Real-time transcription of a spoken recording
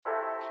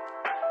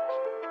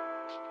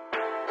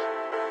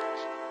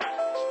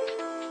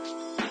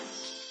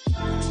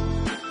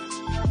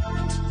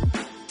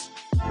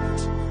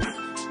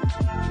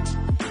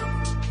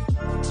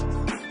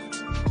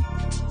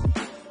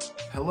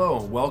Hello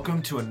and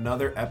welcome to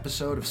another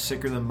episode of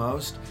Sicker Than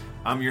Most.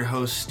 I'm your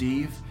host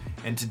Steve,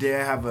 and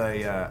today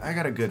I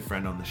got a good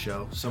friend on the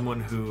show, someone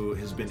who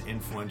has been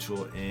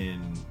influential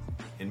in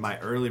my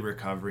early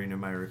recovery and in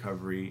my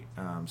recovery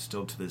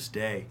still to this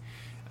day.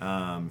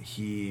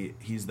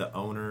 He's the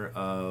owner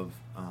of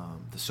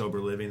the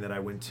sober living that I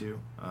went to,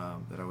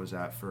 that I was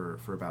at for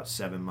about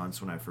 7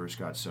 months when I first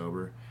got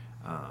sober.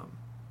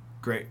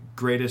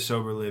 Greatest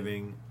sober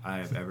living I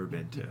have ever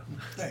been to.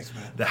 Thanks,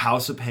 man. The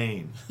House of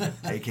Pain,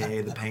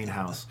 aka the Pain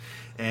House,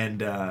 and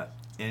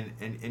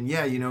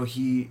yeah, you know,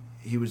 he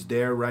was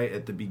there right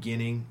at the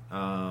beginning,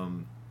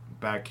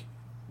 back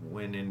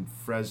when in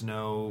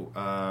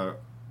Fresno,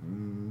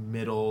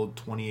 middle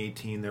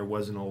 2018, there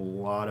wasn't a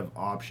lot of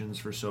options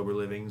for sober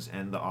livings,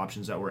 and the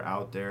options that were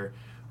out there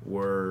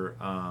were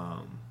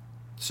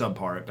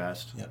subpar at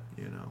best. Yep.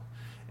 You know,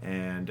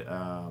 and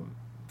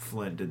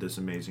Flint did this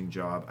amazing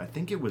job. I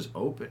think it was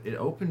open. It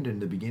opened in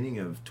the beginning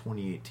of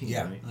 2018,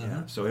 yeah. right? Uh-huh.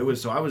 Yeah. So it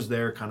was. So I was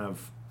there kind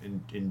of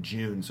in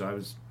June. So I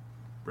was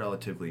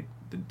relatively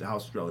the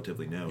house was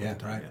relatively new. Yeah, at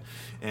the time, right.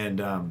 yeah. And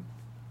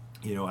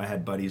you know, I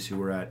had buddies who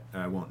were at.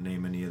 I won't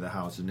name any of the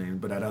houses names,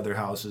 but at other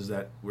houses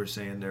that were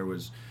saying there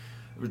was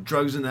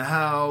drugs in the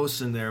house,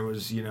 and there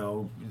was, you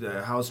know,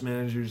 the house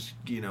managers,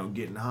 you know,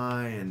 getting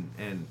high and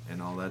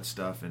all that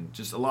stuff, and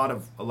just a lot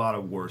of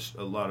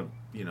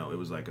you know, it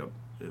was like a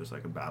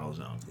battle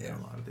zone. Yeah. In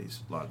a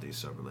lot of these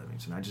sober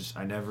livings, and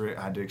I never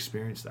had to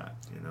experience that.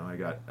 You know, I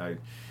got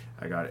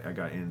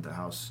into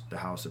the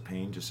house of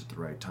pain just at the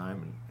right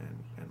time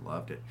and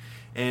loved it.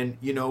 And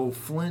you know,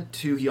 Flint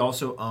too, he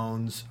also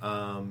owns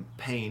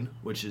Pain,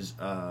 which is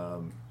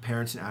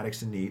Parents and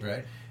Addicts in Need.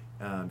 Right.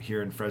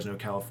 Here in Fresno,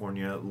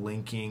 California,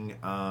 linking,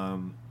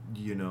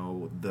 you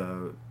know,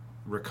 the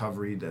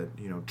recovery, the,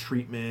 you know,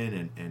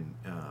 treatment and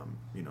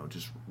you know,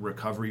 just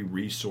recovery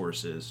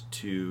resources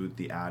to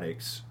the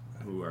addicts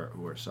who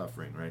are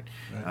suffering. Right.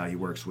 He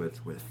works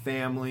with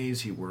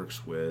families. He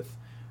works with,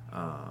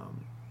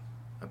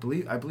 I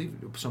believe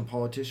some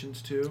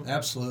politicians too.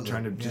 Absolutely.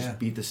 Trying to just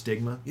beat the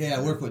stigma. Yeah,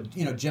 I work with,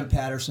 you know, Jim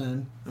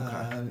Patterson.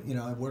 Okay. You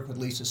know, I work with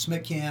Lisa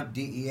Smitkamp,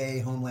 DEA,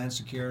 Homeland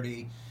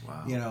Security.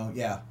 Wow. You know,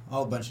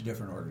 all a bunch of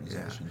different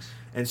organizations.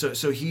 Yeah. And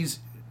so he's,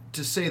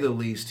 to say the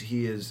least,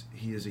 he is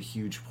a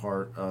huge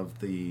part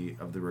of the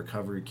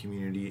recovery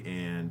community,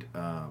 and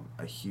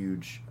a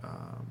huge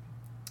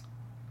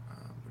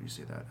what do you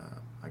say that?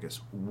 I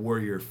guess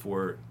warrior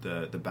for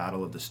the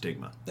battle of the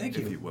stigma. Thank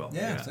you. If you will.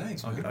 Yeah.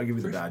 Thanks. I'll give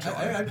you the badge.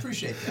 I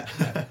appreciate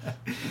that.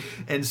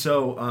 And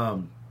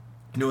so,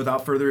 you know,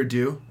 without further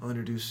ado, I'll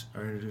introduce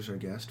our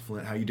guest,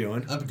 Flint. How you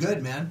doing? I'm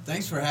good, man.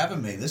 Thanks for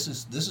having me. This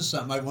is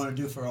something I want to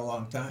do for a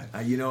long time.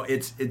 You know,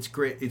 it's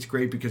great. It's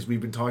great because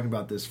we've been talking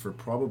about this for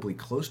probably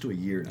close to a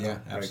year now. Yeah,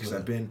 right?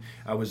 absolutely. Because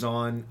I was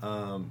on.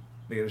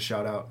 I got to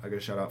shout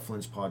out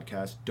Flint's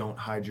podcast, Don't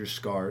Hide Your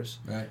Scars.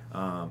 Right.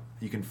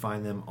 You can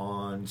find them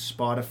on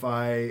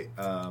Spotify,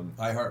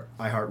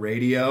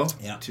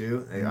 iHeartRadio,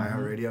 too.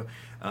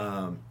 Mm-hmm.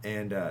 iHeartRadio,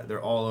 and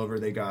they're all over.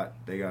 They got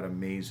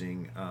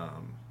amazing.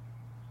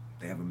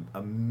 They have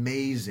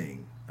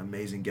amazing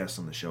guests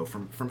on the show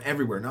from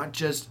everywhere. Not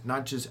just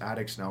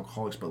addicts and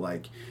alcoholics, but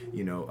like,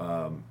 you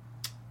know,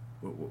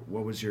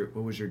 what was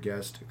your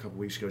guest a couple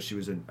weeks ago? She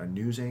was a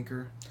news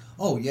anchor.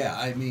 Oh yeah,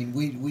 I mean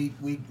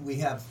we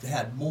have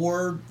had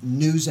more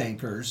news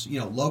anchors, you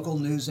know, local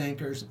news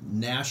anchors,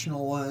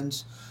 national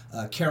ones.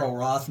 Carol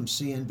Roth from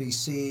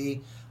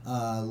CNBC,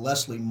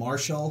 Leslie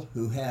Marshall,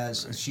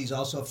 she's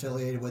also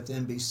affiliated with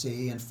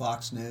NBC and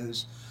Fox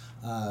News.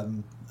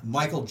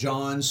 Michael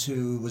Johns,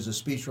 who was a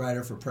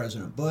speechwriter for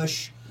President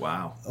Bush.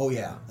 Wow. Oh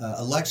yeah,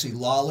 Alexi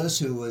Lawless,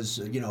 who was,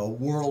 you know,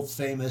 world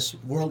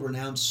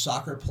renowned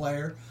soccer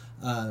player,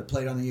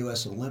 played on the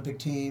U.S. Olympic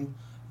team.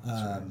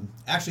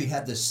 Actually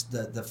had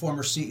the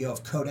former CEO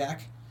of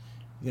Kodak,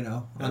 you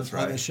know, on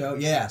the show.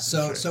 Yeah,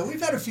 so we've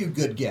had a few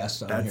good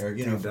guests on here,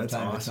 you know, from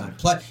time to time.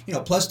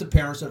 Plus the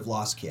parents that have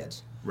lost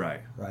kids.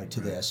 Right.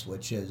 This,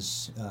 which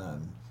is,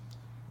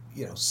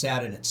 you know,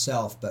 sad in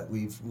itself, but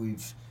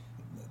we've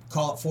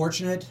call it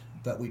fortunate,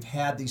 but we've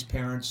had these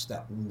parents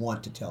that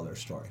want to tell their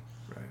story.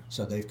 Right.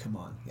 So they've come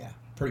on. Yeah,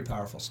 pretty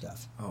powerful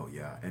stuff. Oh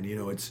yeah, and you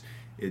know, it's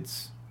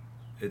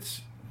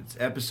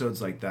episodes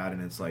like that,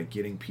 and it's like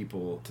getting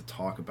people to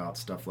talk about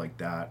stuff like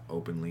that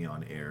openly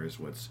on air is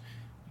what's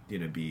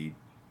going to be,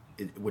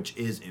 which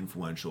is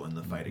influential in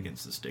the fight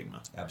against the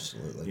stigma.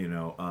 Absolutely. You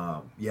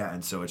know, yeah,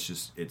 and so it's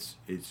just it's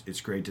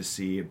great to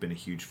see. I've been a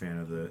huge fan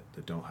of the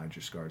Don't Hide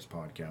Your Scars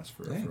podcast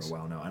for a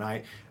while now, and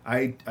I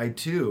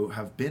too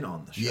have been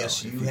on the show.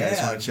 Yes, you have.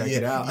 Guys want to check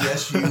it out.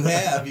 Yes, you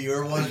have.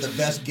 You're one of the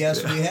best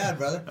guests we had,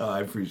 brother. Oh,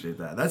 I appreciate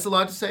that. That's a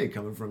lot to say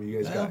coming from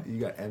you guys. You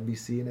got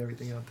NBC and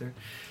everything out there.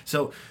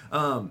 So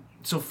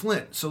so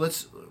Flint. So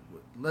let's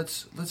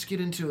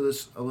get into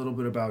this a little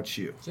bit about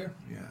you. Sure.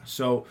 Yeah.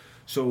 So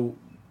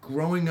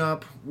growing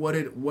up, what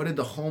did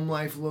the home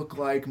life look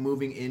like?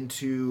 Moving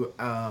into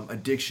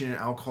addiction and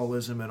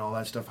alcoholism and all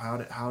that stuff. How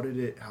did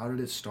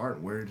it start?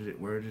 Where did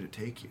it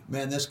take you?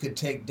 Man, this could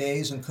take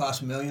days and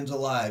cost millions of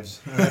lives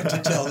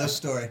to tell this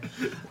story.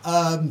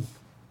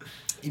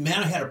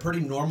 Man, I had a pretty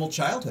normal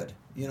childhood,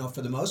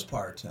 for the most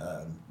part.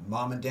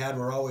 Mom and Dad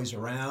were always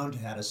around,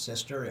 had a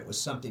sister. It was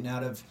something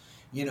out of,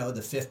 the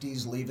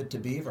 50s, Leave It to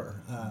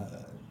Beaver.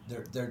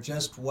 There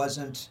just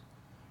wasn't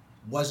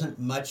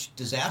much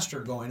disaster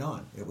going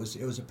on. It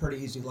was a pretty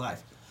easy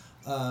life.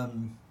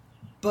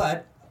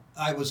 But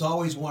I was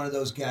always one of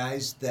those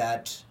guys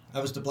that I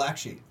was the black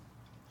sheep.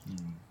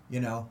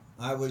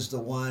 I was the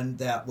one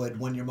that would,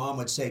 when your mom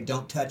would say,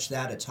 "Don't touch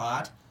that, it's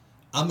hot,"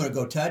 I'm going to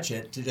go touch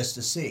it just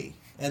to see,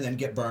 and then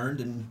get burned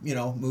and,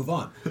 move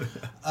on.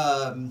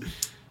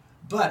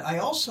 But I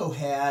also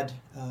had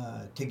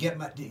to get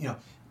my,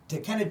 to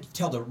kind of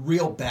tell the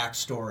real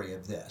backstory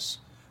of this.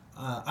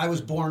 I was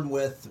born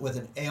with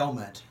an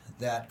ailment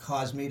that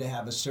caused me to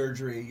have a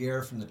surgery a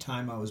year from the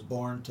time I was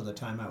born to the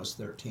time I was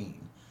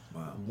 13.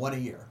 Wow. One a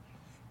year.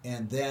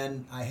 And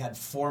then I had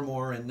 4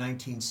 more in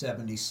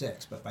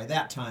 1976. But by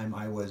that time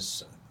I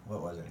was,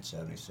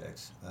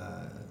 76?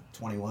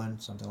 21,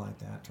 something like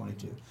that,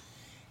 22.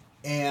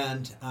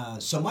 And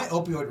so my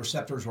opioid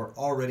receptors were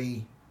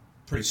already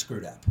pretty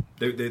screwed up.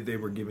 They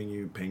were giving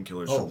you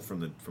painkillers from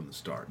the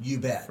start. You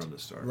bet. From the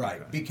start.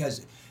 Right. Okay.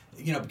 Because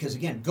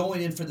again,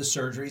 going in for the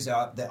surgeries,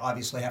 they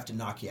obviously have to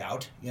knock you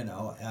out,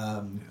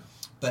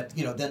 But,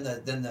 then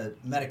the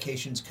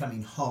medications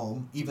coming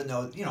home, even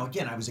though,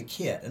 again, I was a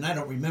kid, and I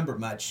don't remember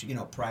much,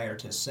 prior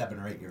to 7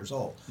 or 8 years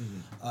old.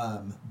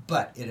 Mm-hmm.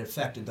 But it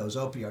affected those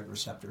opioid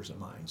receptors of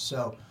mine.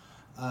 So,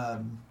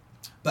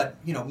 but,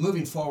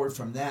 moving forward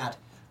from that,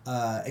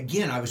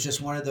 again, I was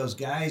just one of those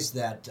guys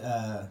that,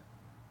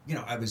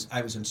 I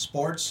was in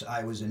sports,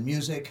 I was in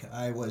music,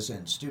 I was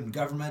in student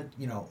government,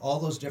 all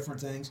those different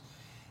things.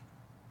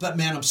 But,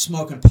 man, I'm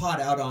smoking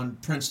pot out on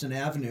Princeton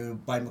Avenue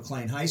by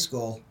McLean High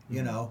School,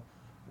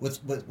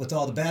 with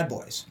all the bad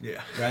boys.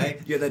 Yeah.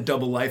 Right? You had that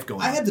double life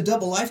going on. I had the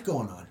double life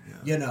going on.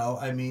 Yeah.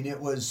 I mean, it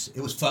was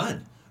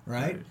fun,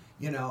 right?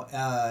 Then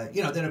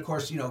of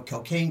course,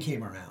 cocaine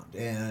came around,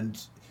 and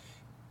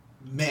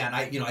man,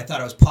 I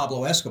thought I was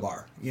Pablo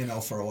Escobar,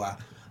 for a while.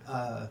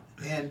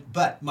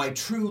 But my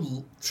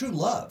true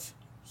love,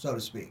 so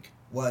to speak,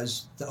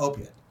 was the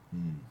opiate.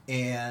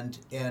 And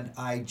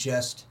I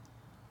just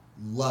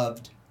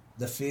loved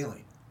the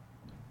feeling.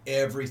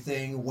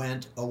 Everything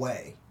went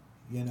away.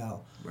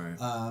 Right.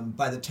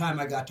 By the time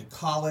I got to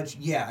college,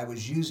 I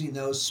was using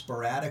those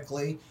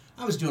sporadically.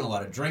 I was doing a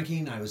lot of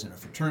drinking. I was in a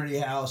fraternity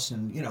house,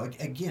 and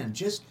again,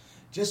 just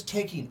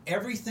taking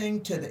everything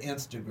to the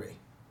nth degree.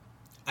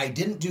 I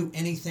didn't do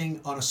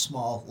anything on a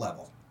small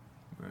level.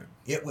 Right.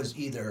 It was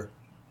either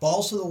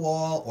balls to the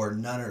wall or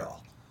none at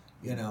all.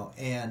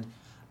 And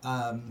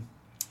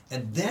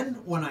then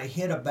when I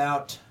hit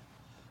about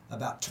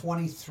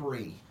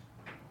 23,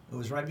 it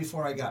was right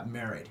before I got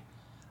married.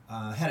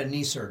 Had a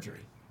knee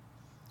surgery.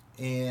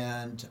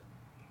 And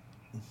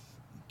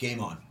game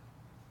on.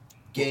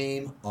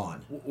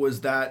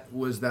 Was that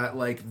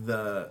like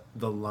the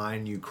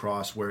line you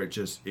crossed where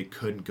you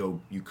couldn't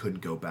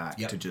go back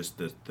to just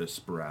the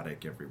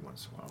sporadic every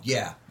once in a while?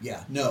 Yeah.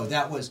 No,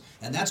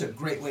 and that's a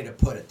great way to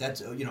put it.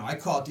 That's I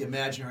call it the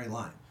imaginary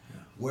line,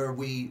 where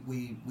we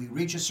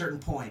reach a certain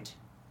point,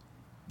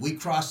 we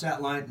cross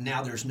that line.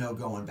 Now there's no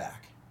going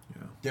back.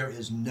 Yeah. There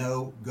is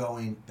no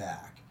going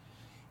back.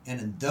 And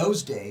in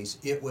those days,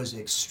 it was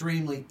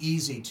extremely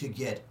easy to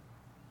get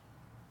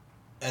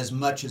as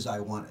much as I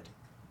wanted,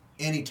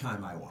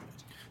 anytime I wanted.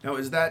 Now,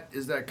 is that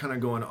kind of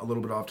going a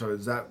little bit off topic?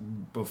 Is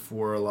that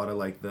before a lot of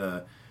like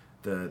the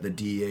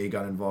DEA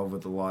got involved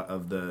with a lot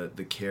of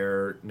the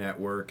CARE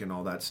network and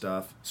all that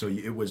stuff? So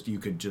you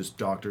could just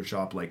doctor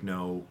shop like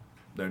no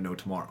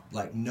tomorrow.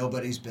 Like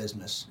nobody's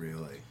business.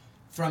 Really?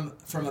 From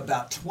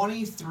about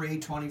 23,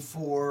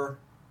 24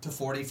 to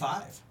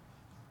 45.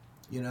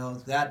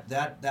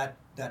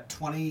 That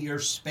 20-year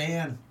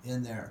span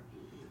in there,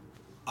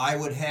 I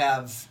would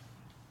have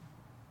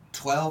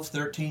 12,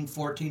 13,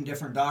 14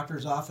 different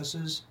doctor's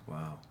offices.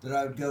 Wow. That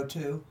I would go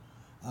to.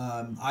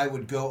 I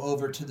would go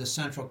over to the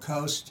Central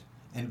Coast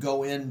and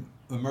go in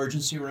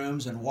emergency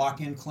rooms and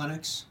walk-in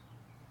clinics.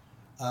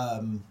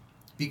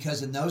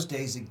 Because in those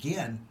days,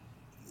 again,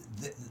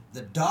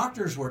 the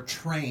doctors were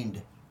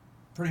trained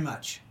pretty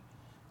much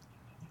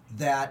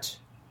that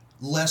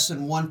less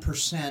than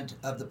 1%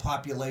 of the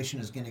population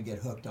is going to get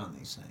hooked on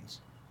these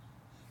things.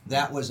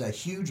 That was a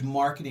huge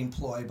marketing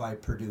ploy by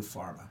Purdue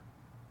Pharma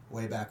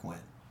way back when.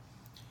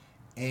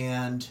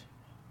 And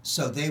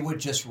so they would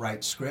just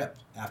write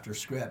script after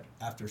script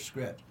after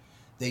script.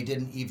 They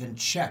didn't even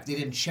check. They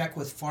didn't check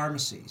with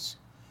pharmacies.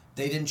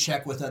 They didn't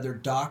check with other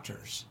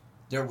doctors.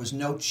 There was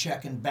no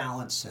check and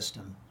balance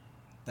system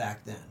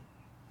back then.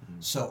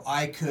 So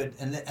I could,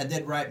 and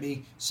they'd write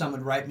me, some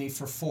would write me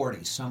for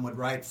 40, some would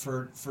write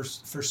for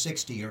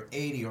 60 or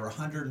 80 or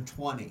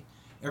 120.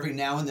 Every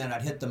now and then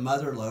I'd hit the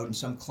mother load and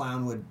some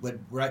clown would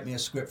write me a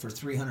script for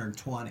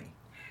 320.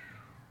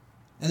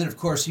 And then, of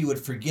course, he would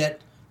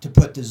forget to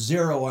put the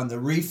 0 on the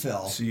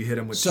refill. So you hit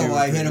him with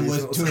I hit him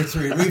with 2 or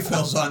 3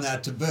 refills on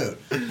that to boot.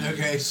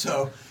 Okay,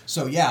 so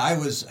yeah, I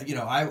was,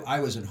 I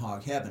was in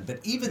hog heaven.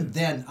 But even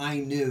then I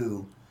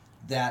knew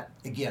that,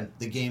 again,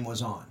 the game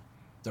was on.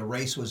 The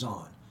race was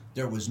on.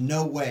 There was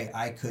no way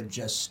I could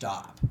just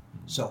stop.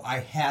 So I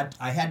had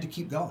to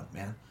keep going,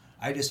 man.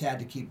 I just had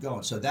to keep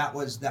going. So that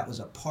was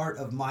a part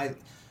of my.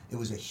 It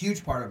was a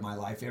huge part of my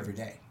life every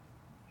day.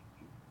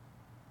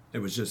 It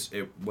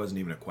wasn't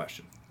even a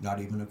question. Not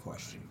even a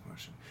question.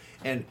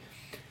 And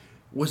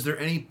was there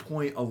any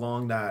point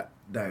along that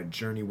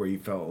journey where you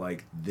felt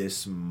like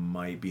this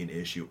might be an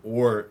issue,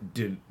 or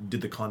did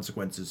the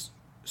consequences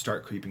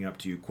start creeping up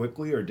to you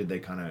quickly, or did they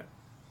kind of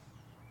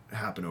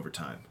happen over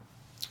time?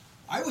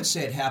 I would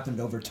say it happened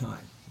over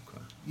time.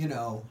 Okay. You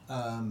know,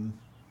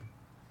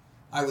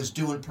 I was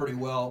doing pretty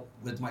well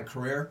with my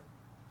career.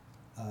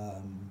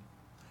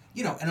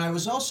 You know, and I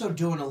was also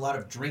doing a lot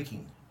of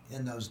drinking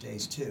in those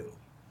days too.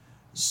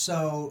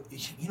 So,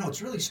 you know,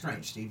 it's really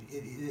strange, Steve.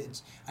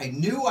 I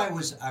knew I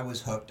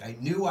was hooked. I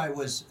knew I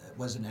was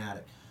an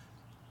addict.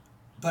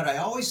 But I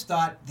always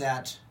thought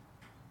that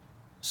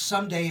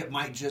someday it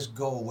might just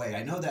go away.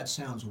 I know that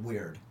sounds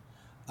weird.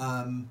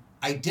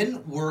 I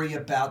didn't worry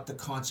about the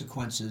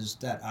consequences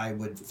that I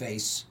would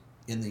face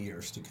in the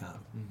years to come.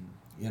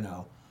 Mm-hmm. You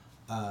know,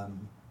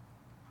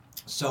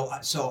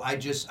 so I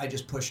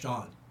just pushed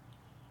on.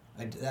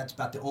 That's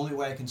about the only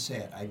way I can say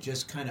it. I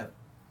just kind of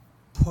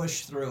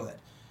pushed through it.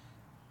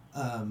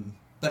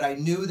 But I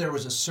knew there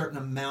was a certain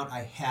amount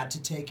I had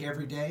to take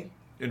every day.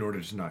 In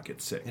order to not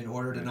get sick. In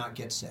order to not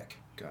get sick.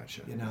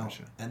 Gotcha. You know,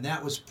 gotcha. And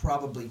that was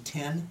probably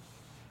 10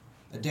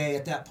 a day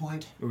at that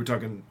point. We were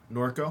talking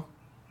Norco?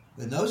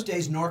 In those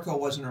days, Norco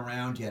wasn't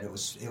around yet. It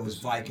was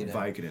Vicodin.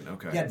 Vicodin,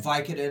 okay. You had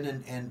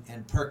Vicodin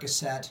and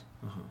Percocet,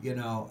 you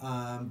know,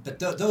 but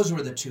those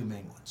were the two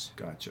main ones.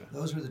 Gotcha.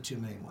 Those were the two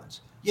main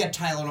ones. You had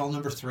Tylenol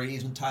number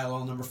 3s and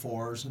Tylenol number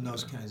 4s and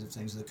those kinds of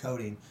things, the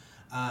codeine.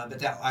 But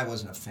that I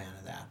wasn't a fan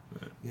of that.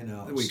 Right. You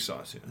know, the weak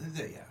sauce,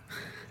 yeah.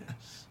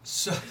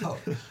 So,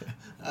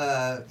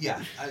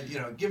 you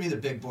know, give me the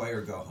big boy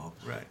or go home.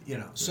 Right. You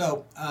know,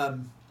 so,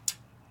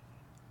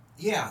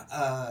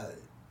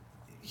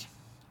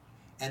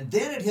 and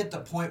then it hit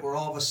the point where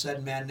all of a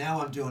sudden, man,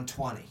 now I'm doing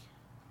 20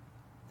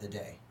 a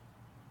day.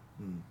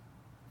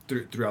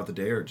 Throughout the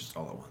day or just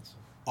all at once?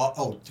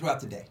 Throughout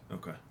the day.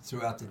 Okay.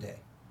 Throughout the day.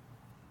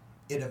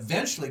 It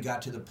eventually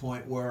got to the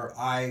point where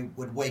I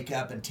would wake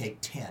up and take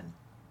 10.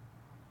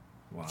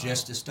 Wow.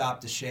 Just to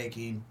stop the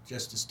shaking,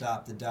 just to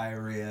stop the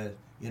diarrhea,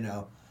 you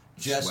know,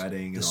 just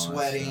sweating, the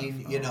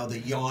sweating, you know, the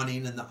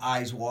yawning and the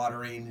eyes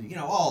watering, you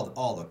know,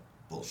 all the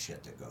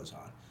bullshit that goes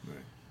on. Right.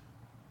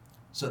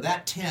 So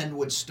that 10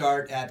 would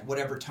start at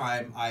whatever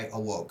time I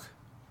awoke.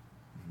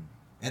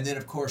 And then,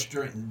 of course,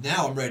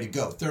 now I'm ready to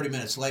go. 30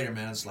 minutes later,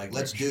 man, it's like,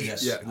 let's do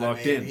this. Yeah,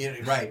 locked in. You know,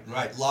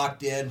 right,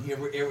 locked in.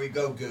 Here we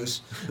go,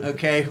 Goose.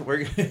 Okay, we're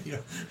you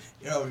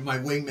know, my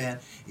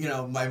wingman. You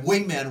know, my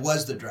wingman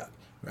was the drug,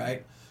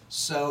 right?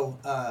 So,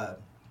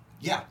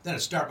 then I'd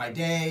start my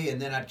day,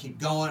 and then I'd keep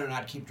going, and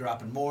I'd keep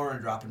dropping more,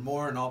 and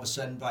all of a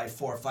sudden, by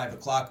 4 or 5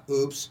 o'clock,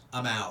 oops,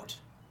 I'm out.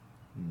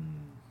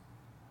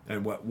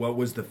 And what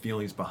was the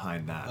feelings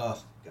behind that?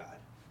 Oh God.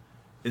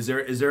 Is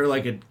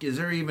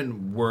there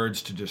even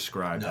words to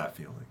describe that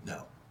feeling?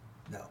 No.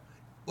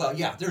 Well,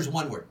 yeah, there's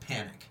one word: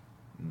 panic.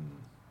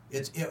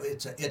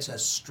 It's a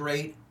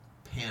straight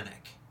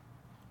panic.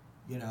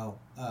 You know,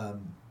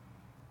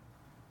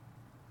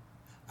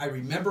 I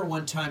remember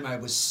one time I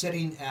was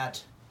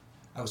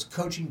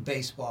coaching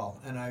baseball,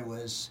 and I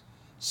was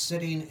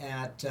sitting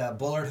at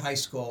Bullard High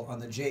School on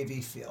the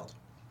JV field,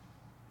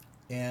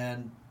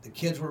 and the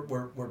kids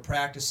were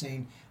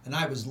practicing, and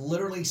I was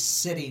literally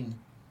sitting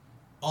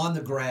on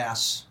the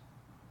grass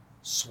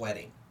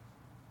sweating.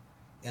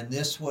 And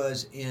this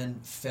was in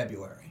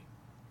February.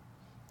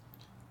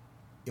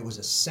 It was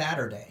a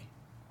Saturday.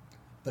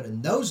 But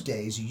in those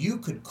days, you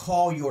could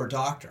call your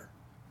doctor,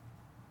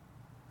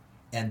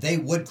 and they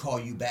would call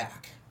you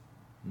back.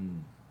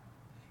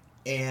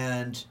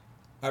 And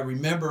I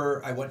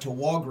remember I went to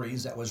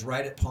Walgreens that was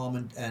right at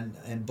Palm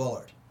and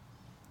Bullard.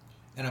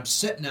 And I'm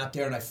sitting out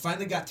there, and I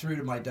finally got through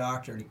to my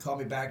doctor, and he called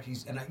me back.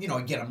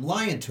 I'm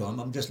lying to him.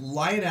 I'm just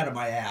lying out of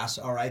my ass,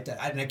 all right?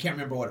 And I can't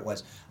remember what it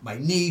was. My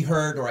knee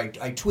hurt, or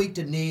I tweaked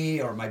a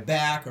knee, or my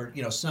back, or,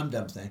 you know, some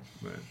dumb thing.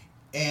 Right.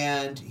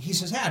 And he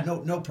says,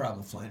 no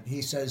problem, Flint.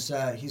 He says,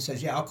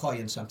 yeah, I'll call you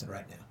in something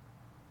right now.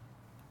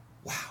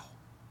 Wow.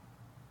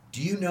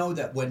 Do you know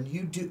that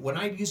when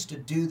I used to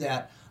do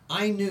that,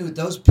 I knew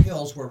those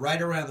pills were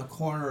right around the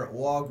corner at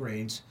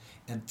Walgreens,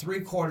 and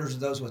 3/4 of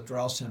those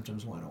withdrawal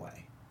symptoms went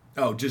away.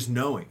 Oh, just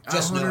knowing.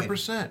 Just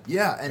 100%.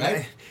 Yeah, and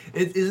right?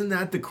 Isn't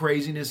that the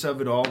craziness of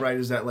it all, right?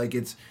 Is that like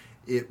it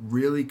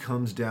really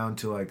comes down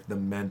to like the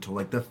mental,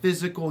 like the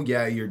physical,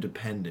 yeah, you're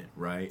dependent,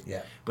 right?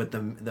 Yeah. But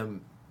the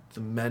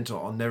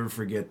mental, I'll never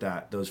forget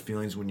those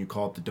feelings when you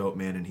call up the dope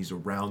man and he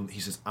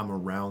says, I'm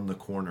around the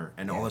corner,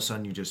 and all of a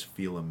sudden you just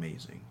feel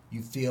amazing.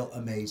 You feel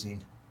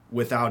amazing.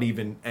 Without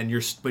even,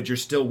 you're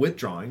still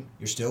withdrawing.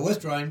 You're still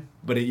withdrawing.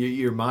 But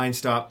your mind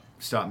stopped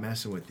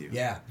messing with you.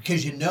 Yeah,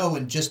 because you know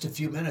in just a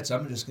few minutes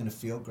I'm just going to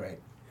feel great.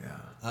 Yeah.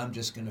 I'm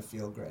just going to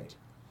feel great.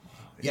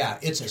 Wow,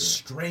 it's a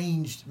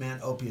strange, man,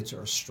 opiates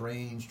are a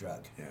strange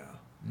drug. Yeah.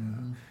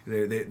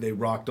 Mm-hmm. They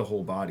rock the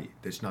whole body.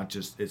 It's not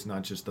just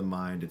the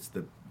mind, it's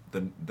the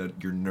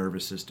your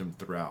nervous system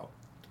throughout.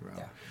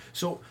 Yeah.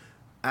 So,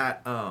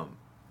 at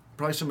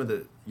probably some of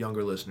the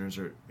younger listeners,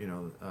 or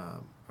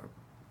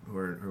who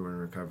are in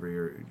recovery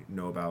or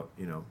know about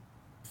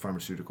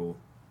pharmaceutical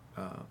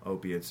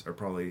opiates, are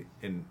probably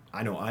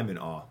I know I'm in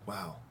awe.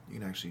 Wow,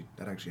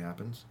 that actually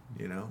happens.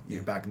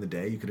 Back in the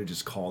day, you could have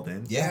just called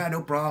in. Yeah,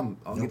 no problem.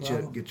 I'll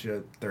problem. get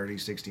you 30,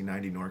 60,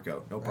 90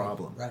 Norco. No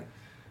problem. Right.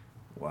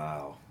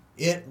 Wow.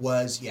 It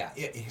was,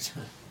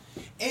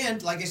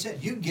 and like I said,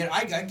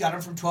 I got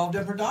them from 12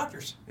 different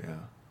doctors. Yeah.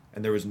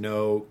 And there was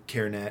no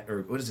CareNet,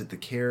 or what is it, the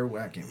Care?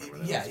 Well, I can't remember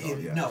what that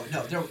was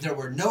called. No. There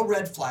were no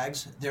red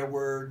flags. There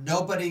were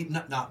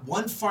not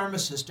one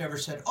pharmacist ever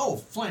said, "Oh,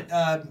 Flint,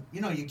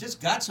 you just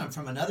got some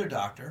from another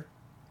doctor."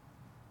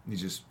 It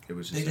was just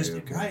they just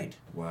okay. Right.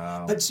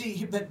 Wow. But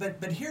see,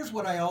 but here's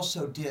what I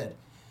also did.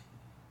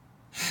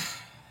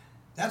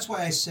 That's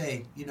why I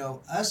say,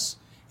 us,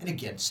 and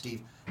again,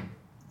 Steve,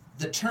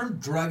 the term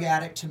drug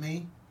addict to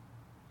me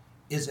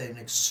is an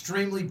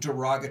extremely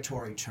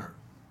derogatory term.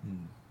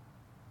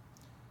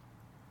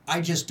 I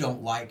just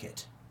don't like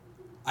it.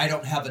 I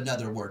don't have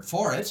another word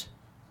for it,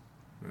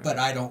 but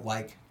I don't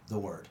like the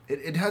word.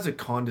 It has a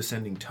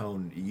condescending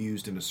tone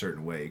used in a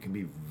certain way. It can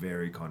be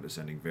very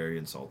condescending, very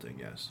insulting,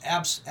 yes.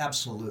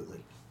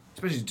 Absolutely.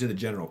 Especially to the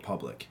general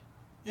public.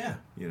 Yeah.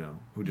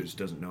 Who just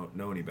doesn't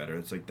know any better.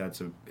 It's like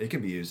it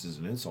can be used as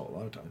an insult a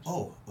lot of times.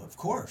 Oh, of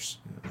course.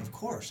 Yeah. Of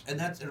course.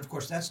 And of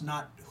course that's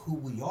not who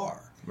we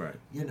are. Right.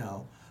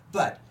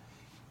 But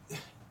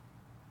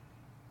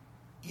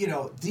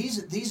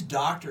these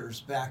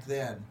doctors back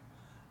then,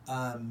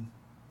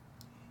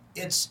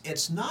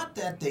 it's not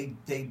that they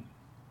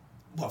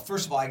well,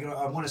 first of all,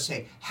 I want to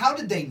say, how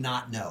did they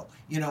not know?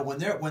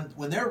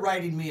 When they're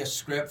writing me a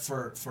script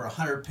for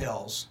 100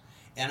 pills,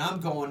 and I'm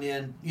going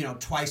in,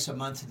 twice a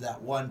month to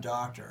that one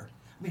doctor.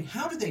 I mean,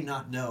 how do they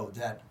not know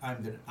that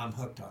I'm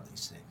hooked on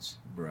these things?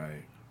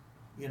 Right.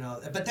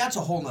 But that's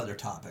a whole other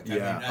topic.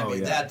 Yeah. I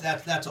mean,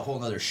 that's a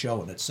whole other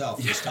show in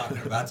itself. Just talking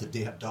about the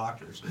damn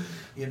doctors.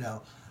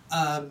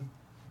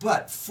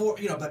 But for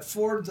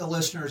the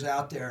listeners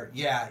out there,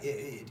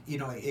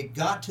 it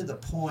got to the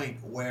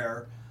point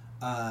where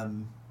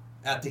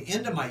at the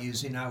end of my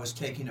using, I was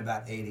taking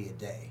about 80 a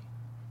day,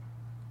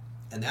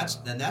 and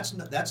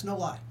that's no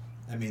lie.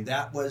 I mean,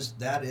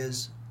 that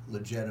is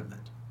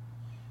legitimate.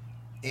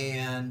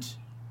 And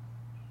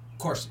of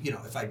course,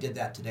 if I did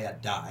that today,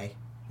 I'd die,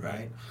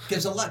 right?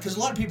 Because a lot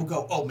of people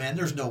go, "Oh man,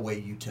 there's no way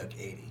you took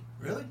 80."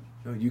 Really?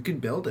 No, you can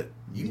build it.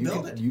 You can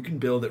build it. You can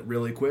build it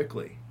really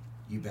quickly.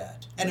 You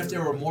bet. And if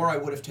there were more, I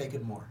would have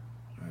taken more.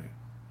 Right.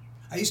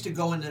 I used to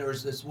go in, there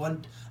was this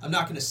one, I'm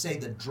not going to say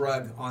the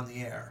drug on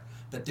the air,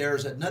 but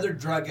there's another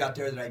drug out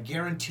there that I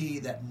guarantee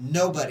that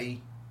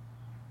none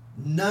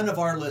of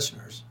our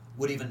listeners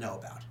would even know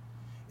about.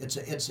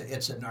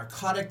 It's a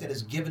narcotic that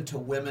is given to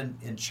women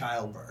in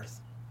childbirth.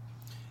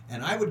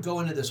 And I would go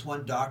into this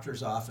one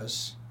doctor's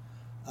office,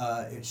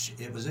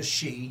 it was a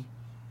she,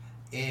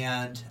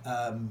 and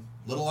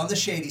little on the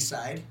shady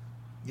side.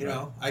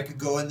 I could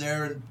go in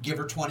there and give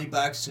her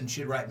 $20 and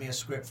she'd write me a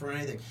script for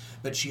anything.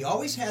 But she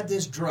always had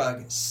this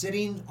drug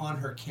sitting on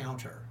her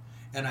counter,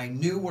 and I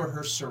knew where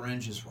her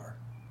syringes were.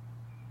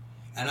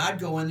 And I'd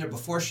go in there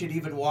before she'd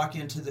even walk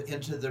into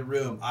the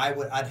room.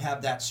 I'd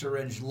have that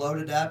syringe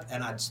loaded up,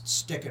 and I'd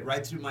stick it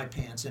right through my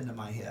pants into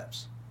my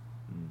hips.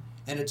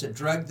 And it's a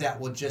drug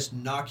that will just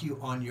knock you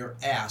on your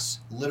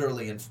ass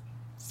literally in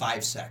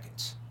 5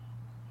 seconds.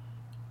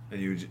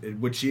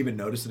 And would she even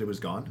notice that it was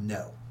gone?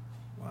 No.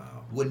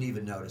 Wow. Wouldn't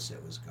even notice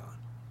it was gone.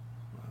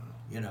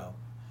 Wow.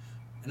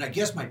 And I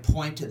guess my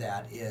point to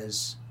that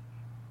is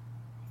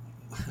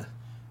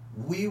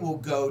we will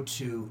go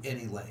to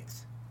any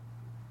length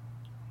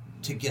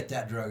to get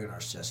that drug in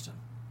our system,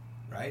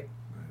 right?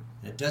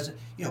 And it doesn't,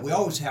 we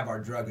always have our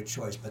drug of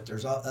choice, but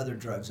there's other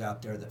drugs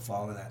out there that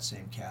fall in that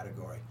same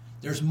category.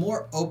 There's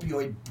more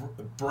opioid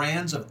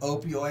brands of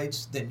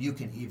opioids than you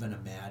can even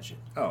imagine.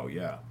 Oh,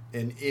 yeah.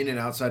 And in and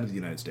outside of the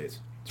United States.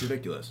 It's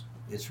ridiculous.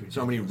 It's ridiculous.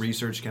 So many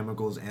research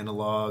chemicals,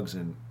 analogs,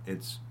 and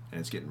it's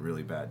getting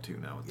really bad too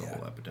now with the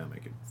whole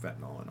epidemic and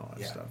fentanyl and all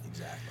that stuff. Yeah,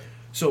 exactly.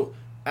 So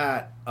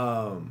I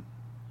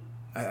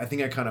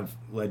think I kind of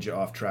led you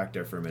off track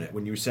there for a minute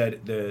when you said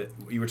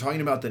you were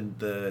talking about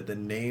the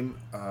name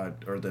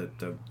or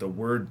the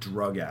word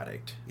drug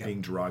addict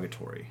being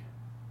derogatory.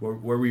 Where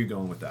were you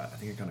going with that? I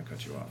think I kind of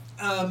cut you off.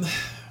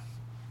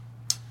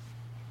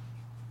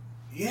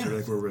 Yeah.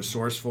 So we're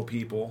resourceful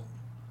people.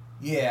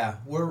 Yeah,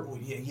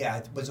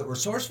 Was it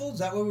resourceful? Is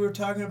that what we were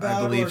talking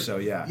about? I believe so.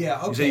 Yeah. Yeah.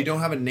 Okay. You said you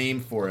don't have a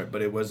name for it,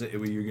 but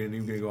you're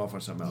gonna go off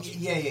on something else.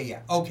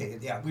 Yeah. Okay.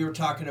 Yeah, we were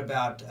talking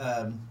about.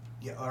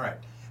 All right.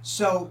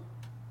 So,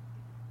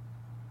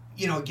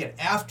 again,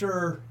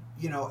 after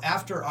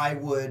I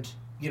would,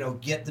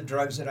 get the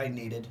drugs that I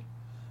needed,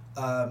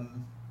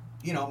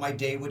 my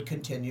day would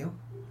continue.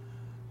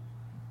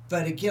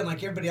 But again,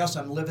 like everybody else,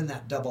 I'm living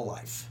that double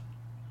life,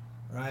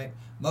 right?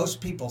 Most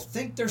people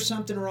think there's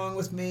something wrong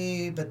with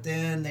me, but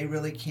then they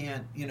really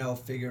can't,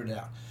 figure it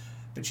out.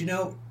 But,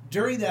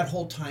 during that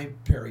whole time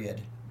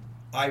period,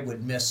 I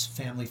would miss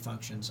family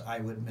functions. I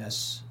would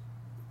miss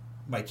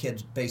my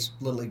kids'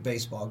 Little League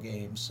baseball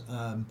games.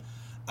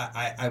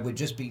 I would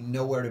just be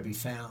nowhere to be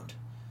found,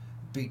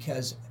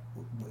 because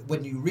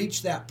when you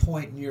reach that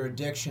point in your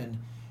addiction,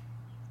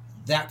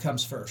 that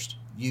comes first.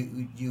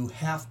 You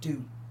have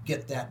to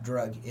get that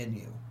drug in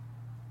you,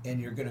 and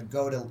you're going to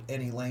go to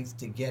any length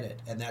to get it,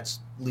 and that's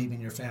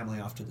leaving your family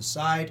off to the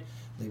side,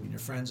 leaving your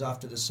friends off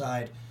to the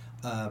side.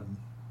 And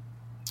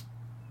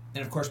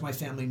of course, my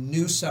family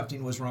knew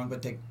something was wrong,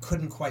 but they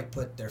couldn't quite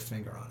put their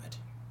finger on it.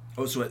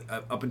 Oh, so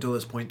up until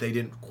this point, they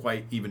didn't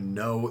quite even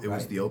know it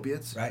was the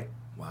opiates? Right.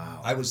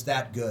 Wow. I was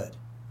that good.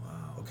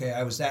 Wow. Okay,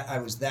 I was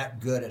that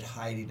good at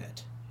hiding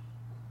it.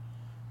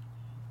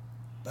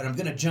 But I'm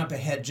going to jump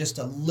ahead just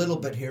a little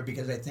bit here,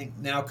 because I think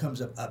now comes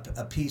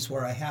a piece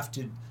where I have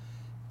to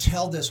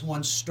tell this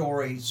one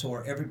story so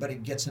everybody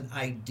gets an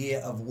idea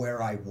of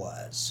where I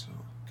was.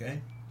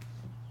 Okay?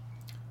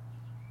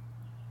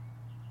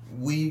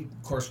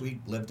 Of course,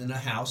 we lived in a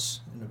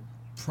house in a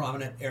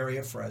prominent area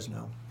of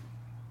Fresno.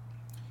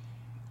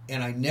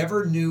 And I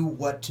never knew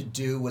what to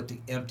do with the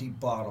empty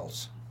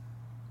bottles.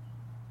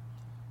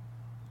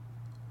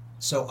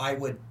 So I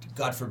would,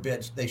 God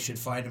forbid, they should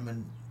find them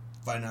and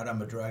find out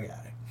I'm a drug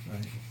addict.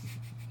 Right?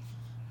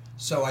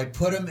 So I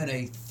put them in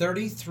a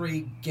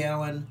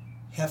 33-gallon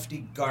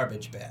hefty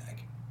garbage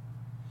bag,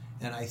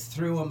 and I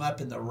threw them up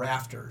in the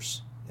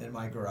rafters in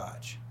my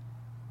garage,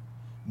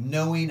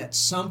 knowing at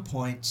some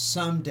point,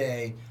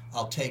 someday,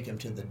 I'll take them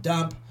to the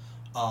dump,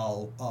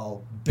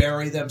 I'll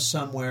bury them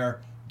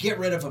somewhere, get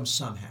rid of them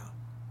somehow.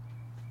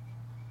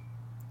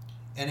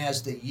 And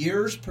as the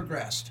years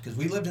progressed, because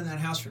we lived in that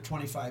house for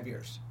 25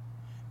 years,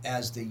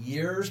 as the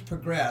years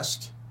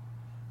progressed,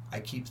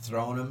 I keep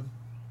throwing them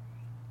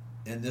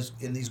in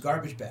these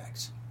garbage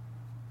bags.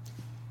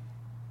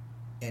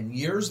 And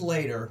years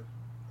later,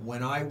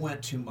 when I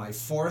went to my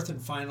 4th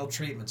and final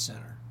treatment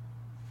center,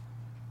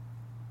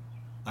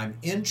 I'm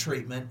in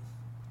treatment,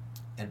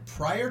 and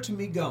prior to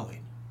me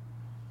going,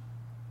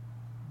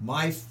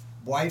 my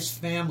wife's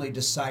family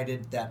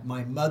decided that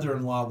my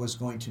mother-in-law was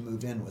going to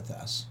move in with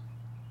us.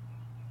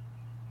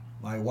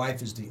 My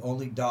wife is the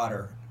only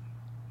daughter.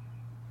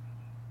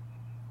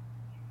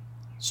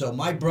 So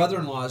my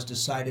brother-in-law has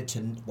decided to,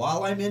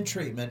 while I'm in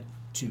treatment,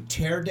 to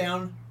tear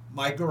down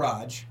my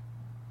garage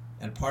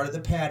and part of the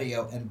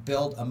patio and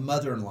build a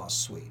mother-in-law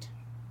suite.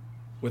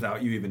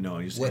 Without you even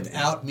knowing?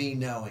 Without me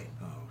knowing.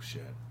 Oh,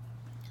 shit.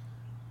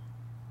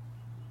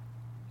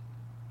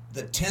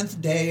 The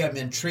 10th day I'm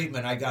in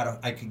treatment,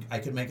 I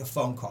could make a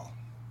phone call.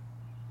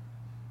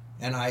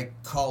 And I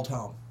called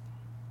home.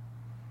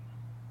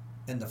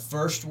 And the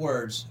first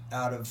words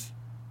out of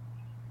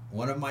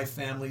one of my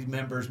family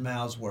members'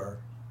 mouths were,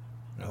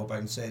 and I hope I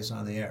can say this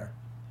on the air,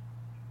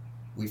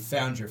 "We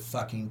found your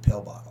fucking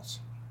pill bottles."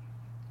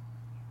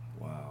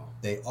 Wow.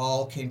 They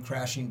all came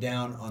crashing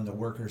down on the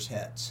workers'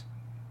 heads.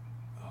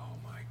 Oh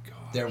my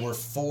God. There were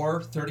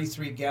 4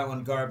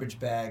 33-gallon garbage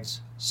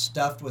bags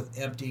stuffed with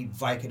empty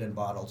Vicodin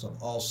bottles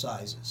of all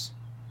sizes.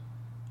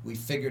 We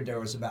figured there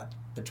was about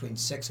between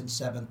 6,000 and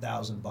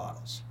 7,000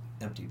 bottles,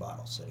 empty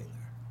bottles sitting there.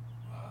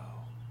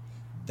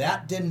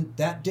 That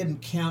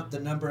didn't count the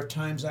number of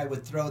times I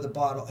would throw the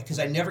bottle, because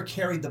I never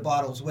carried the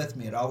bottles with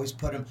me. I'd always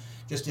put them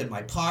just in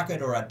my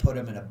pocket, or I'd put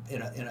them in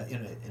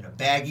a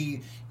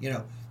baggie,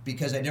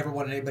 because I never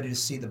wanted anybody to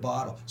see the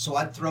bottle. So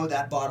I'd throw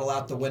that bottle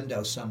out the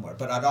window somewhere,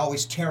 but I'd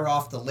always tear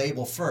off the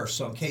label first,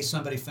 so in case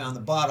somebody found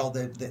the bottle,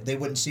 they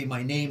wouldn't see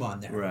my name on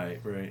there.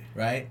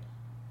 Right.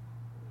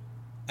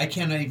 I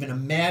can't even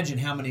imagine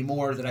how many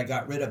more that I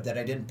got rid of that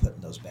I didn't put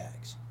in those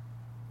bags.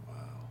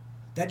 Wow.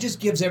 That just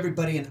gives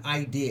everybody an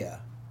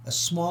idea. A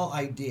small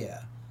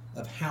idea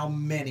of how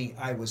many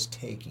I was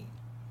taking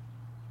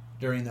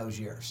during those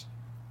years.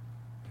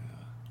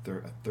 Yeah.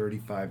 A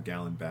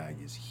 35-gallon bag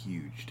is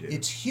huge, dude.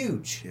 It's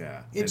huge.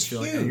 Yeah. It's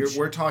huge.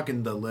 We're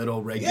talking the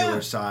little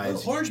regular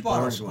size. Orange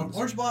bottles.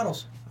 Orange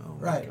bottles. Oh,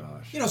 right. my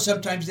gosh.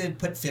 Sometimes they'd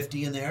put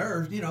 50 in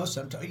there, or,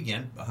 sometimes,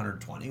 again,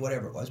 120,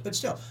 whatever it was. But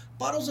still,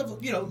 bottles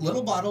of,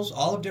 little bottles,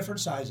 all of different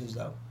sizes,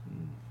 though.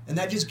 And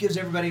that just gives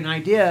everybody an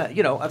idea,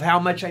 of how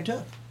much I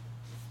took.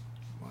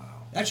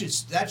 That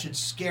should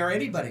scare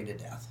anybody to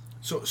death.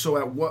 So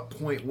at what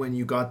point when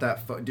you got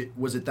that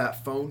was it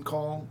that phone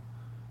call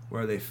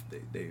where they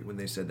when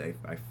they said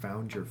I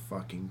found your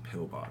fucking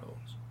pill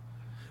bottles?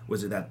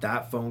 Was it at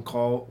that phone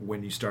call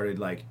when you started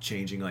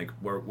changing,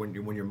 when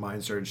your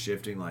mind started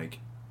shifting, I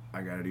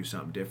got to do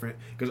something different?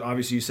 Because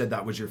obviously you said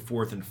that was your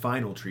 4th and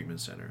final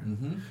treatment center.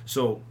 Mm-hmm.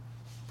 So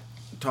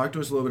talk to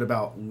us a little bit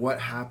about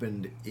what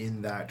happened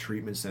in that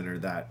treatment center.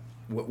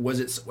 Was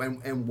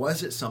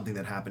it something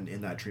that happened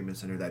in that treatment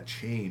center that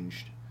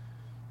changed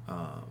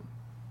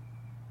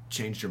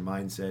your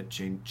mindset,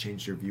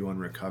 changed your view on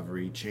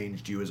recovery,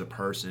 changed you as a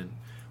person?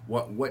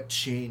 What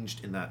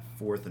changed in that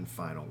 4th and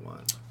final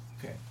one?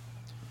 Okay.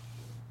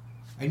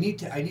 I need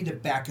to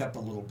back up a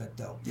little bit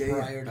though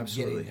prior to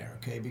getting there,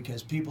 okay?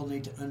 Because people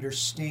need to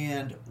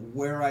understand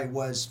where I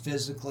was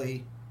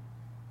physically,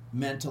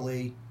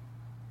 mentally,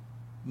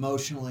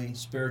 emotionally,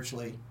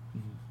 spiritually.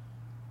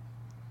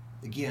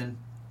 Mm-hmm. Again,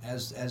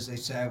 as they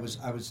say, I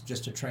was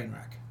just a train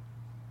wreck.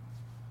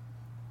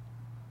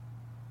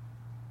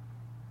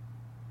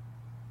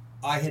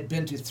 I had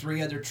been to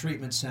 3 other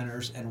treatment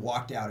centers and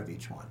walked out of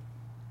each one.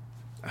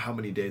 How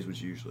many days would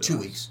you usually 2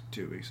 last? weeks.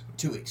 2 weeks.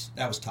 2 weeks.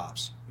 That was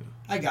tops. Yeah.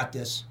 I got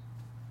this.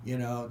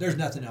 There's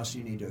nothing else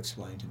you need to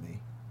explain to me.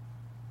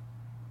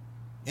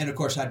 And of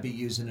course, I'd be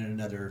using it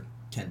another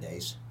 10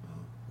 days,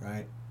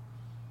 right?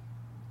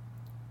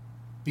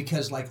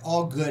 Because like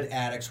all good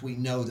addicts, we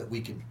know that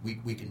we can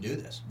do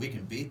this. We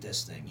can beat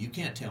this thing. You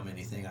can't tell me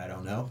anything I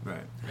don't know.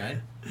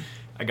 Right.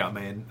 I got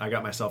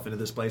myself into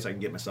this place. I can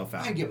get myself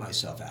out. I can get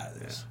myself out of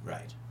this. Yeah.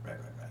 Right.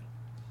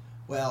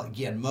 Well,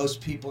 again, most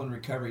people in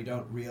recovery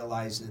don't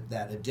realize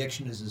that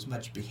addiction is as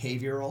much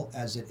behavioral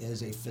as it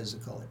is a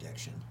physical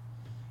addiction.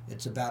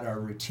 It's about our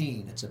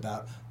routine. It's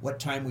about what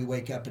time we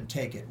wake up and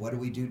take it. What do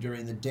we do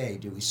during the day?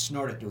 Do we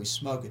snort it? Do we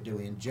smoke it? Do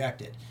we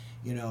inject it?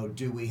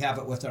 Do we have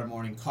it with our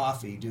morning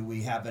coffee? Do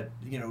we have it,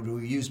 do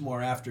we use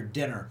more after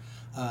dinner?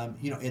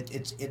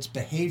 It's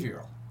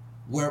behavioral.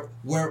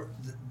 Where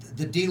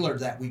the dealer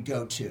that we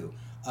go to,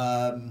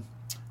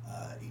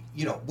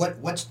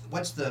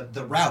 what's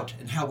the route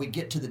and how we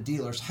get to the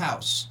dealer's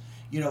house?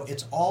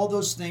 It's all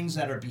those things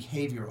that are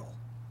behavioral.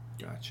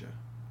 Gotcha.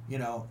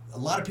 A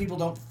lot of people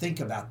don't think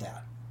about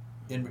that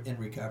in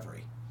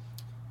recovery.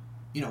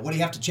 What do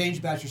you have to change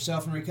about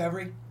yourself in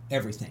recovery?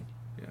 Everything.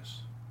 Yes.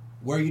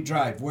 Where you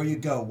drive, where you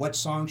go, what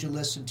songs you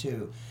listen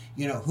to,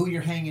 who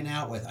you're hanging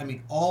out with. I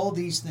mean, all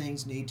these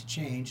things need to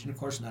change, and of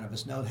course none of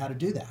us know how to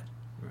do that.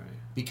 Right.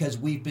 Because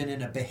we've been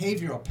in a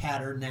behavioral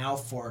pattern now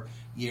for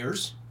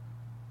years,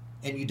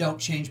 and you don't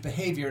change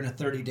behavior in a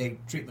 30-day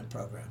treatment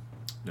program.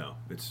 No,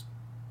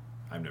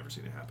 I've never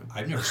seen it happen.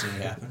 I've never seen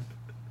it happen.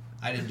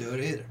 I didn't do it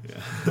either.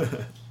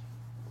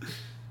 Yeah.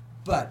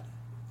 But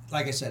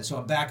like I said, so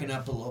I'm backing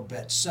up a little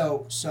bit.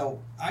 So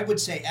I would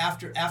say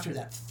after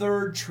that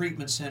 3rd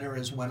treatment center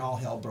is when all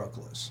hell broke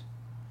loose.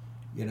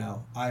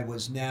 I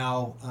was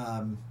now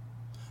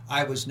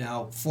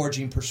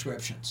forging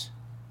prescriptions.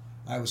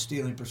 I was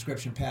stealing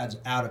prescription pads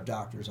out of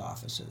doctors'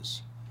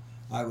 offices.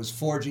 I was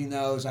forging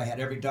those. I had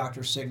every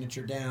doctor's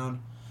signature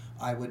down.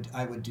 I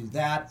would do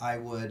that. I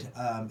would,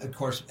 of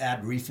course,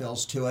 add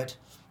refills to it.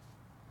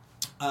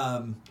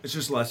 It's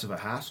just less of a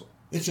hassle.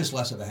 It's just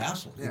less of a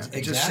hassle. Yeah,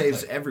 Exactly. It just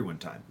saves everyone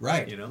time.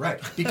 Right. Right.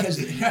 Because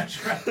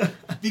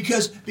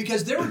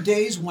because there were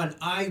days when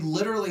I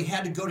literally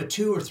had to go to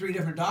 2 or 3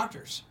 different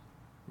doctors.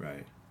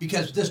 Right.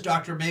 Because this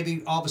doctor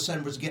maybe all of a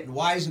sudden was getting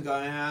wise and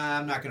going,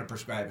 I'm not going to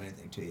prescribe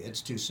anything to you. It's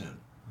too soon.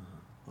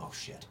 Oh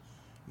shit.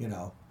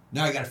 Now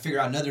I got to figure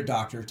out another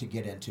doctor to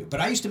get into.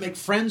 But I used to make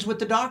friends with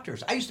the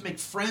doctors. I used to make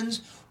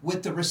friends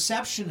with the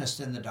receptionist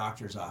in the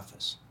doctor's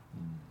office.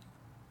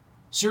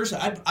 Seriously,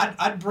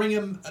 I'd bring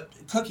him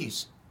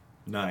cookies.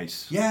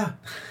 Nice. Yeah.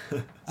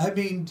 I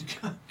mean,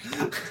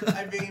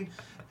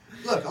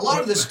 look, a lot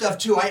of this stuff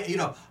too,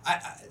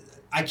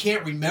 I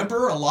can't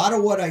remember a lot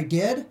of what I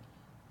did,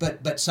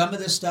 but some of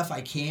this stuff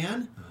I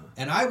can,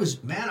 and I was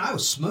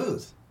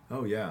smooth.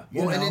 Oh yeah.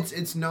 You know? And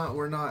it's not,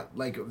 we're not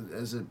like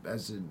as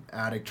an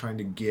addict trying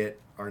to get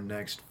our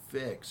next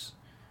fix.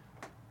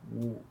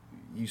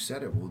 You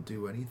said it, we'll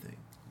do anything.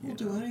 We'll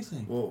do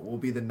anything. We'll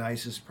be the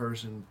nicest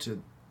person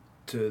to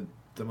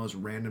the most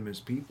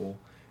randomest people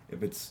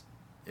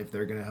if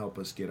they're going to help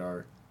us get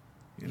our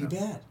You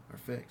bet. Our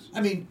fix.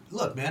 I mean,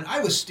 look, man,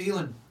 I was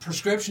stealing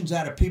prescriptions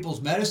out of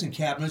people's medicine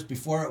cabinets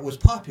before it was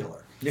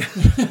popular. Yeah.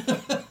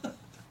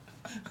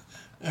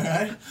 All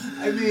right?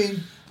 I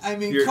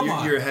mean, come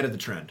on. You're ahead of the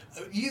trend.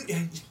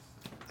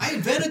 I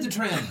invented the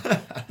trend.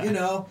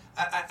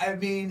 I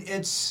mean,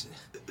 it's...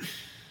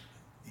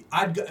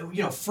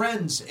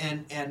 friends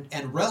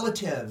and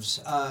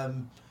relatives.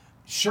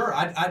 Sure,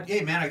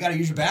 hey man, I got to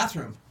use your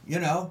bathroom.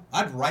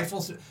 I'd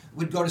rifle through.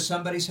 We'd go to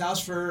somebody's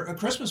house for a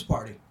Christmas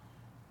party.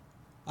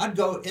 I'd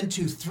go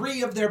into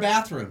 3 of their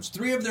bathrooms,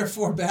 3 of their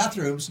 4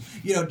 bathrooms,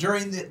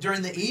 during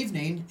the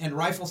evening, and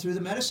rifle through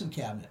the medicine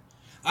cabinet.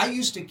 I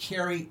used to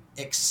carry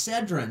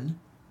Excedrin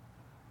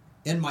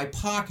in my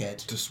pocket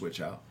to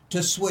switch out.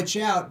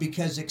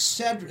 Because a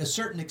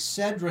certain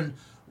Excedrin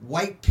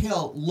white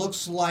pill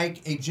looks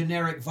like a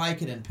generic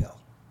Vicodin pill.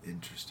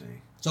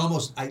 Interesting. It's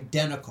almost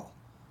identical.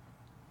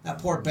 That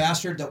poor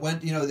bastard that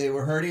went, they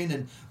were hurting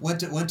and went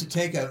to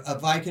take a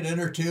Vicodin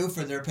or 2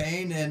 for their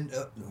pain, and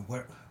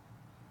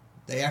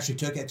they actually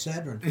took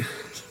Excedrin.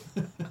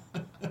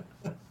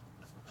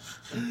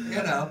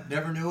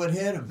 Never knew what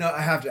hit him. No,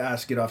 I have to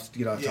ask, get off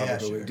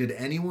topic. Sure. Did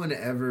anyone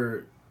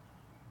ever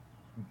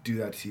do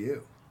that to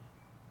you?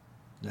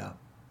 No.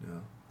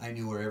 No. I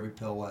knew where every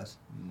pill was.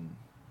 Mm.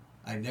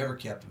 I never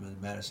kept them in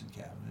the medicine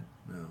cabinet.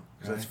 No,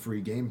 because that's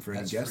free game for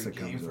any guest that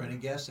comes over. For any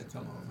guests that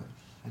come over.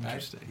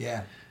 Interesting. Right?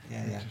 Yeah.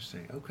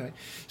 Interesting. Okay.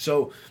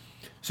 So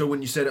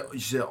when you said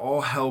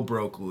all hell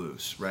broke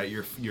loose, right?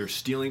 You're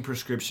stealing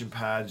prescription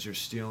pads, you're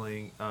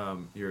stealing,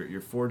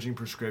 you're forging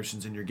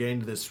prescriptions, and you're getting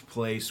to this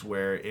place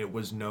where it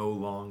was no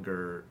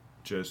longer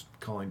just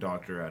calling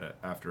doctor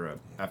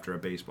after a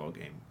baseball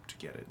game to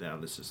get it. Now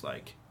this is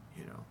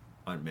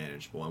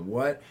unmanageable. And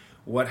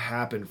what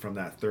happened from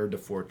that 3rd to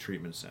 4th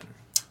treatment center?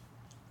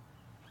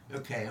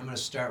 Okay, I'm going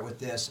to start with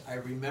this. I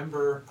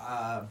remember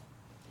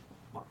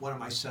one of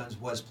my sons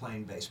was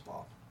playing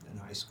baseball in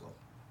high school.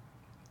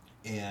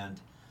 And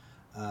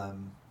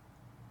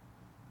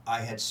I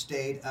had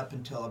stayed up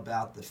until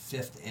about the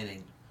 5th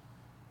inning.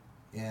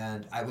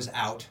 And I was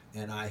out,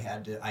 and I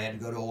had to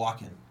go to a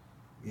walk-in,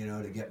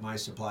 to get my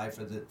supply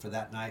for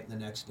that night and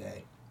the next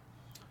day.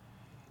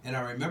 And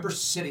I remember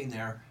sitting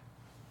there,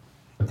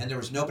 and there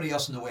was nobody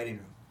else in the waiting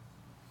room.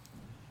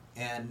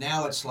 And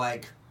now it's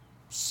like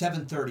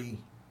 7:30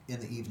 in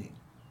the evening,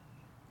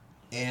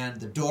 and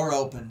the door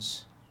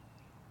opens,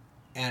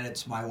 and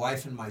it's my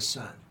wife and my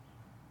son.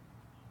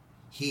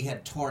 He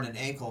had torn an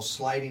ankle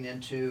sliding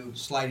into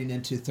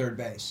third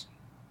base.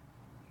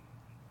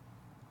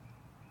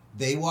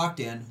 They walked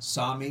in,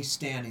 saw me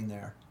sitting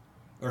there,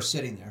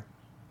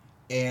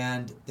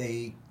 and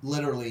they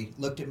literally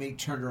looked at me,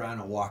 turned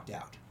around, and walked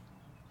out.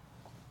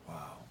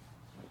 Wow.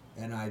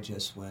 And I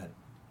just went,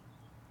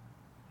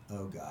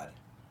 oh God,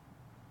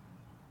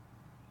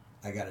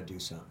 I got to do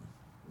something.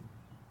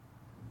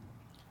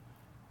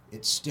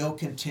 It still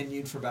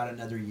continued for about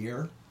another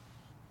year,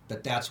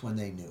 but that's when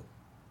they knew.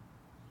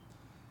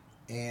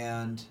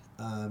 And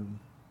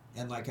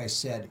like I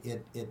said,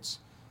 it's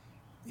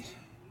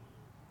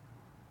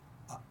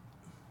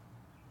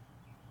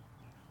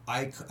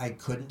I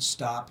couldn't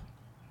stop.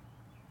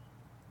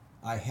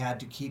 I had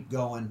to keep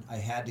going. I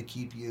had to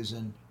keep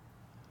using.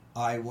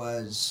 I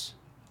was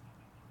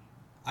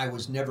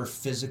never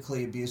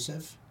physically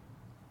abusive,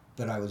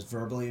 but I was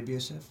verbally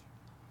abusive.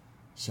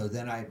 So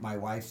then my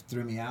wife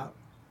threw me out.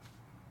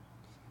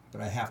 But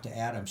I have to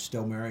add, I'm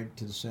still married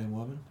to the same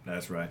woman.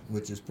 That's right.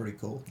 Which is pretty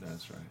cool.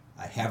 That's right.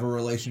 I have a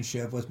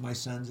relationship with my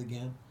sons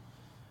again,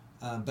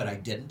 but I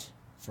didn't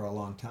for a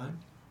long time.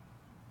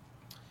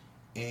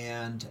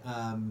 And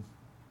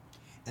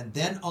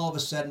then all of a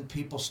sudden,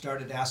 people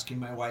started asking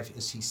my wife,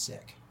 is he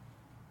sick?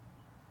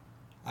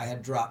 I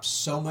had dropped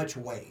so much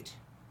weight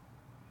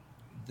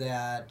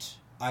that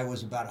I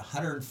was about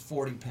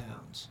 140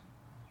 pounds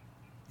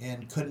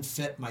and couldn't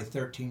fit my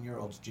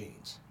 13-year-old's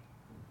jeans.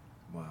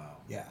 Wow.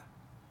 Yeah.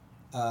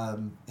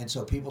 And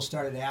so people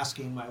started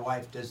asking my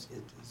wife, is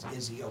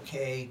he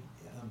okay?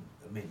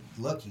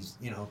 Look, he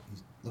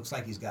looks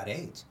like he's got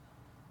AIDS.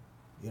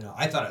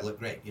 I thought it looked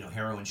great,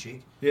 heroin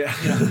chic. Yeah.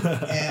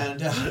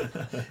 And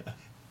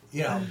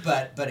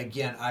but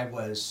again, I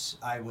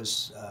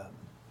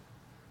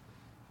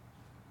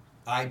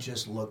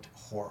just looked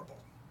horrible.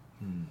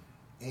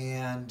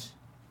 And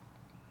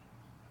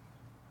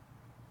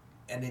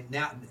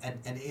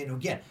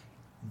again,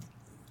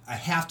 I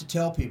have to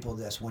tell people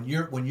this: when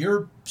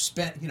you're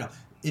spent,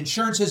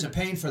 insurance isn't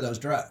paying for those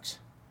drugs.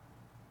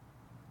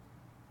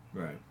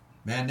 Right.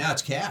 Man, now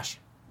it's cash.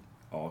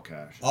 All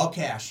cash. All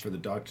cash. For the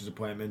doctor's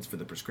appointments, for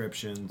the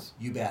prescriptions.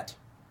 You bet.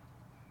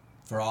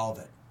 For all of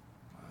it.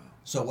 Wow.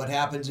 So what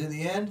happens in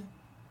the end?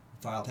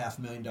 Filed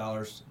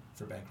 $500,000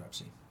 for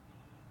bankruptcy.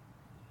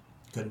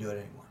 Couldn't do it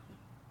anymore.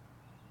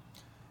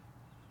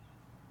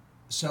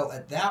 So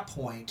at that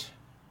point,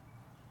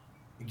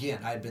 again,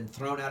 I had been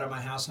thrown out of my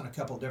house on a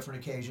couple different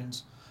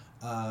occasions,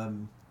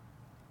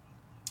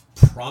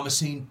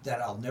 promising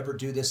that I'll never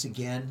do this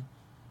again.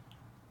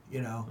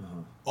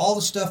 All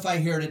the stuff I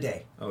hear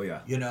today. Oh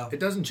yeah.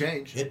 It doesn't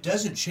change. It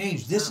doesn't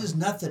change. This is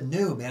nothing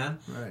new, man.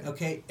 Right.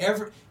 Okay.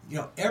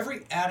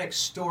 Every addict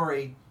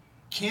story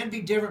can be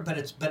different, but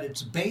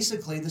it's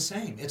basically the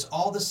same. It's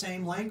all the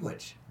same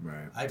language.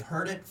 Right. I've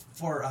heard it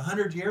for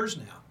 100 years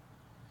now.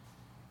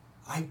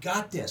 I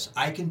got this.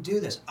 I can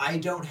do this. I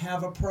don't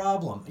have a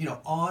problem.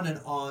 On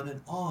and on and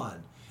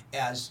on.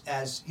 As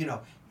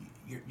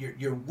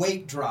your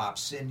weight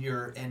drops and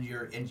you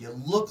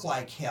look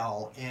like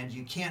hell and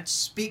you can't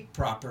speak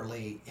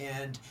properly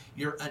and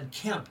you're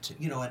unkempt.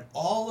 And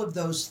all of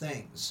those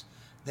things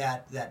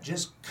that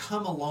just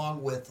come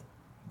along with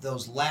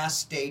those last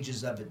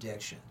stages of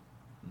addiction.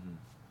 Mm-hmm.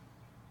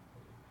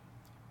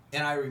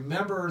 And I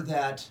remember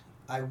that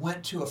I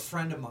went to a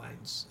friend of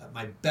mine's,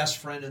 my best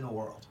friend in the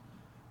world.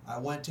 I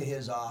went to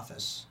his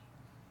office,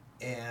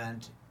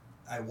 and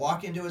I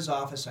walk into his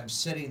office. I'm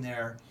sitting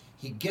there.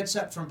 He gets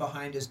up from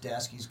behind his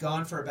desk. He's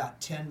gone for about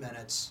 10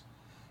 minutes.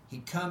 He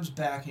comes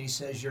back, and he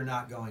says, "You're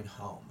not going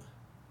home."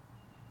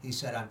 He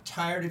said, "I'm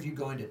tired of you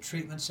going to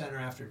treatment center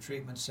after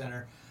treatment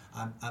center.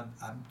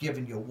 I'm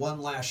giving you one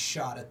last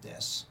shot at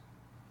this."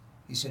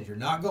 He said, "You're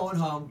not going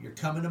home. You're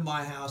coming to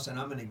my house, and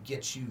I'm going to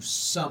get you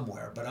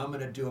somewhere, but I'm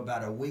going to do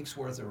about a week's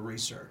worth of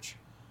research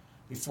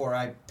before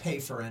I pay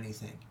for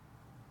anything."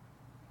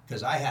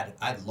 Because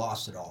I'd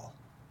lost it all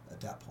at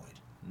that point.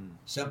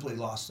 Simply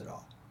lost it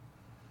all.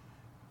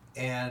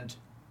 And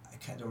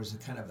there was a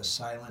kind of a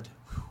silent,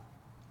 whew,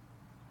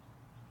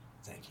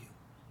 thank you.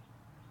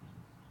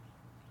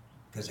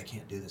 Because I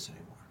can't do this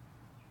anymore.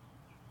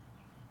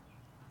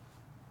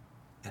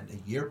 And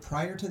a year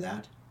prior to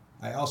that,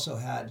 I also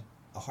had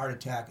a heart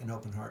attack and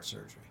open heart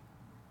surgery.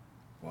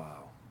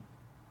 Wow.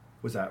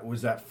 Was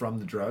that from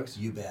the drugs?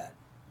 You bet.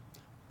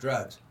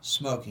 Drugs,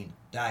 smoking,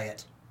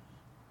 diet,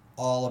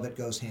 all of it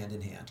goes hand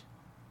in hand.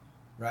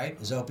 right?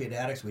 As opiate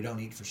addicts, we don't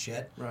eat for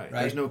shit. Right.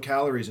 There's no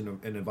calories in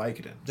a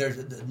Vicodin. There's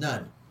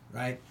none,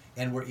 right?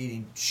 And we're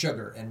eating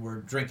sugar, and we're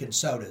drinking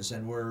sodas,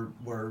 and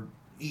we're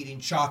eating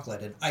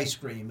chocolate and ice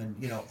cream, and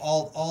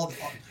all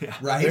Yeah.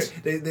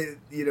 right?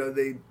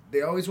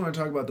 They always want to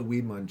talk about the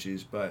weed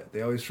munchies, but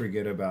they always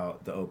forget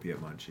about the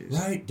opiate munchies.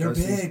 Right, they're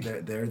big.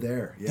 They're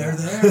there. Yeah. They're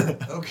there.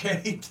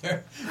 Okay.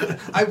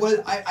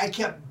 I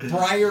kept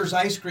Breyer's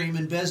ice cream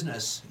in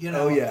business.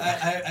 Oh,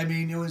 yeah. I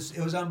mean, it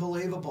was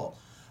unbelievable.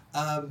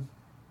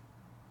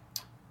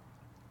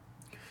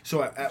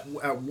 So at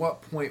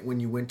what point when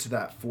you went to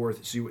that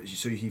fourth?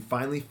 So he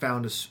finally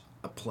found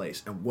a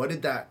place, and what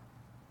did that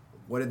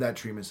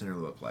treatment center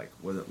look like?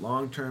 Was it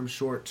long term,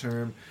 short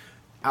term,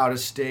 out of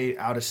state,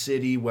 out of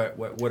city? What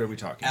are we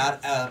talking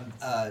about?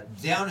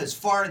 Down as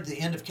far at the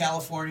end of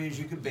California as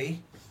you could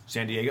be.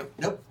 San Diego?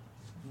 Nope.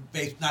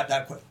 Not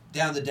that quick.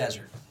 Down the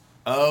desert.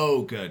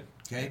 Oh, good.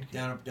 Okay.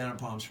 Down in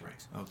Palm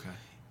Springs. Okay.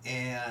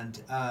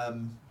 And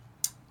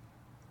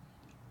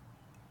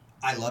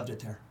I loved it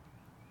there.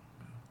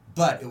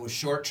 But it was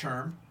short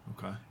term.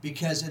 Okay.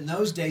 Because in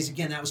those days,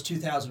 again, that was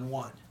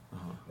 2001,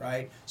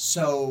 right?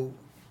 So,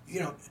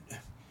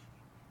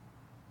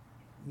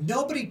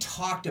 nobody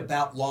talked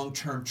about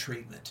long-term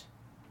treatment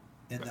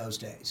in those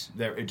days.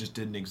 It just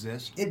didn't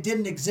exist? It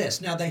didn't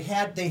exist. Now, they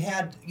had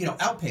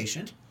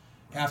outpatient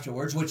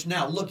afterwards, which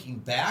now, looking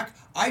back,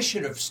 I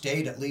should have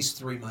stayed at least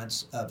 3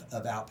 months of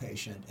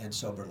outpatient and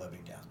sober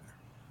living down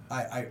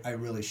there. I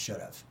really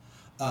should have.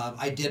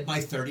 I did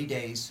my 30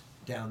 days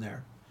down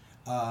there.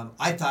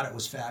 I thought it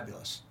was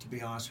fabulous, to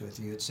be honest with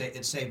you.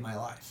 It saved my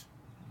life.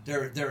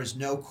 There is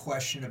no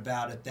question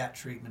about it. That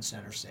treatment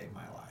center saved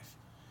my life.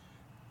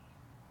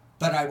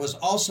 But I was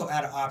also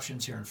out of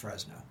options here in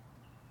Fresno.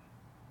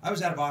 I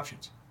was out of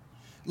options.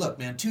 Look,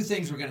 man, two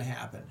things were going to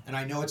happen. And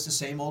I know it's the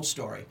same old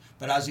story,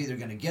 but I was either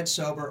going to get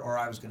sober or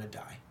I was going to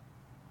die.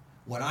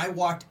 When I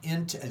walked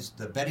into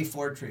the Betty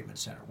Ford Treatment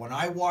Center, when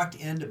I walked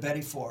into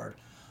Betty Ford,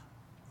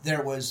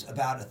 there was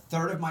about a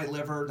third of my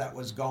liver that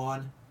was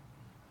gone.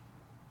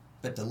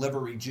 But the liver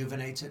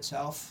rejuvenates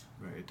itself.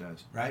 Right, it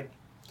does. Right?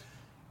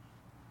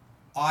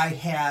 I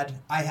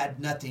had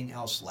nothing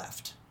else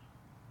left.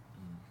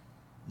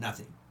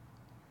 Nothing.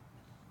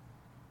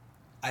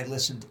 I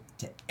listened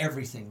to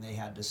everything they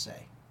had to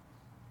say.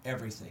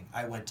 Everything.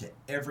 I went to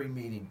every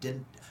meeting.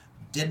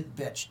 Didn't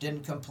bitch.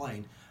 Didn't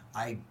complain.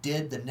 I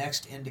did the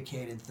next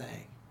indicated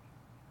thing.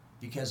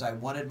 Because I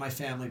wanted my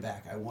family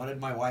back. I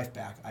wanted my wife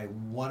back. I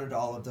wanted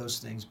all of those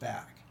things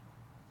back.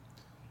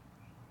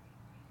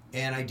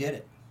 And I did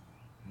it.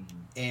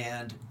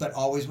 But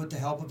always with the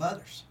help of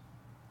others.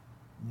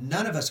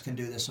 None of us can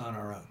do this on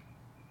our own.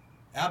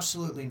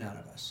 Absolutely none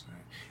of us.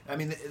 Right. I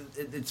mean,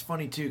 it's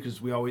funny too because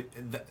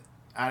the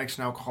addicts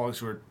and alcoholics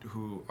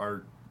who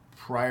are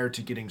prior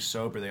to getting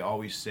sober, they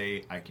always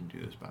say, "I can do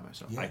this by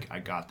myself. Yeah. I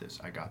got this.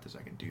 I got this.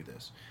 I can do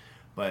this."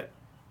 But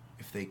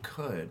if they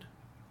could,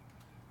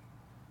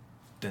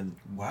 then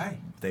why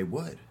they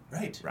would?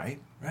 Right.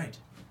 Right.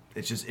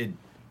 It's just it.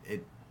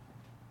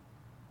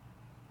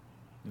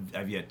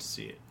 I've yet to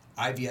see it.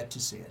 I've yet to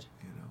see it.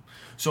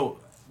 So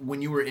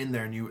when you were in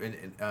there and you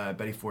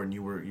Betty Ford and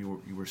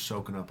you were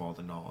soaking up all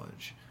the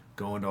knowledge,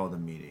 going to all the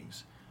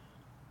meetings,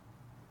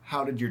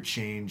 how did your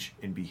change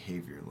in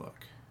behavior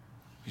look?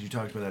 Because you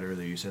talked about that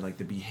earlier. You said like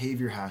the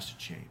behavior has to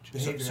change.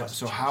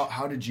 So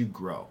how did you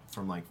grow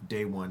from like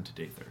day 1 to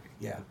day 30?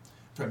 Yeah,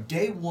 from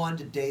day 1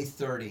 to day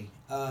 30.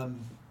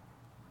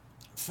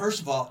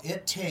 First of all,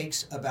 it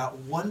takes about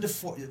 1 to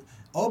 4.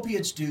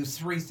 Opiates do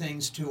 3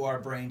 things to our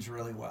brains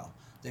really well.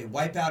 They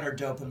wipe out our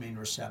dopamine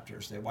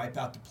receptors. They wipe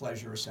out the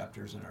pleasure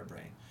receptors in our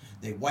brain.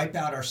 They wipe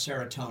out our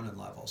serotonin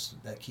levels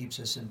that keeps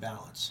us in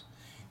balance.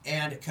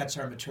 And it cuts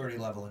our maturity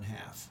level in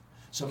half.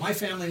 So my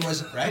family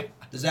wasn't, right?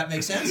 Does that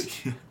make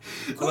sense?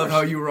 I love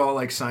how you were all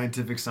like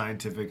scientific,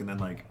 and then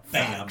like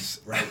facts.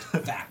 Bam, right,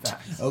 fact.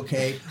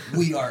 Okay,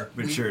 we are...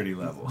 maturity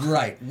level.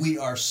 Right. We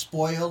are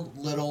spoiled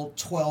little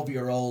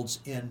 12-year-olds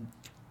in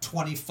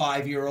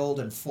 25-year-old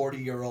and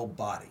 40-year-old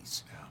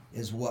bodies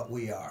is what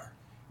we are.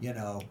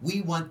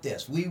 We want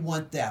this, we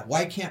want that.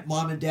 Why can't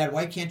mom and dad,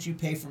 why can't you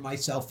pay for my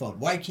cell phone?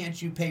 Why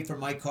can't you pay for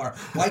my car?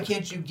 Why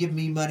can't you give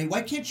me money?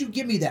 Why can't you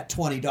give me that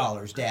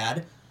 $20,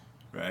 Dad?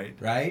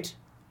 Right?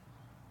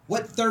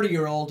 What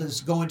 30-year-old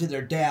is going to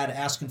their dad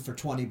asking for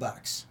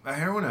 $20? A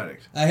heroin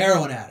addict.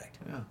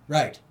 Yeah.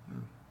 Right. Yeah.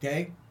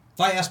 Okay?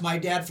 If I asked my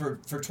dad for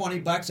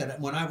 $20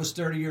 when I was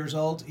 30 years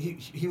old,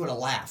 he would have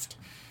laughed.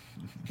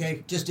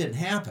 Okay? Just didn't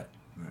happen.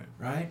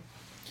 Right?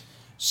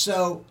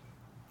 So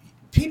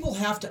people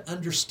have to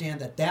understand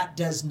that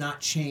does not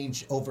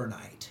change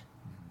overnight.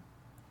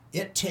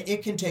 It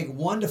can take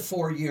 1 to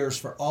 4 years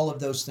for all of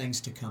those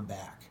things to come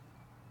back.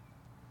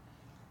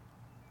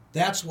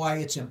 That's why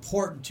it's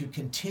important to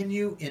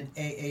continue in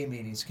AA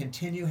meetings,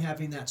 continue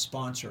having that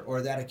sponsor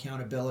or that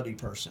accountability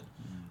person,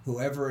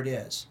 whoever it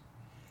is.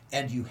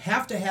 And you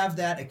have to have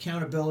that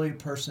accountability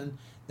person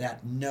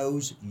that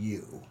knows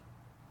you.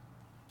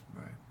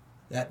 Right.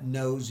 That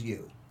knows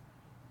you.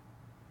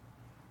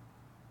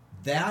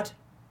 That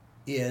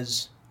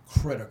is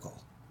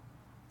critical.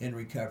 in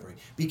recovery,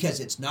 because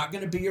it's not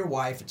going to be your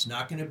wife, it's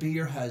not going to be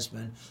your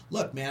husband.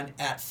 Look, man,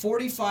 at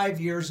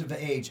 45 years of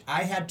age,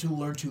 I had to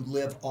learn to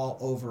live all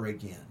over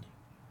again.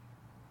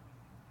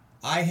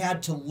 I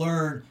had to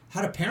learn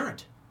how to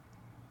parent.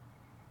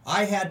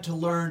 I had to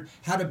learn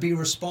how to be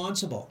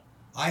responsible.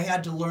 I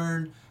had to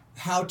learn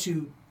how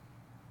to,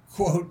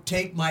 quote,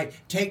 take my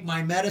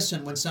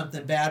medicine when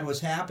something bad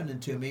was happening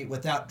to me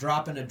without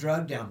dropping a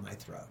drug down my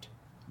throat.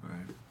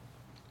 Right.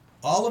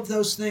 All of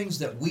those things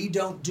that we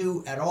don't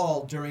do at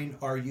all during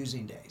our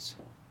using days.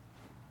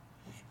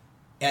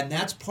 And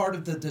that's part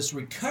of this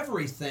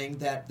recovery thing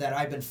that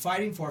I've been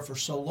fighting for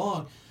so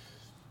long,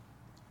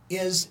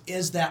 is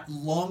that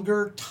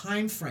longer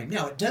time frame.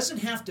 Now, it doesn't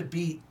have to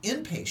be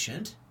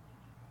inpatient,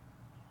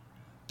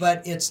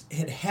 but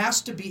it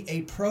has to be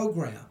a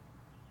program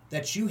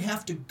that you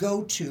have to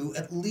go to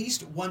at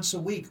least once a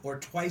week or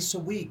twice a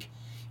week,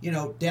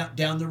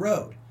 down the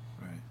road.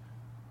 Right.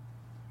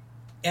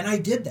 And I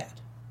did that.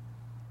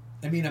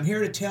 I mean, I'm here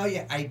to tell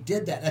you, I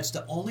did that. That's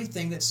the only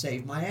thing that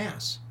saved my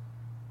ass.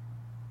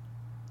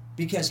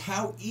 Because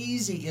how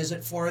easy is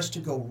it for us to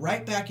go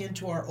right back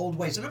into our old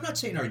ways? And I'm not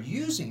saying our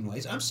using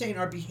ways, I'm saying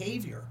our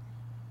behavior.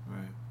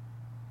 Right.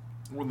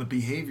 Well, the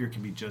behavior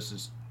can be just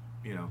as,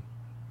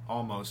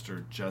 almost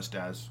or just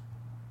as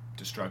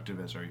destructive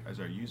as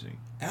our using.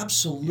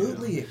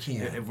 Absolutely, it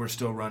can. If we're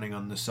still running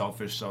on the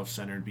selfish,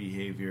 self-centered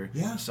behavior,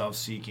 yeah,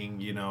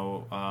 self-seeking,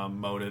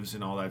 motives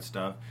and all that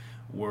stuff,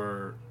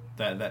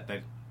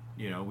 that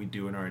we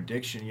do in our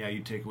addiction. Yeah,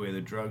 you take away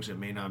the drugs, it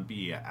may not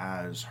be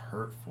as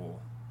hurtful.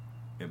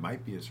 It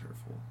might be as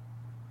hurtful,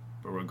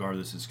 but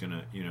regardless, it's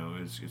gonna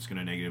it's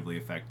gonna negatively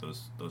affect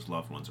those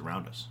loved ones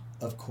around us.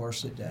 Of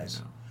course, it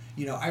does.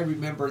 I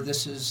remember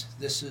this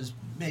is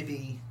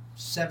maybe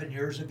 7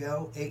 years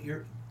ago, 8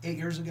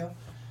 years ago.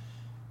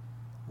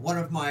 One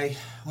of my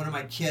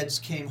kids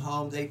came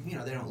home. They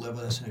don't live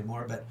with us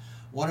anymore, but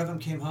one of them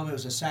came home. It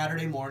was a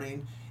Saturday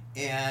morning,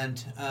 and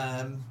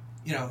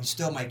he's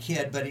still my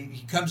kid, but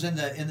he comes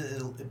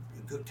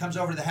comes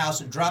over to the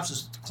house and drops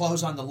his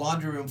clothes on the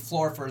laundry room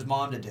floor for his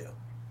mom to do.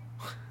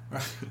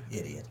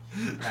 Idiot,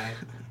 right?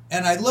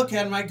 And I look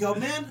at him, I go,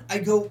 man,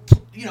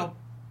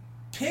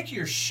 pick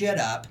your shit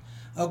up,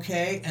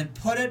 okay, and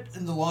put it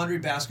in the laundry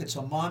basket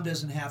so mom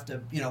doesn't have to,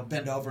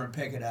 bend over and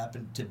pick it up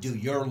and to do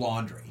your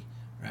laundry,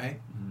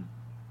 right? Mm-hmm.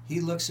 He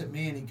looks at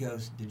me and he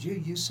goes, did you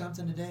use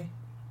something today?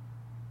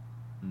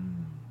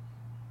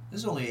 This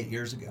is only 8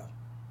 years ago.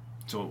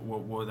 So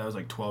that was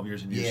like 12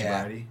 years in your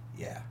sobriety?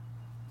 Yeah.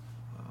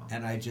 Wow.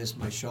 And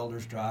my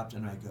shoulders dropped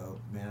and I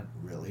go, man,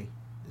 really?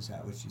 Is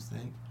that what you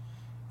think?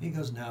 He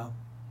goes, no.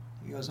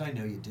 He goes, I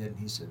know you did. And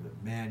he said,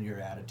 but man, your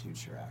attitude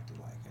sure acted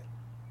like it.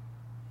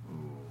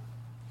 Ooh.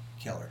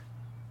 Killer.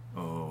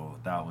 Oh,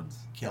 that one's...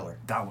 Killer.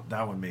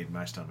 That one made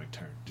my stomach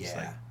turn. Just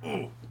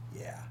oh.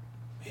 Yeah.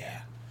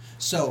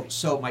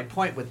 So my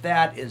point with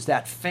that is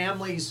that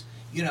families,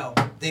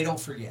 they don't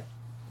forget.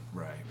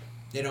 Right.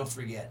 They don't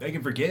forget. They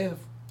can forgive.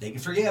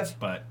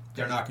 But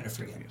they're not going to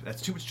forget.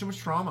 That's too much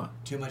trauma.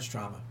 Too much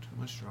trauma.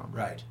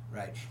 Right.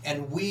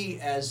 And we,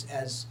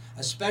 as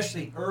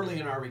especially early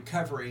in our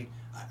recovery,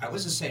 I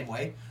was the same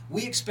way.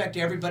 We expect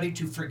everybody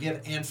to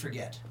forgive and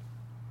forget.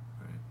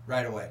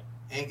 Right away.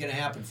 Ain't going to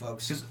happen,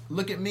 folks. Because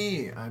look at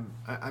me.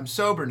 I'm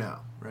sober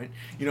now, right?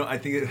 I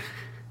think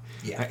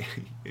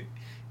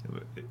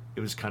it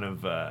was kind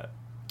of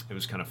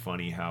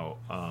funny how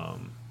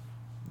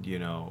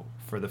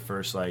for the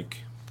first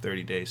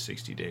 30 days,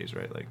 60 days,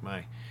 right? Like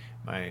my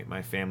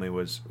family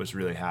was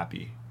really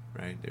happy,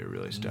 right? They were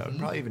really stoked. Mm-hmm.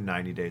 Probably even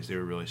 90 days, they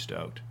were really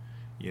stoked,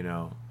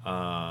 and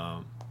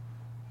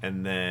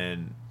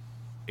then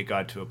it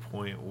got to a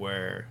point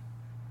where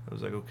I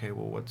was like, okay,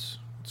 well, what's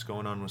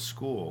going on with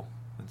school?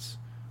 What's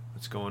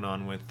going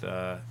on with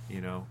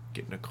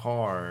getting a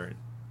car,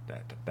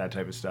 that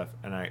type of stuff?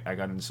 And I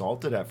got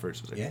insulted at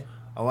first. I was like,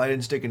 oh, I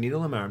didn't stick a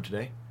needle in my arm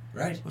today.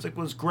 Right. I was like,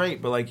 well, it's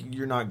great, but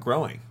you're not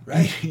growing.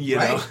 Right.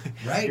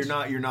 Right.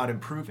 You're not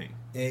improving.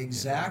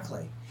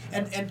 Exactly.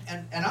 And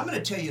I'm going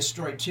to tell you a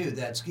story too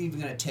that's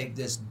even going to take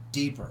this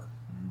deeper.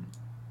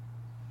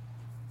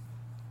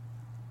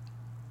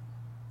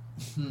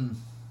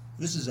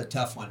 This is a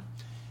tough one.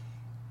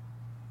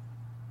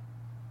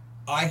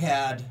 Like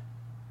I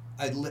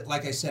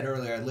said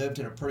earlier, I lived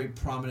in a pretty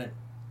prominent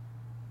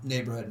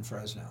neighborhood in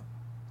Fresno.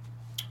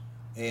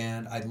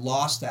 And I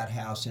lost that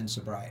house in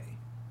sobriety.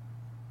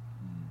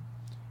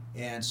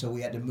 And so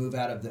we had to move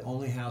out of the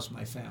only house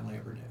my family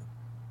ever knew.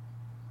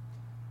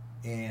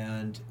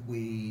 And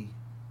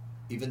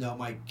even though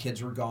my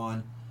kids were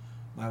gone,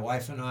 my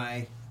wife and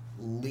I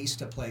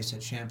leased a place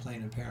at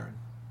Champlain and Perrin.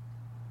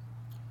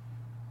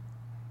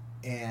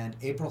 And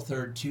April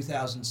 3rd,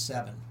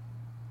 2007,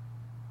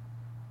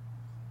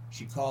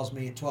 she calls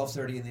me at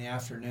 12:30 in the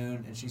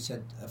afternoon, and she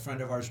said a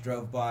friend of ours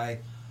drove by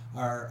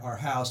our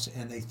house,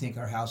 and they think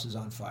our house is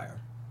on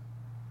fire.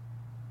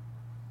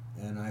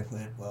 And I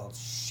went, well,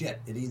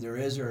 shit, it either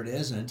is or it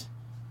isn't.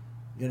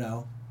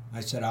 I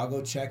said, I'll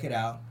go check it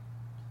out.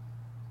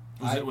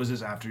 Was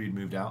this after you'd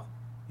moved out?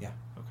 Yeah.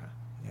 Okay.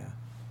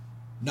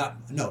 Yeah.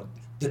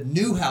 The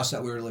new house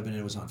that we were living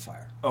in was on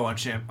fire. Oh, on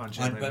Champlain.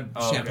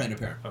 Champlain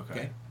Apparent.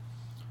 Okay.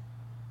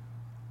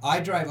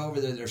 I drive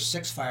over there. There's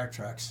 6 fire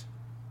trucks.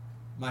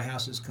 My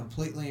house is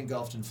completely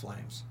engulfed in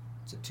flames.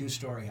 It's a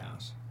 2-story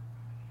house.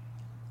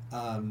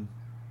 The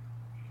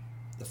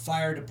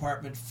fire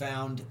department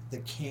found the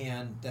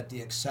can that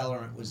the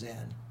accelerant was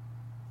in,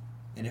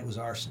 and it was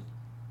arson.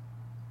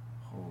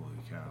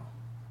 Holy cow.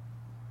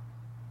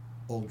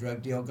 Old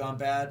drug deal gone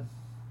bad?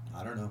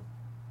 I don't know.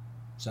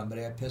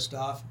 Somebody I pissed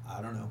off?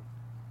 I don't know.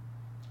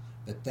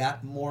 But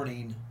that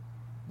morning,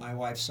 my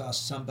wife saw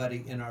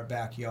somebody in our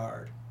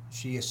backyard.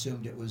 She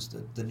assumed it was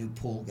the new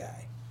pool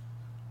guy,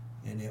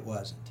 and it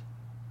wasn't,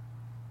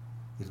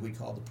 because we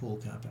called the pool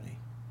company.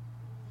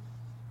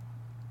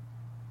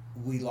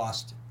 We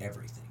lost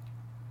everything.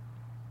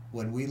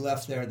 When we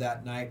left there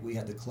that night, we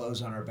had the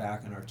clothes on our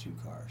back and our 2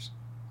 cars.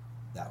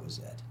 That was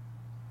it.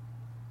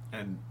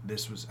 And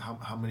this was,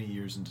 how many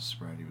years into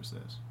sobriety was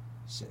this?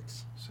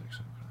 6. 6, okay.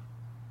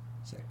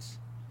 6.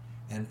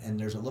 And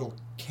there's a little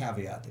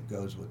caveat that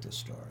goes with this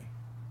story.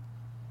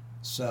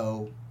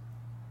 So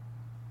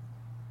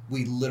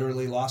we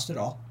literally lost it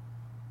all.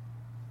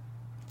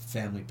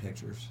 Family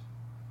pictures,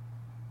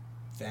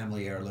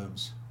 family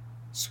heirlooms.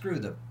 Screw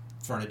the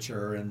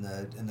furniture and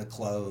the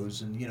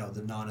clothes and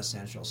the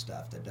non-essential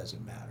stuff that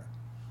doesn't matter.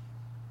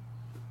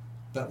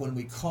 But when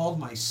we called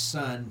my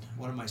son,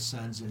 one of my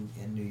sons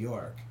in New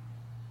York,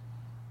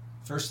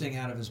 first thing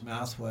out of his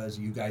mouth was,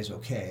 "You guys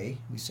okay?"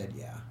 We said,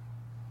 "Yeah."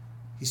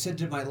 He said,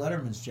 "Did my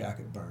Letterman's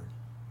jacket burn?"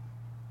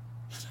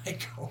 I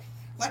go,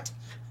 "What?"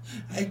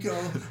 I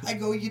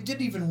go, "You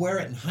didn't even wear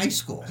it in high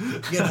school,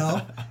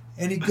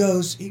 And he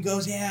goes,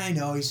 "Yeah, I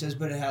know." He says,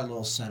 "But it had a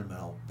little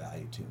sentimental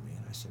value to me."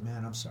 And I said,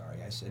 "Man, I'm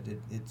sorry." I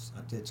said,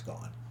 it's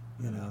gone,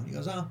 And he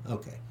goes, "Oh,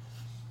 okay."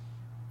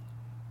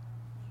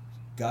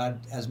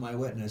 God, as my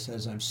witness,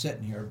 as I'm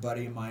sitting here, a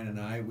buddy of mine and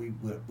I,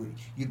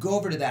 you go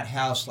over to that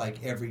house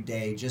like every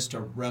day just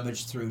to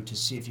rummage through to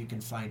see if you can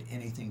find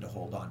anything to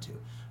hold on to.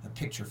 A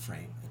picture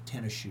frame, a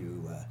tennis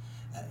shoe,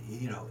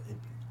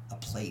 a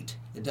plate.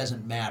 It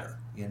doesn't matter,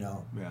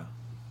 Yeah.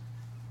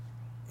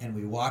 And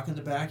we walk in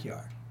the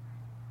backyard.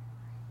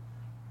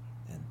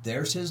 And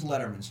there's his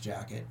Letterman's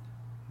jacket,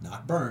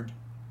 not burned,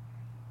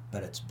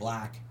 but it's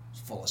black, it's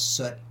full of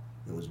soot.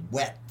 It was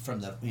wet from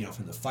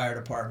the fire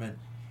department.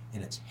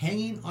 And it's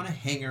hanging on a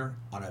hanger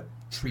on a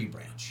tree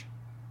branch.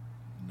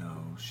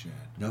 No shit.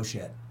 No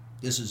shit.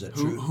 This is a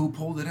true... Who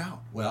pulled it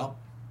out? Well,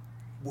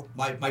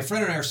 my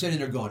friend and I are sitting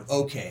there going,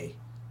 okay,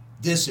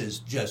 this is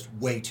just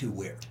way too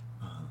weird,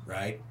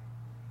 right?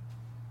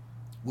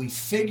 We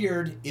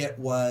figured it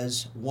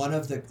was one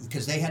of the...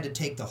 Because they had to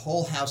take the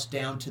whole house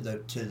down to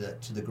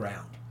the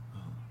ground.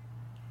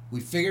 We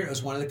figured it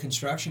was one of the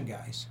construction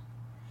guys.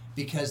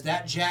 Because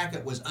that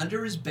jacket was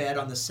under his bed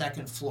on the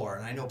 2nd floor,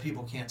 and I know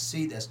people can't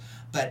see this,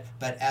 but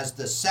as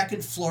the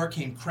 2nd floor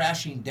came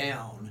crashing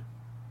down,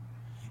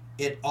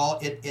 it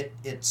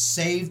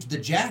saved the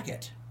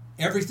jacket.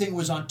 Everything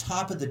was on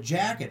top of the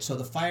jacket, so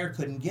the fire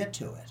couldn't get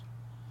to it.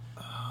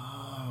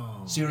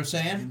 Oh, see what I'm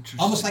saying?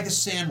 Almost like a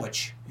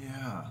sandwich.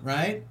 Yeah.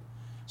 Right?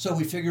 So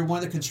we figured one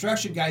of the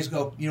construction guys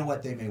go, "You know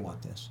what? They may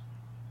want this."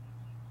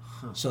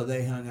 So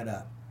they hung it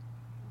up.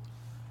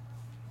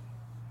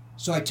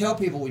 So I tell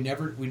people I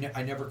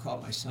never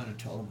called my son and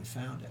told him we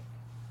found it.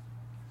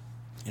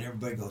 And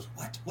everybody goes,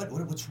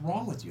 what's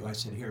wrong with you? I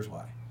said, here's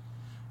why.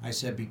 I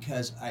said,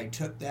 because I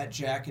took that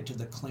jacket to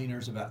the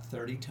cleaners about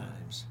 30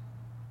 times,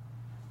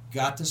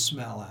 got the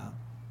smell out,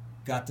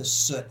 got the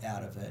soot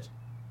out of it,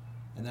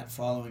 and that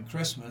following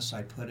Christmas,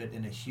 I put it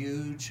in a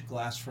huge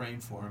glass frame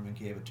for him and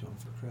gave it to him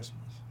for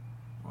Christmas.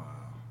 Wow.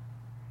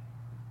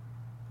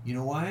 You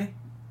know why?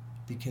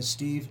 Because,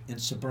 Steve, in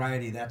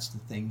sobriety, that's the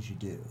things you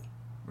do.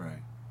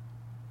 Right.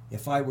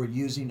 If I were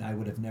using, I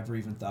would have never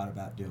even thought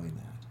about doing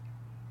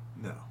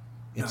that. No.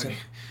 It's right?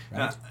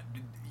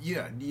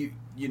 Yeah,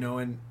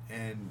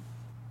 and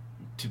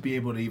to be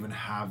able to even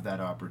have that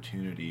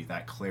opportunity,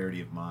 that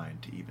clarity of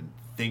mind to even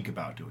think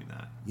about doing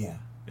that. Yeah.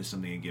 Is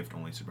something a gift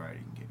only sobriety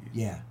can give you.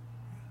 Yeah.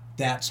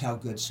 That's how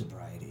good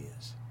sobriety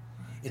is.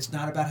 Right. It's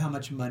not about how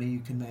much money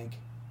you can make.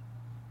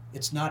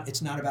 It's not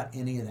about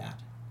any of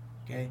that.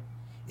 Okay?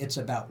 It's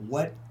about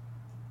what,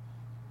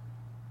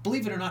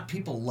 believe it or not,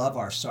 people love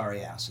our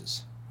sorry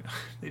asses.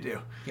 They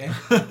do. Okay?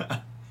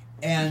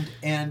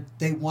 and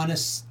they want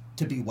us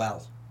to be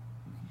well.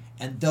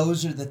 And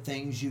those are the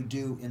things you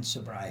do in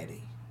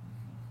sobriety.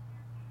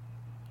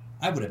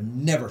 I would have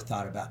never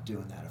thought about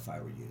doing that if I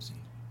were using.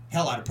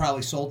 Hell, I'd have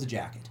probably sold the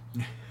jacket.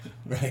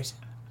 Right?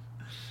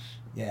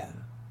 Yeah.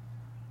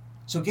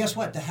 So guess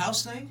what? The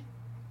house thing?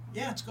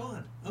 Yeah, it's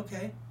gone.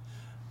 Okay.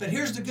 But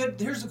here's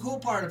the cool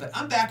part of it.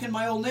 I'm back in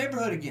my old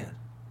neighborhood again.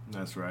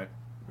 That's right.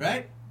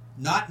 Right?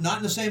 Not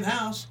in the same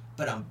house,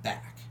 but I'm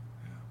back.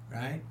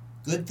 Right?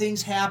 Good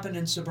things happen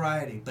in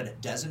sobriety, but it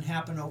doesn't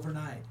happen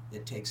overnight.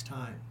 It takes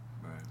time.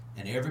 Right.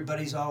 And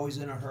everybody's always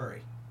in a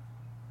hurry.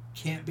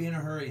 Can't be in a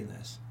hurry in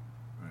this.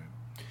 Right.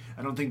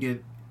 I don't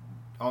think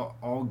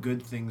all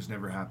good things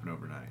never happen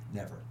overnight.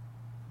 Never.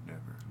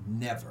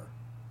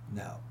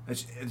 No.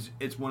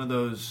 It's one of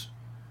those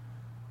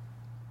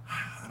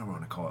I don't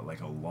want to call it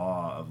like a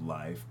law of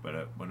life,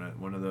 but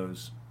one of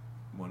those.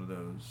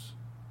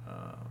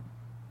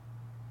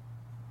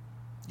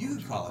 You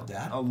could call it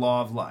that. A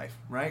law of life,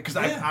 right? Because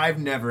I've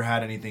never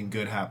had anything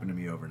good happen to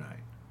me overnight.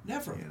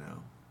 Never. You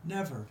know.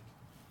 Never.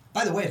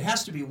 By the way, it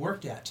has to be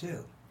worked at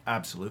too.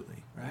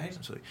 Absolutely. Right?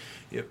 Absolutely.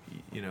 Yep.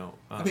 You know.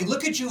 I mean,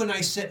 look at you and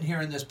I sitting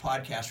here in this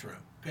podcast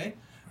room, okay?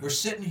 We're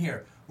sitting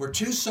here. We're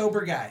two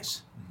sober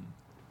guys. Mm-hmm.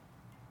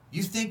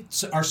 You think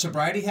our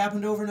sobriety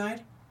happened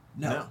overnight?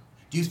 No.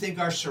 Do you think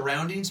our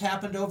surroundings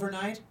happened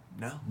overnight?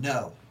 No.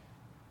 No.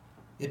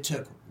 It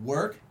took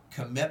work,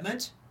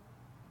 commitment,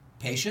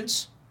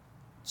 patience,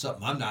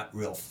 something I'm not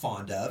real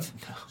fond of.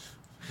 No.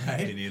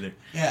 Right? Me neither.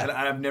 Yeah. And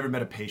I've never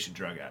met a patient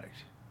drug addict.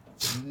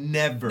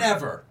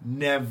 Never.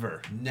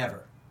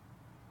 Never.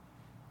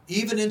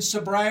 Even in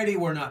sobriety,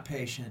 we're not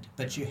patient,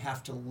 but you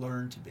have to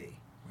learn to be.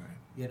 Right.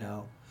 You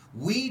know,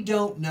 we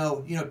don't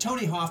know. You know,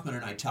 Tony Hoffman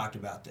and I talked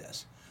about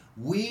this.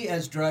 We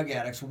as drug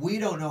addicts, we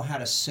don't know how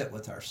to sit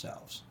with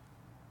ourselves.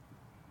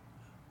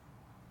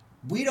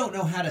 We don't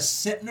know how to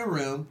sit in a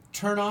room,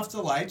 turn off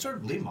the lights, or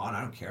leave them on,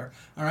 I don't care,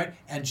 all right,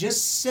 and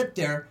just sit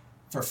there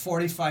for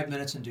 45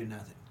 minutes and do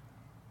nothing.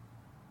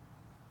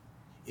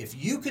 If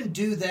you can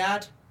do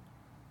that,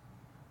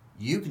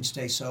 you can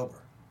stay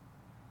sober.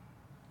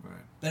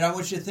 Right. But I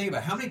want you to think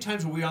about how many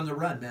times were we on the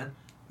run, man?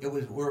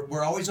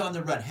 We're always on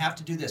the run. Have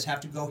to do this.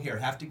 Have to go here.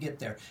 Have to get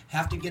there.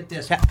 Have to get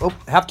this.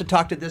 Have to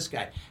talk to this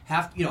guy.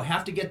 Have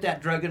to get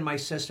that drug in my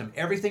system.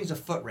 Everything's a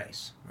foot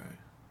race. Right.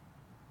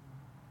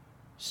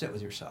 Sit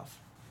with yourself.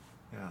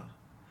 Yeah.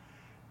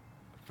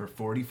 For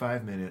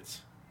 45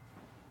 minutes,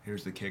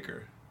 here's the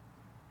kicker.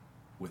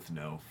 With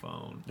no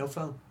phone. No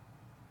phone.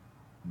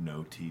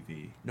 No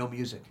TV. No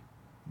music.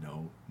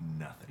 No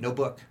nothing. No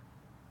book.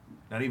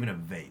 Not even a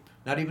vape.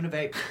 Not even a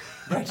vape.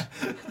 Right.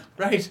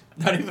 Right.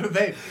 Not even a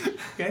vape.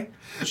 Okay?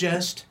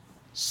 Just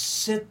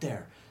sit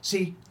there.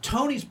 See,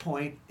 Tony's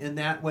point in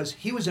that was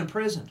he was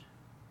imprisoned.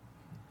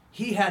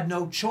 He had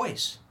no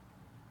choice.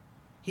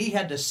 He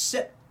had to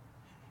sit.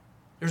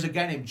 There's a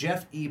guy named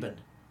Jeff Eben.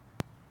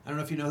 I don't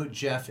know if you know who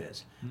Jeff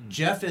is.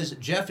 Jeff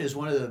is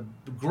one of the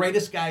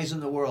greatest guys in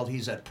the world.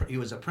 He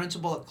was a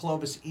principal at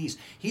Clovis East.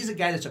 He's a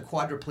guy that's a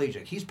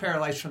quadriplegic. He's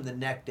paralyzed from the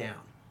neck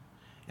down.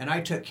 And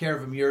I took care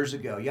of him years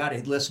ago. You ought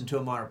to listen to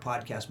him on our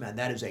podcast, man.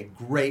 That is a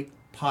great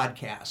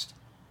podcast.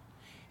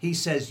 He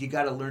says you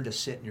got to learn to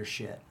sit in your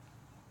shit.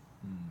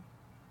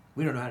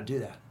 We don't know how to do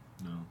that.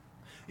 No.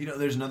 You know,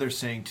 there's another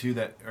saying too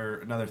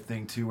another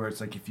thing too, where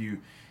it's like if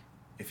you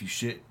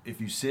sit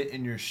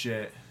in your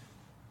shit,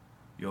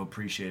 you'll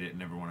appreciate it and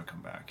never want to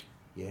come back.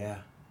 Yeah.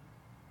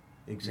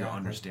 Exactly. You'll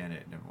understand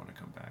it and never want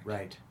to come back.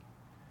 Right.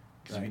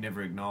 Because if you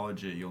never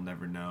acknowledge it, you'll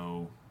never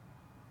know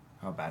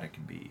how bad it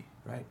can be.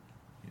 Right.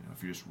 You know,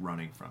 if you're just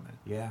running from it.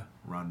 Yeah.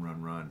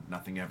 Run.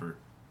 Nothing ever.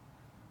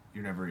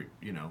 You're never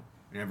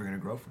going to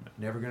grow from it.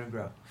 Never going to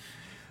grow.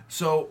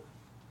 So,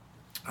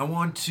 I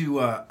want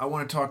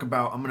to talk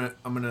about. I'm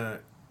gonna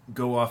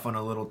go off on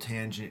a little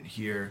tangent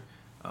here,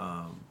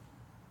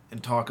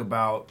 and talk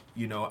about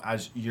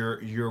as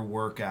your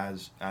work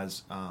as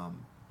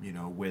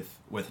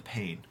with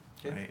pain,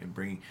 okay. Right,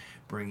 and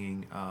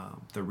bringing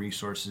the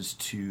resources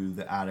to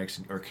the addicts,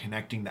 or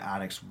connecting the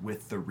addicts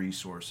with the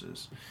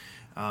resources.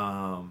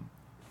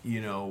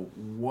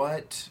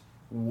 What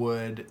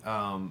would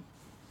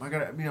I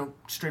got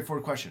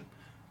straightforward question.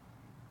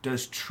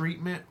 Does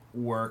treatment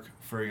work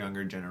for a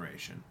younger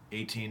generation,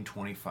 18 to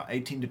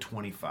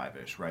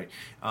 25-ish, right?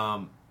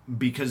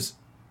 Because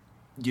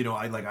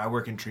I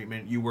work in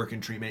treatment, you work in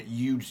treatment,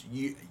 you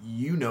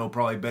know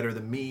probably better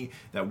than me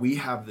that we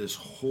have this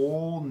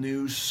whole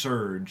new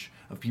surge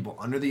of people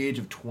under the age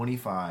of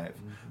 25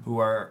 who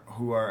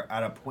are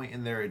at a point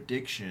in their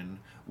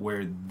addiction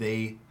where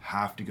they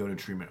have to go to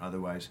treatment,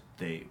 otherwise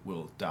they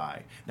will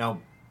die.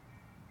 Now,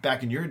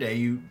 back in your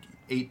day,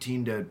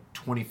 18 to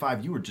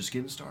 25, you were just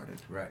getting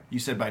started. Right. You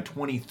said by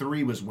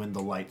 23 was when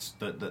the lights,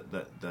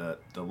 the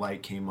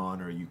light came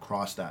on, or you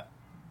crossed that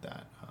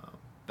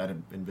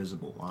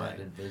invisible line. That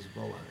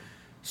invisible line.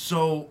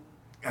 So,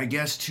 I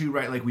guess too,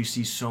 right? Like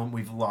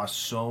we've lost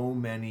so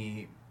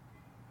many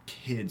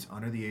kids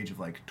under the age of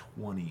like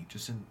 20,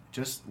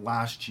 just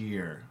last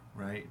year,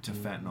 right? To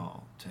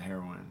fentanyl, to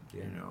heroin,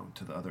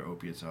 to the other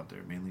opiates out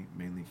there, mainly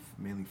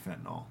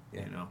fentanyl.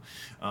 Yeah.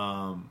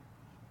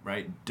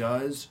 Right?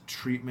 Does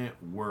treatment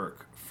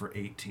work for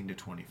 18 to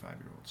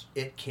 25-year-olds?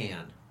 It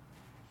can.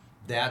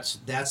 That's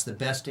the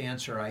best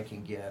answer I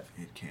can give.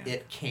 It can.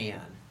 It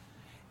can.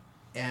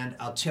 And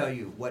I'll tell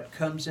you, what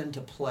comes into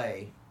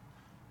play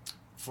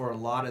for a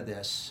lot of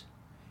this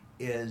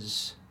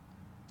is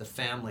the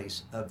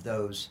families of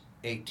those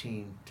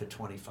 18 to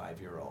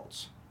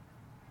 25-year-olds.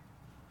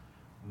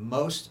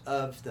 Most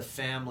of the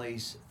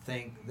families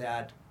think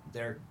that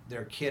their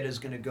kid is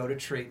going to go to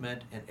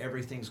treatment and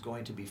everything's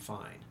going to be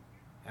fine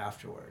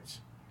afterwards.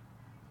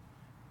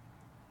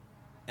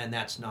 And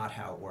that's not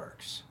how it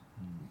works.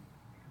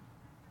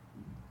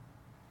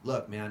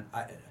 Look, man,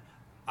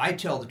 I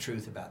tell the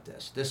truth about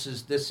this. This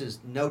is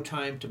no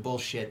time to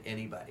bullshit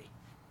anybody.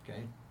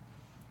 Okay?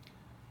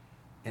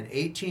 And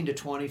 18 to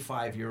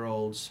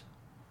 25-year-olds,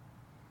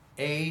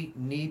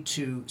 need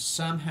to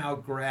somehow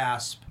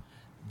grasp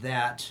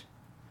that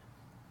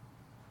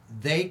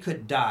they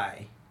could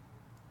die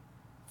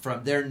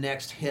from their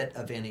next hit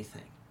of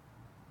anything.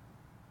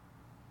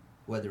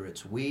 Whether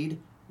it's weed,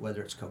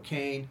 whether it's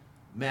cocaine,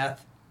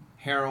 meth,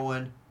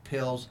 heroin,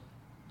 pills,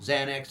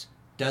 Xanax,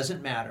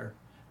 doesn't matter,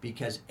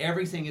 because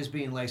everything is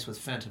being laced with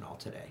fentanyl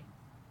today.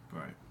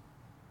 Right.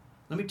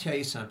 Let me tell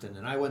you something,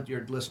 and I want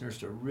your listeners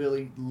to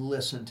really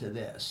listen to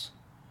this.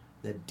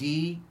 The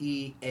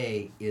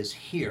DEA is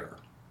here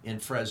in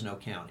Fresno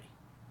County.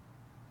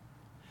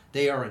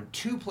 They are in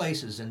two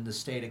places in the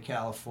state of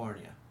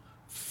California,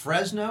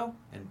 Fresno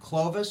and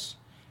Clovis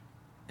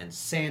and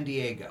San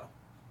Diego.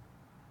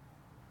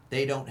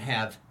 They don't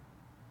have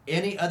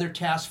any other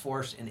task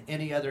force in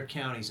any other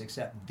counties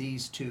except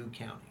these two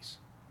counties.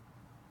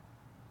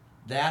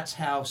 That's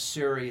how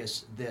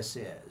serious this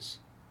is.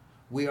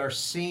 We are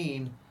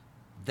seeing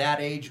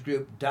that age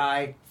group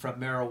die from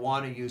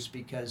marijuana use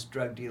because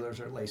drug dealers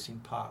are lacing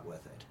pot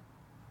with it.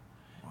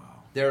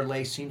 Wow. They're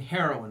lacing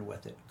heroin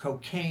with it,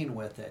 cocaine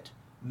with it,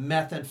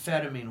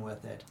 methamphetamine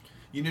with it.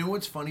 You know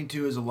what's funny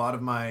too is a lot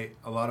of my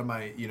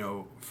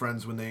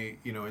friends when they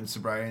in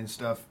sobriety and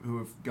stuff who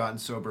have gotten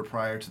sober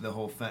prior to the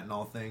whole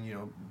fentanyl thing,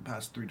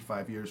 past 3 to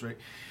 5 years, right?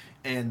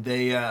 And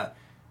they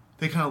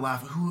kind of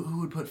laugh. Who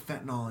would put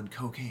fentanyl in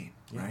cocaine,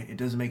 right? It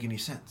doesn't make any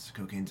sense.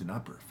 Cocaine's an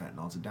upper,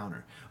 fentanyl's a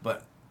downer.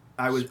 But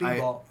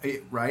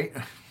right?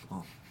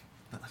 Well,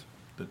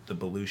 the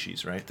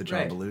Belushis, right? The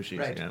John Belushis.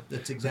 Right. Yeah.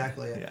 That's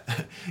exactly it.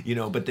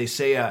 Yeah. But they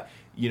say, I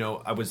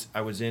was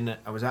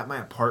at my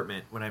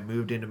apartment when I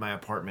moved into my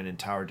apartment in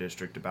Tower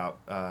District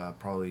about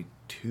probably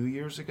 2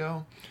 years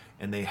ago,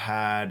 and they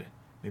had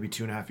maybe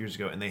 2.5 years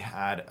ago, and they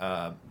had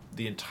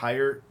the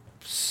entire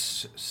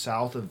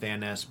south of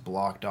Van Ness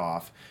blocked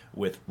off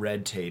with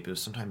red tape. It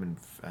was sometime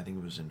I think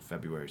it was in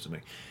February or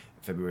something,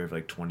 February of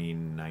like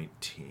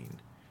 2019,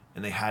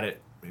 and they had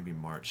it maybe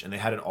March, and they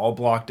had it all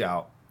blocked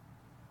out.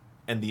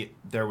 And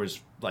there was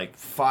like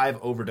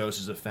 5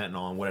 overdoses of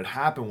fentanyl, and what had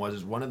happened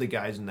was one of the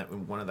guys in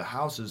one of the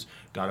houses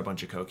got a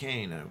bunch of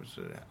cocaine, and it was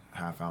a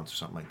half ounce or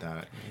something like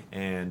that,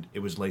 and it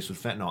was laced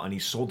with fentanyl, and he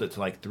sold it to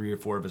like 3 or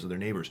 4 of his other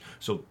neighbors.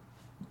 So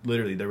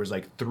literally there was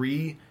like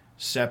 3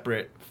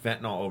 separate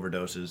fentanyl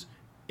overdoses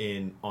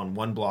on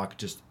one block,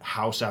 just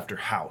house after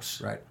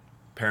house. Right.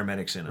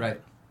 Paramedics in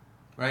it.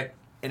 Right.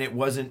 And it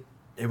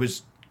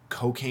was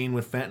cocaine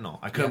with fentanyl.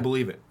 I couldn't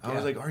believe it. I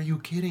was like, are you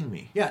kidding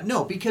me? Yeah,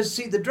 no, because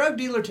see, the drug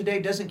dealer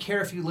today doesn't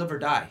care if you live or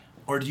die.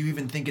 Or do you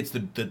even think it's the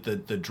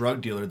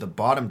drug dealer, the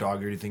bottom dog,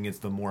 or do you think it's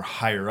the more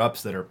higher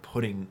ups that are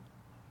putting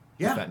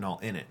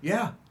fentanyl in it?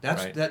 Yeah,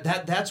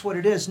 that's what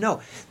it is.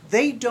 No,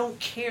 they don't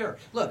care.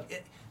 Look,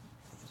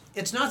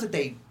 it's not that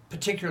they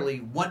particularly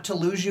want to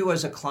lose you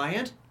as a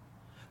client,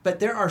 but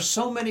there are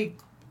so many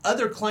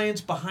other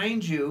clients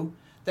behind you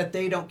that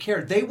they don't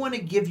care. They want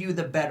to give you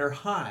the better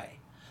high.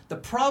 The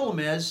problem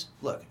is,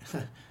 look,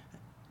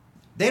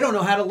 they don't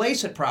know how to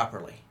lace it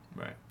properly.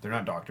 Right. They're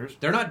not doctors.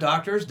 They're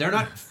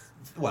not,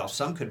 well,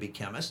 some could be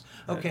chemists,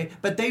 okay,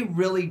 but they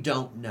really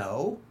don't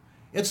know.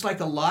 It's like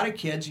a lot of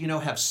kids,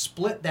 have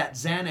split that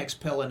Xanax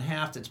pill in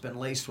half that's been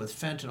laced with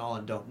fentanyl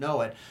and don't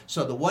know it.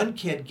 So the one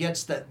kid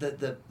gets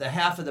the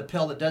half of the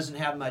pill that doesn't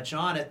have much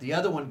on it, the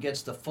other one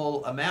gets the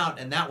full amount,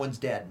 and that one's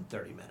dead in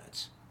 30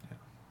 minutes. Yeah.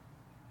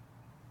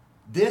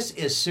 This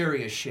is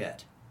serious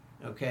shit.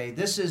 Okay,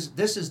 this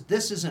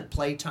isn't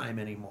playtime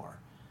anymore.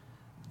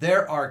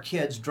 There are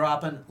kids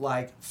dropping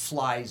like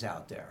flies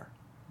out there.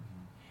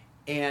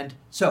 And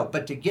so,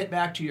 but to get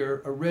back to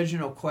your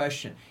original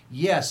question,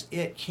 yes,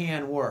 it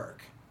can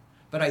work.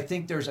 But I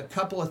think there's a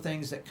couple of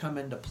things that come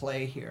into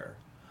play here.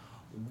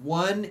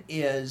 One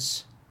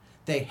is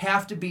they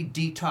have to be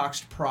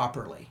detoxed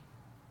properly.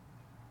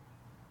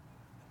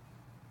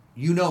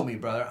 You know me,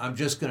 brother. I'm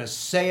just going to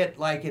say it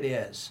like it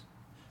is.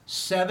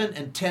 7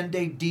 and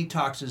 10-day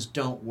detoxes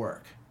don't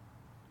work.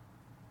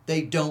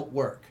 They don't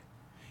work.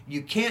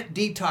 You can't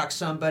detox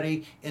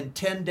somebody in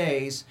 10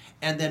 days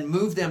and then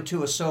move them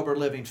to a sober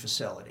living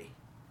facility.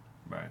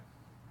 Right.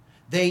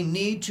 They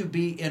need to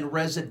be in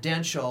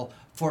residential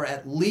for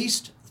at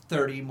least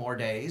 30 more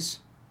days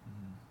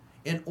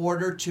in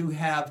order to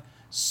have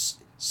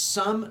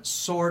some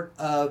sort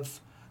of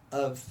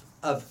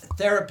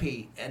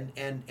therapy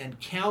and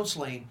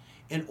counseling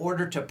in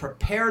order to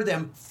prepare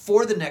them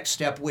for the next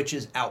step, which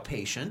is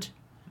outpatient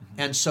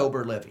and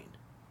sober living.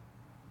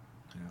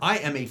 Yeah. I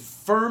am a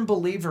firm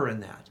believer in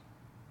that.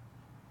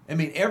 I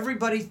mean,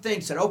 everybody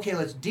thinks that, okay,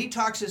 let's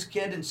detox this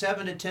kid in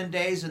 7 to 10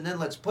 days, and then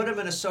let's put him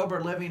in a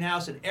sober living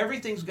house, and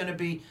everything's going to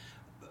be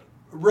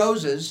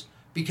roses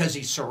because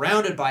he's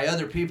surrounded by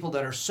other people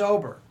that are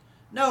sober.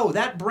 No,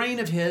 that brain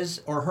of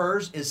his or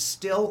hers is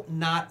still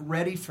not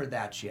ready for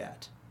that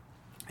yet.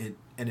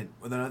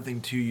 Another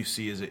thing too you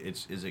see is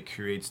it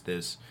creates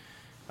this,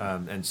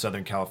 and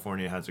Southern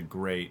California has a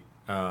great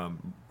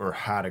or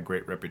had a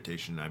great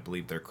reputation. I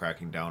believe they're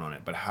cracking down on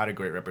it, but had a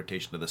great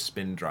reputation of the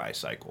spin dry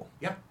cycle.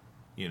 Yep.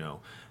 you know,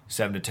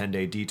 7 to 10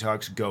 day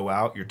detox, go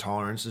out, your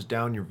tolerance is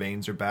down, your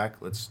veins are back.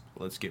 Let's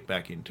get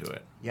back into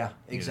it. Yeah,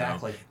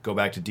 exactly. You know? Go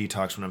back to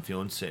detox when I'm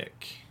feeling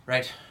sick.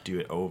 Right. Do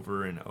it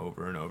over and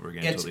over and over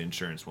again until the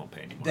insurance won't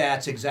pay anymore.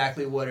 That's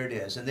exactly what it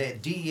is. And the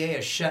DEA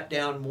has shut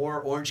down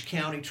more Orange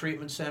County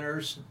treatment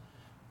centers,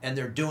 and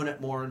they're doing it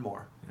more and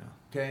more. Yeah.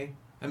 Okay?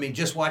 I mean,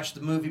 just watch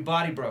the movie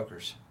Body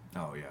Brokers.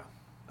 Oh, yeah.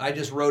 I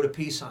just wrote a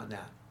piece on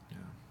that. Yeah.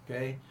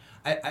 Okay?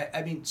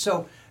 I mean,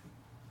 so,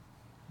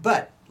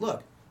 but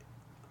look,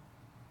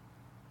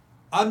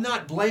 I'm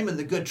not blaming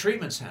the good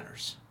treatment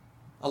centers.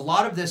 A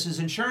lot of this is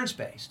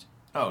insurance-based.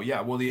 Oh,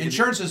 yeah. Well, the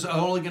insurance is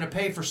only going to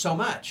pay for so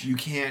much. You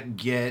can't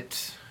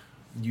get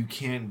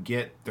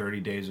 30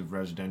 days of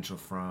residential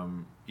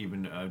from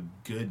even a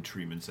good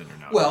treatment center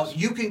now. Well,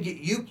 you can get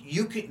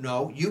you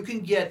can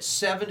get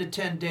 7 to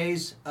 10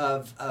 days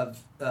of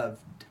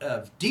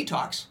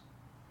detox,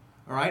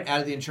 all right,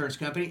 out of the insurance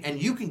company,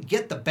 and you can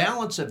get the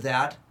balance of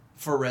that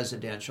for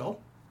residential.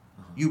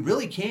 You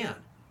really can.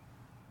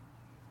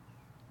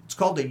 It's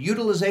called the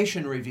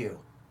utilization review.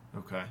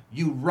 Okay.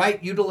 You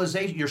write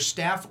utilization. Your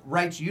staff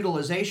writes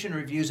utilization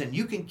reviews, and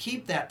you can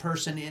keep that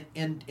person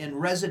in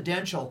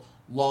residential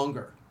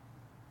longer.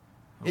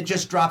 Okay. It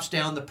just drops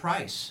down the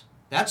price.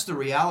 That's the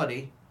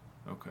reality.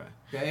 Okay.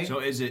 Okay. So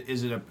is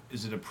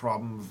it a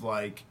problem of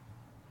like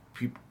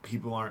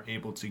people aren't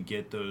able to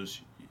get those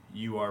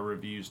UR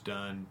reviews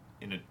done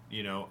in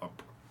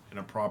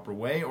a proper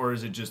way, or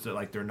is it just that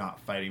like they're not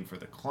fighting for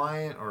the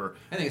client, or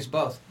I think it's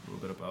both. A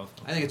little bit of both.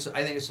 Okay. I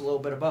think it's a little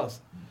bit of both.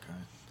 Okay.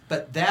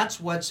 But that's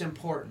what's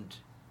important.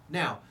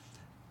 Now,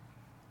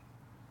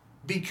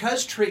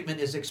 because treatment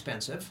is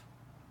expensive,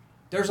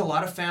 there's a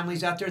lot of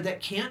families out there that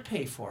can't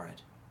pay for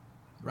it,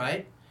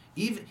 right?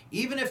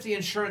 Even if the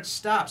insurance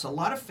stops, a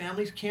lot of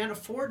families can't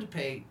afford to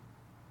pay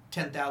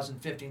 $10,000,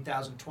 $15,000,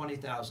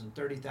 $20,000,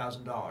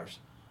 $30,000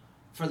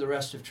 for the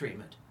rest of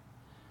treatment.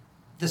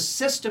 The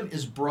system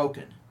is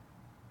broken.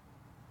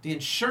 The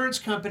insurance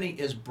company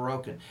is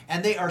broken,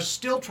 and they are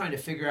still trying to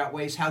figure out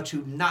ways how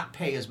to not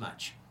pay as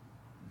much.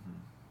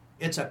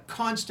 It's a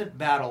constant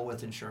battle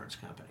with insurance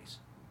companies.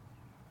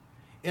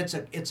 It's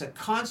a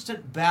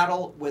constant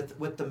battle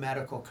with the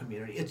medical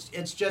community.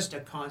 It's just a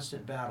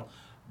constant battle.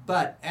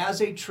 But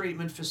as a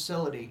treatment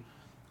facility,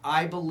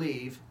 I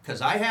believe, because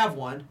I have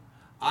one,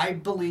 I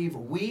believe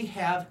we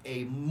have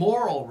a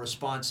moral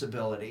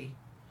responsibility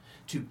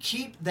to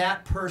keep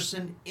that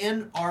person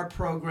in our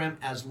program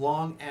as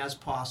long as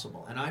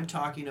possible. And I'm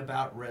talking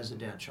about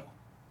residential.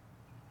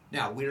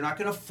 Now, we're not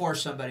going to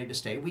force somebody to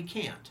stay. We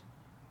can't.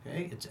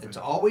 Okay? It's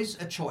always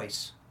a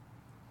choice.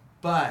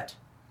 But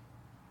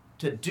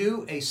to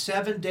do a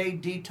 7-day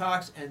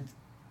detox and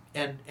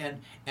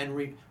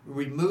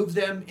remove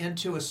them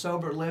into a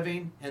sober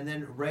living and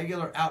then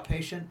regular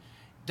outpatient,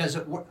 does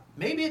it work?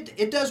 Maybe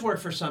it does work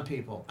for some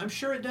people. I'm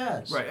sure it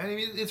does. Right. I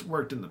mean, it's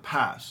worked in the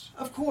past.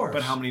 Of course.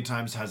 But how many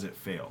times has it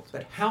failed?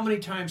 But how many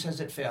times has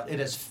it failed? It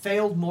has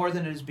failed more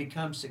than it has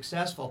become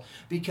successful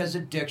because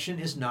addiction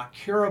is not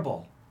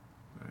curable.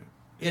 Right.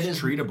 It's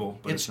treatable,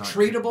 but it's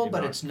treatable,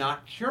 but it's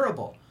not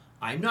curable.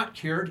 I'm not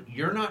cured.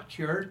 You're not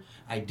cured.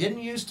 I didn't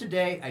use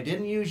today. I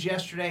didn't use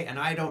yesterday, and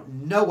I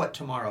don't know what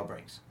tomorrow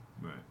brings.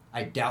 Right.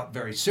 I doubt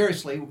very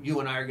seriously you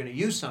and I are going to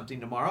use something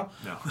tomorrow.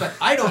 No. But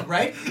I don't,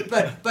 right?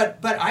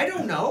 But I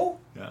don't know.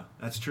 Yeah,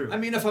 that's true. I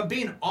mean, if I'm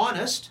being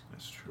honest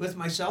That's true. with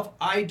myself,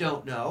 I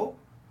don't know.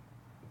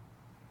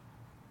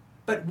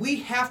 But we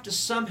have to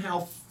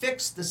somehow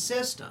fix the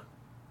system.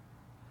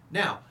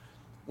 Now,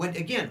 when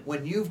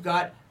you've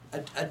got a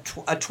 18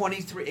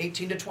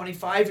 to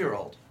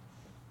 25-year-old,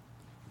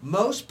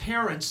 most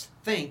parents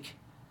think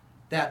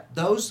that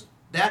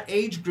that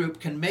age group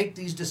can make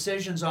these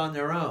decisions on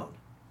their own.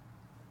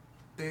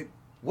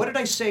 What did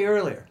I say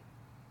earlier?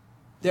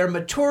 Their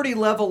maturity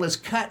level is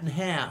cut in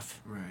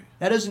half. Right.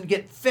 That doesn't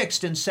get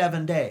fixed in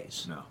 7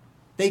 days. No.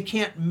 They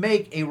can't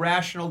make a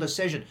rational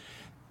decision.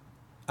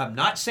 I'm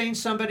not saying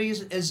somebody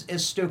is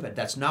stupid.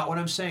 That's not what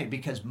I'm saying,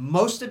 because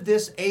most of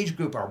this age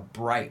group are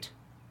bright.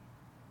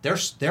 They're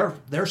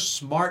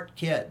smart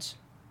kids.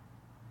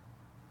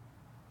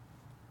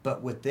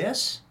 But with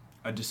this,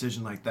 a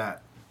decision like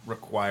that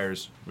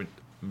requires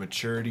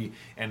maturity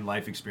and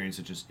life experience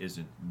that just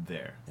isn't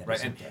there,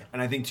 right?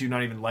 And I think too,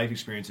 not even life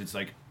experience, it's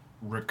like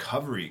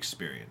recovery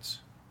experience.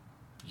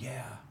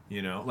 Yeah.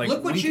 You know, like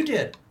look what you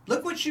did.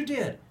 Look what you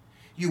did.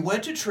 You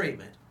went to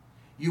treatment.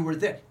 You were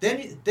there.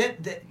 Then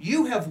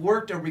you have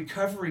worked a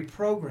recovery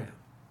program.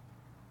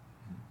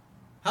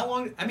 How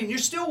long? I mean, you're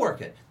still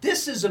working.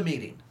 This is a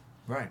meeting.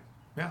 Right.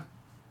 Yeah.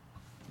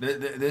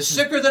 This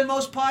Sicker than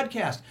most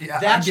podcasts. Yeah,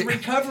 That's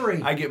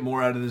recovery. I get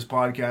more out of this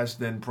podcast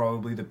than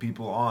probably the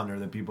people on or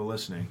the people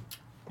listening.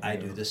 I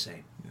do the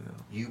same. You know,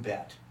 you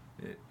bet.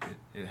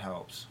 It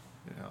helps.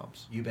 It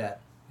helps. You bet.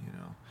 You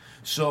know.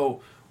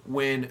 So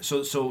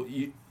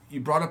you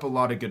brought up a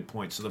lot of good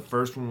points. So the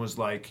first one was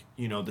like,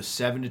 you know, the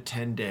 7 to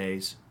 10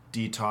 days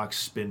detox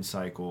spin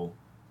cycle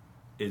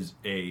is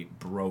a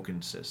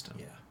broken system.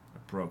 Yeah. A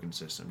broken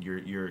system.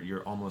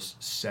 You're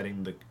almost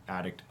setting the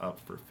addict up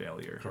for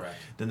failure. Correct.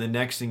 Then the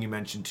next thing you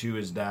mentioned too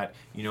is that,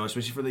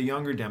 especially for the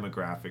younger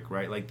demographic,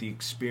 right? Like the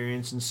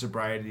experience in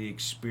sobriety,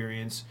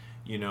 experience,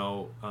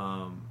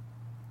 or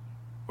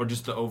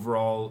just the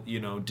overall,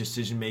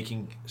 decision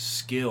making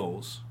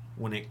skills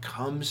when it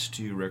comes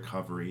to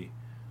recovery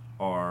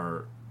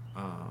are,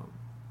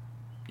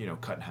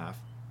 cut in half.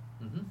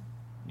 Mm-hmm.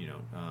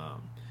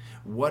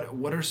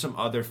 What are some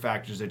other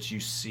factors that you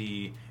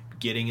see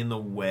getting in the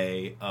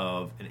way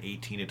of an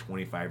 18 to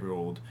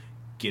 25-year-old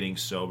getting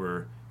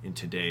sober in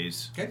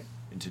today's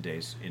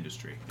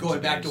industry?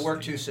 Going back to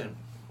work too soon.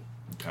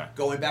 Okay.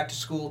 Going back to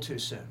school too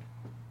soon.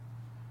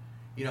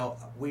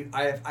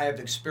 I have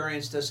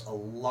experienced this a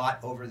lot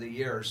over the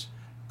years.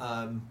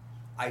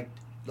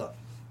 Look,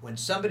 when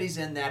somebody's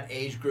in that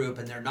age group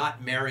and they're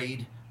not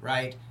married,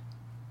 right?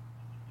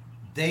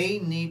 They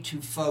need to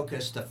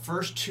focus. The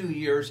first 2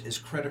 years is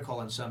critical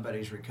in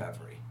somebody's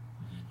recovery.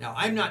 Now,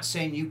 I'm not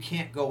saying you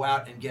can't go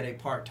out and get a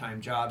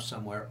part-time job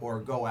somewhere or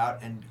go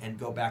out and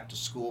go back to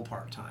school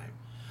part-time.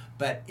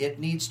 But it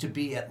needs to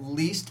be at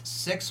least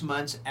 6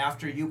 months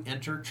after you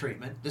enter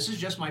treatment. This is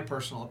just my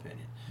personal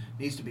opinion.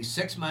 It needs to be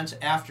 6 months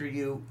after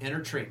you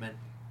enter treatment.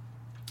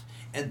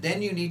 And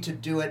then you need to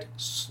do it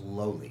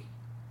slowly.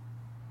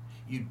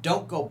 You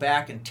don't go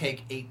back and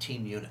take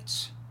 18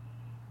 units.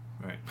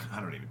 Right. I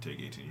don't even take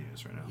 18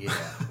 units right now.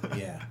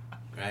 Yeah,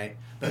 right?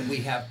 But we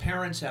have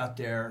parents out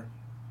there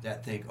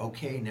that think,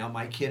 okay, now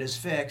my kid is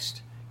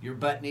fixed. Your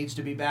butt needs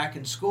to be back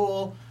in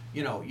school.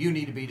 You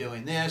need to be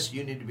doing this.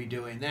 You need to be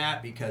doing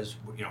that because,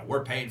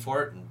 we're paying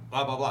for it and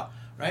blah, blah, blah,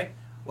 right?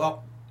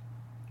 Well,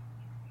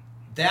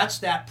 that's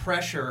that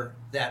pressure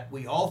that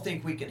we all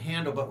think we can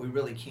handle, but we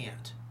really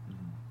can't.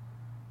 Mm-hmm.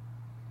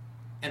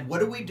 And what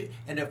do we do?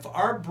 And if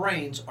our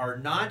brains are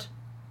not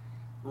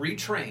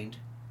retrained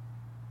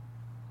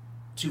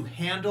to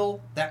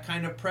handle that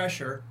kind of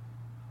pressure,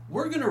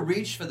 we're going to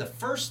reach for the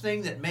first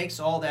thing that makes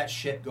all that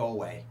shit go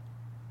away.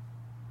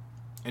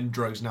 And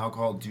drugs and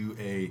alcohol do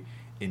a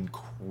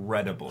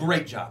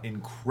great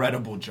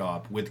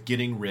job with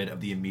getting rid of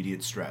the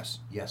immediate stress.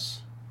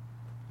 Yes.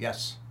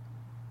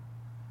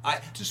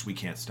 We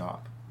can't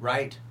stop.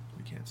 Right.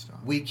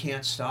 We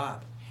can't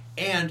stop.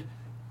 And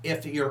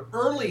if you're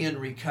early in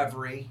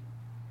recovery,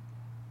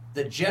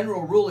 the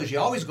general rule is you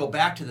always go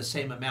back to the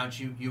same amount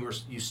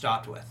you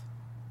stopped with.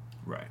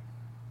 Right.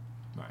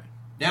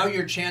 Now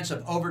your chance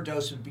of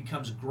overdosing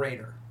becomes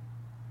greater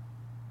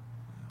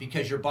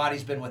because your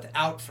body's been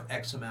without for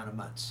X amount of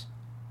months.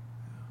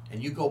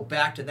 And you go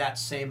back to that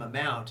same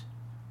amount,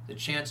 the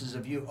chances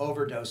of you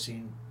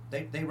overdosing,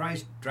 they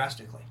rise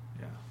drastically.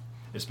 Yeah.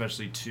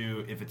 Especially,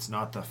 too, if it's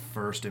not the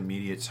first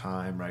immediate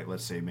time, right?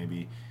 Let's say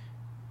maybe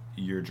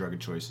your drug of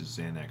choice is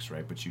Xanax,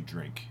 right? But you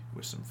drink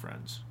with some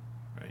friends,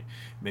 right?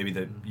 Maybe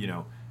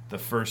the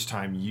first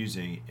time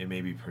using it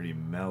may be pretty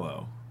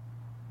mellow.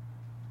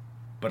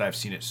 But I've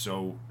seen it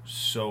so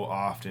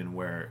often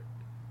where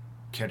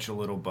catch a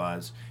little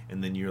buzz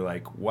and then you're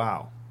like,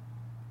 wow,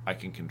 I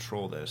can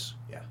control this.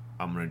 Yeah.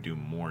 I'm going to do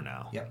more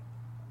now. Yep.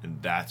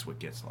 And that's what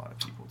gets a lot of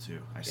people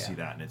too. I see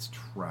that and it's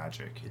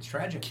tragic. It's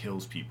tragic. It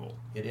kills people.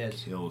 It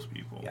is. Kills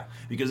people. Yeah.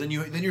 Because then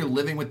you're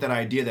living with that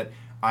idea that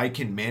I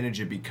can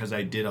manage it because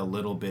I did a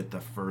little bit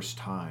the first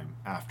time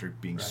after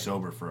being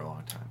sober for a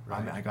long time.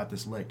 Right. I got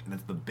this licked, and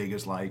it's the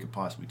biggest lie you could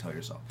possibly tell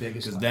yourself.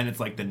 Because then it's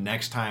like the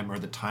next time or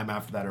the time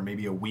after that or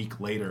maybe a week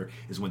later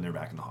is when they're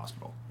back in the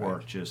hospital or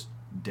just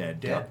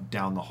dead.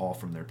 Down the hall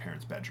from their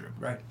parents' bedroom.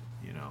 Right.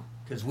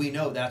 Because we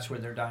know that's where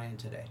they're dying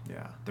today.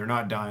 Yeah, they're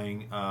not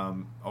dying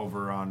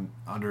over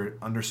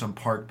under some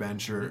park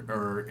bench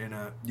or in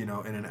a in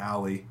an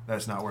alley.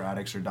 That's not where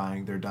addicts are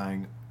dying. They're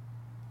dying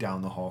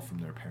down the hall from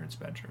their parents'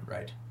 bedroom.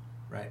 Right.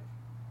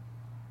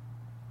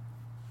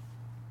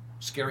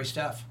 Scary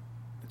stuff.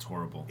 It's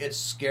horrible. It's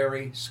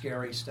scary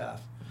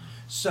stuff.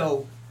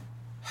 So,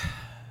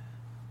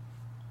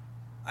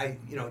 I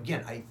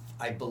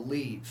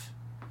believe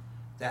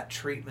that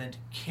treatment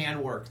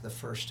can work the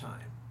first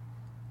time.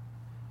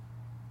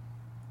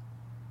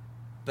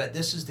 But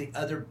this is the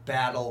other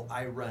battle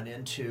I run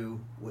into,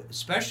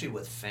 especially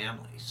with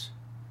families,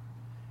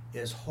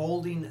 is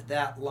holding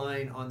that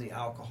line on the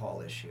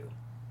alcohol issue.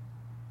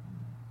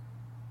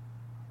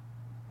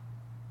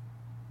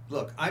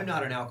 Look, I'm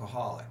not an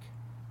alcoholic.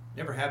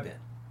 Never have been.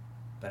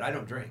 But I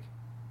don't drink.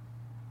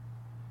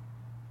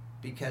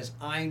 Because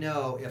I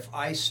know if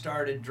I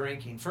started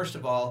drinking, first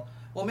of all,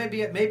 well,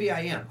 maybe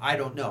I am. I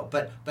don't know.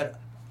 But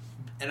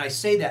and I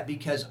say that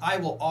because I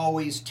will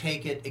always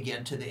take it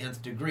again to the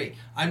nth degree.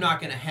 I'm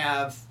not going to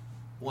have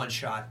one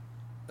shot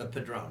of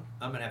Padron.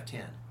 I'm going to have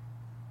 10.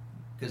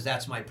 Because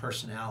that's my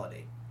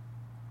personality.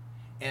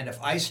 And if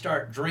I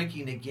start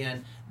drinking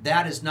again,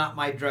 that is not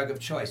my drug of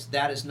choice.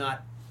 That is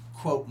not,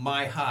 quote,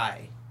 my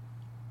high.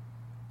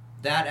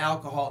 That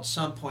alcohol at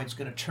some point is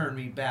going to turn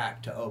me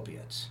back to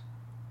opiates.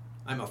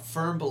 I'm a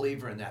firm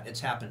believer in that.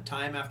 It's happened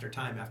time after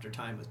time after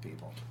time with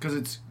people. Because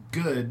it's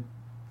good,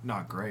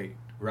 not great.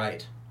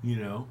 Right. You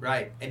know?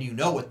 Right. And you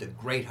know what the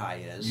great high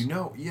is.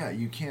 Yeah,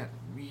 you can't,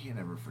 You can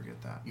never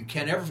forget that.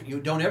 You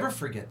don't ever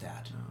forget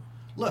that. No.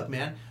 Look,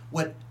 man,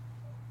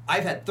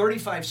 I've had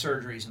 35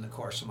 surgeries in the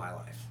course of my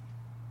life.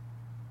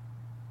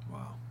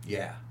 Wow.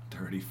 Yeah.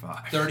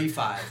 35.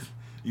 35.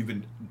 You've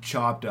been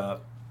chopped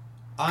up.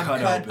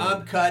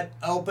 I'm cut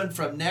open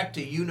from neck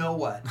to you know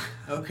what.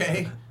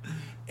 Okay?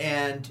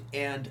 and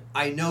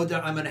I know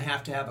that I'm going to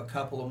have a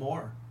couple of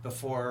more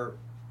before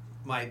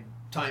my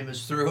time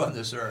is through on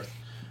this earth.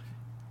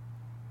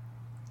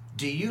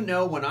 Do you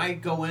know when I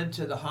go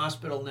into the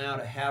hospital now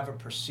to have a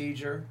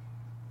procedure,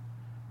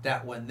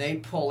 that when they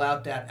pull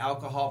out that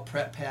alcohol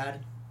prep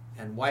pad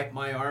and wipe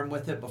my arm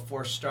with it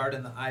before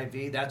starting the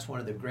IV, that's one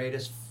of the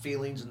greatest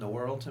feelings in the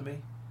world to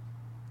me.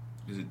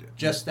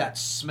 Just that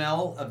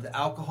smell of the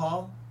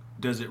alcohol.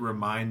 Does it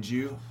remind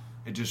you?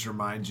 It just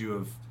reminds you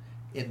of...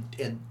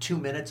 In 2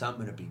 minutes, I'm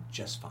going to be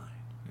just fine.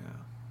 Yeah.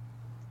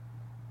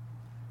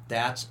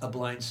 That's a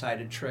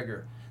blindsided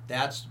trigger.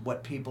 That's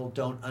what people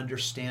don't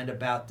understand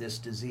about this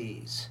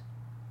disease.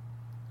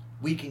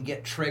 We can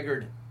get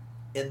triggered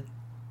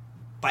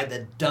by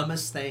the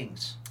dumbest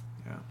things.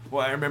 Yeah.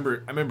 Well, I remember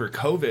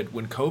COVID.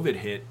 When COVID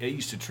hit, it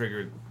used to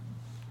trigger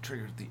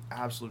the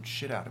absolute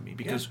shit out of me,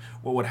 because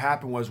what would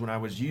happen was, when I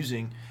was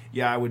using,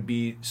 I would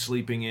be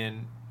sleeping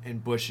in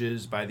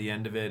bushes by the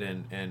end of it,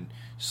 and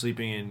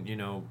sleeping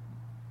in,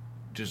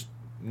 just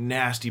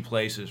nasty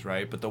places,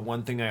 right? But the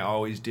one thing I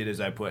always did is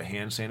I put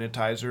hand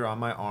sanitizer on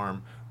my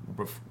arm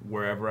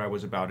wherever I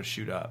was about to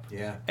shoot up.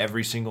 Yeah.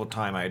 Every single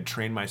time I had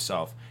trained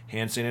myself,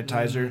 hand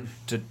sanitizer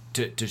to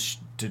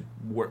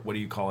what do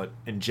you call it?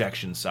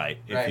 Injection site,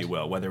 if you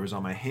will. Whether it was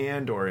on my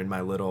hand or in my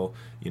little,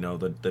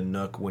 the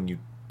nook when you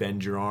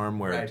bend your arm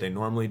where they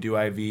normally do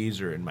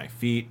IVs, or in my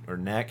feet or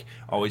neck,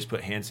 always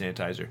put hand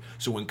sanitizer.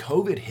 So when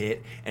COVID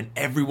hit and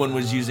everyone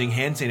was using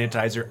hand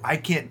sanitizer, I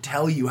can't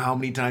tell you how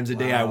many times a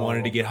day I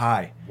wanted to get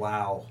high.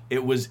 Wow.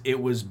 It was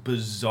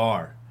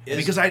bizarre.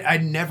 Because I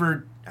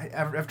never,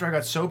 after I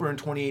got sober in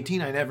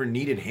 2018, I never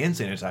needed hand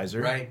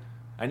sanitizer. Right.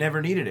 I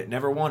never needed it,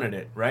 never wanted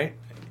it, right?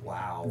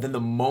 Wow. Then the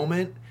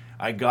moment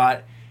I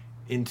got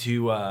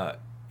into,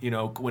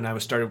 when I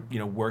was started,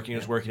 working, I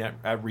was working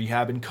at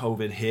rehab, and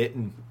COVID hit,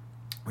 and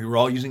we were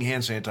all using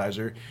hand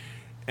sanitizer,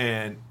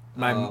 and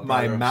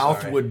my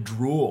mouth would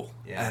drool.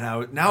 Yeah. And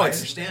I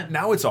understand.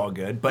 Now it's all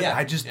good, but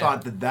I just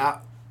thought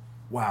that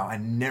wow, I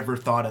never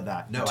thought of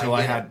that until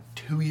I had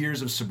 2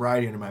 years of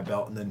sobriety under my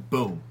belt, and then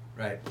boom.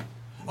 Right.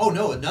 Oh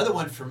no, another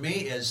one for me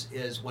is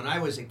when I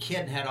was a kid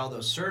and had all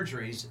those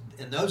surgeries,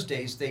 in those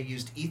days they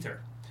used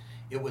ether.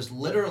 It was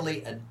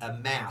literally a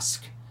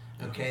mask,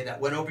 okay, that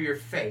went over your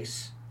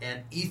face,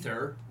 and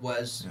ether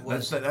was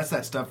that's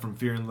that stuff from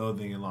Fear and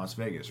Loathing in Las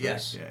Vegas, right?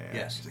 Yes. Yeah.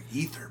 Yes. It's like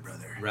ether,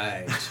 brother.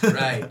 Right.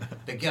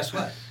 But guess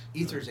what?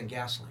 Ether's in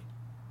gasoline.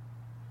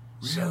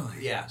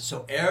 Really?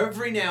 So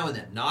every now and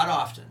then, not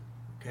often,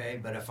 okay,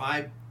 but if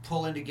I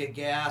pull in to get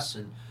gas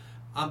and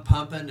I'm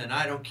pumping, and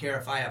I don't care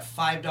if I have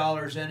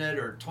 $5 in it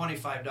or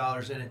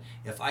 $25 in it,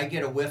 if I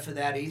get a whiff of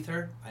that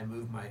ether, I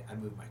move my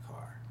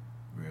car.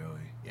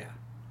 Really? Yeah.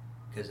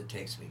 Because it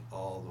takes me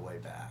all the way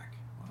back.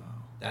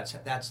 Wow.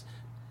 That's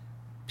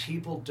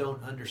people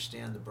don't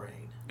understand the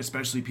brain.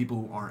 Especially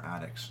people who aren't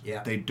addicts.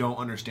 Yeah. They don't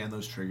understand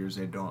those triggers.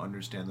 They don't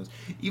understand those.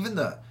 Even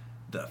the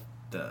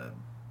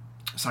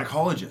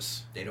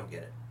psychologists. They don't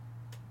get it.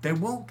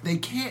 They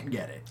can't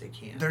get it. They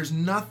can't. There's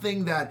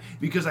nothing that,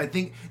 because I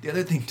think the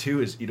other thing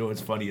too is,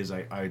 what's funny is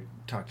I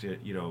talk to,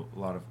 a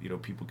lot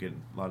of, people get,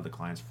 a lot of the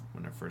clients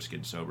when they're first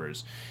getting sober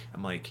is,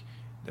 I'm like,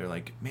 they're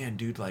like, man,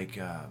 dude, like,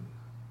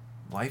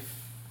 life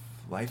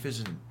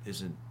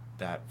isn't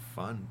that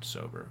fun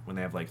sober, when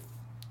they have like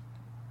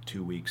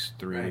 2 weeks,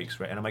 3 weeks,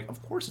 right? And I'm like,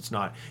 of course it's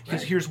not,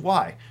 because here's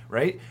why,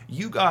 right?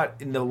 You got,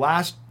 in the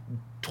last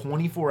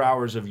 24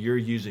 hours of your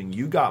using,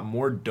 you got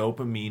more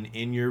dopamine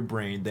in your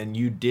brain than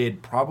you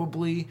did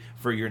probably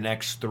for your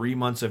next 3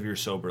 months of your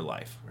sober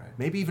life. Right.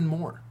 Maybe even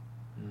more.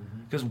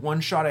 Because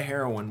one shot of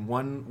heroin,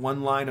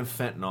 one line of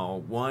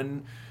fentanyl,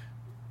 one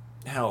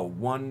for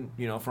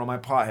all my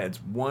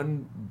potheads,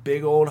 one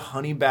big old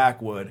honey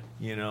backwood,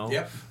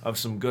 of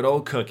some good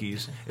old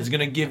cookies is going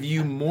to give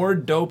you more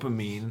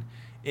dopamine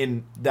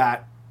in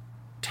that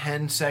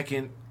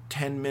 10-second,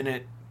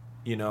 10-minute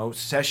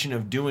session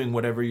of doing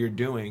whatever you're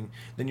doing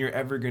than you're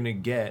ever going to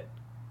get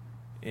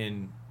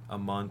in a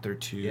month or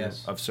two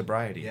of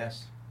sobriety.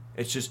 Yes.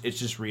 It's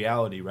just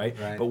reality, right?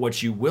 Right? But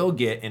what you will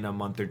get in a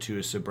month or two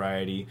of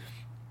sobriety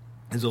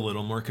is a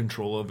little more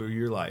control over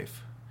your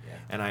life. Yeah.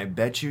 And I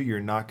bet you're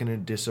not going to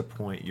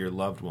disappoint your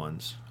loved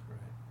ones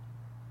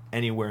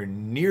anywhere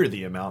near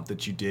the amount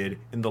that you did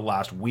in the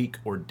last week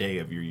or day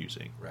of your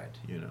using. Right.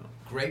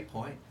 Great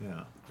point.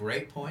 Yeah.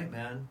 Great point,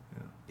 man.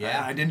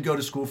 Yeah. I didn't go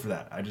to school for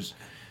that.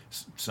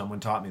 Someone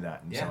taught me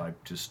that, and so Yeah. I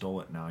just stole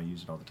it. Now I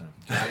use it all the time.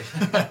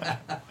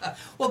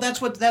 Well,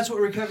 that's what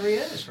recovery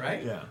is,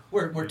 right? Yeah.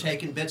 We're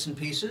taking bits and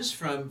pieces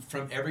from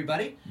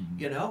everybody,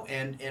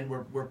 and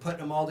we're putting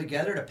them all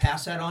together to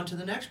pass that on to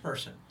the next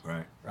person,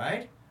 Right.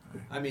 right?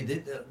 I mean,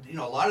 you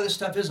know, a lot of this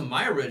stuff isn't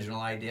my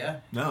original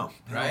idea. No,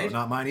 right?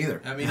 Not mine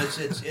either. I mean,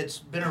 it's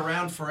been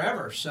around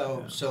forever.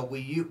 So we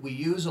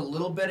use a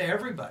little bit of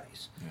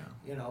everybody's. Yeah.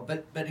 You know,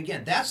 but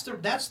again, that's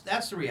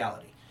the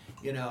reality.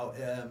 You know,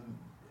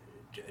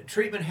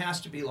 treatment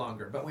has to be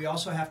longer, but we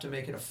also have to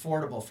make it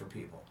affordable for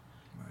people.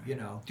 Right. You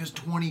know, because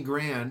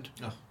 $20,000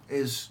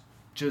 is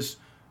just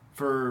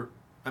for.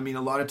 I mean,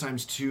 a lot of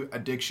times too,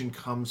 addiction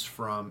comes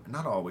from,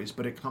 not always,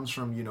 but it comes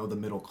from, you know, the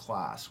middle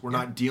class. We're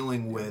not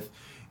dealing with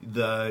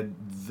the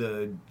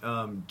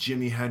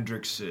Jimi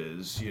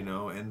Hendrixes, you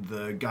know, and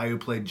the guy who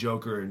played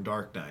Joker in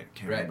Dark Knight.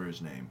 Can't remember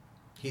his name.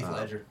 Keith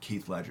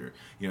Ledger.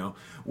 You know,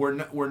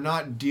 we're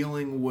not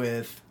dealing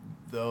with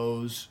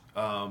those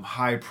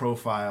high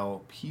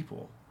profile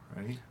people,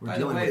 right? By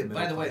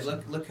the way,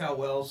 look how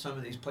well some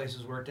of these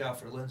places worked out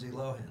for Lindsay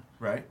Lohan.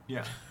 Right?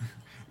 Yeah.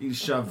 You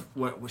shove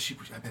what was she?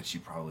 I bet she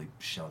probably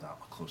shelled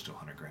out close to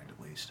 $100,000 at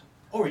least.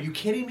 Oh, are you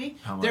kidding me?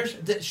 How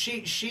much?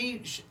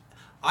 She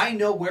I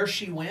know where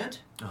she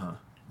went.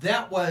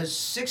 That was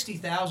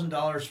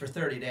 $60,000 for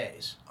 30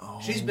 days.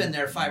 Oh, she's been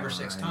there 5 or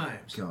 6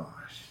 times. Gosh.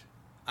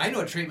 I know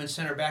a treatment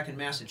center back in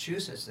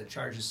Massachusetts that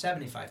charges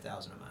 $75,000 a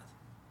month.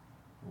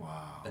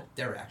 Wow. But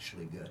they're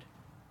actually good.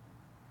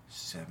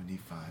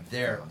 $75,000.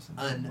 They're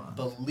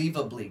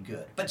unbelievably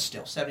good, but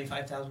still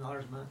 $75,000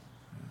 a month.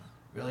 Yeah.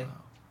 Really? Wow.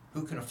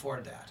 Who can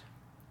afford that?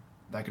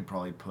 That could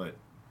probably put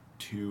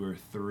 2 or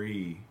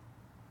 3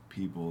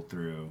 people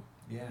through,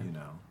 you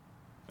know,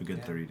 a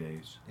good 30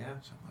 days. Yeah.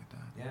 Something like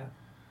that. Yeah.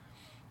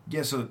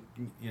 Yeah, so,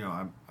 you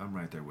know, I'm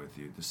right there with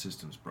you. The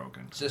system's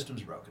broken.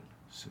 System's broken.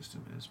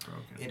 System is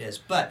broken. It is.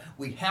 But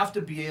we have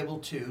to be able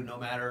to, no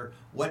matter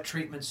what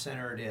treatment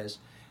center it is,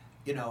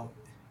 you know,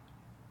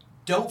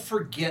 don't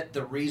forget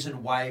the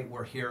reason why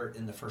we're here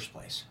in the first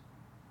place.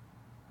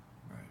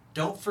 Right.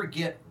 Don't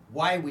forget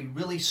why we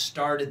really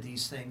started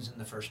these things in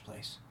the first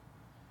place.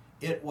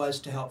 It was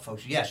to help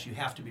folks. Yes, you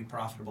have to be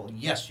profitable.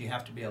 Yes, you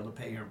have to be able to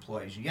pay your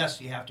employees. Yes,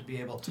 you have to be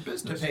able to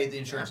pay the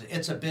insurance. Yeah.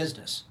 It's a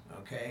business,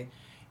 okay?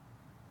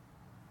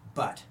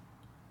 But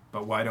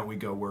why don't we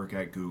go work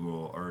at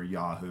Google or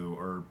Yahoo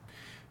or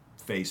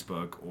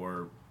Facebook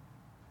or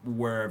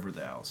wherever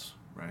else,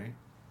 right?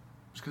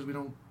 It's because we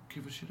don't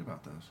give a shit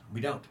about those.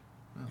 We don't.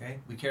 No. Okay?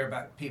 We care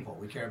about people.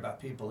 We care about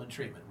people in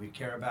treatment. We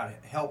care about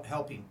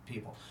helping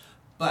people.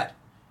 But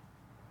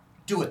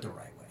do it the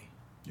right way.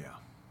 Yeah.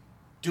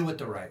 Do it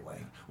the right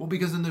way. Well,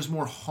 because then there's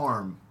more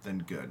harm than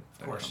good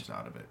that comes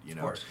out of it. You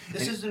know, of course.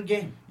 This isn't a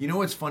game. You know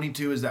what's funny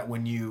too is that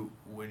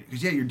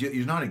because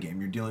you're not a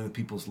game. You're dealing with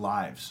people's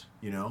lives.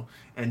 You know,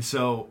 and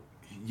so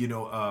you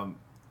know,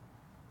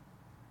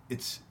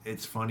 it's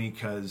funny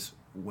because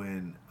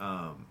when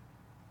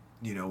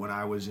you know, when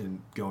I was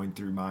going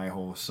through my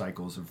whole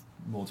cycles of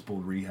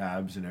multiple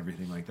rehabs and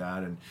everything like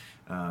that, and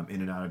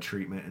in and out of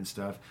treatment and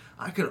stuff,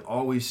 I could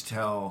always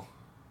tell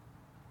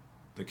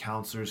the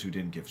counselors who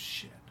didn't give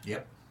shit.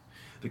 Yep.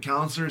 The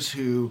counselors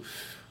who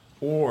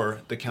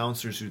weren't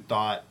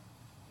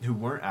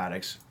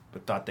addicts,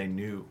 but thought they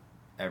knew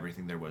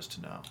everything there was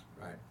to know.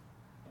 Right.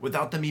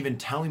 Without them even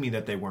telling me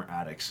that they weren't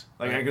addicts.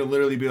 Like, right. I could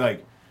literally be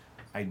like,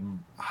 I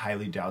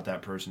highly doubt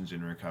that person's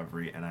in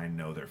recovery, and I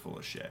know they're full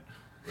of shit.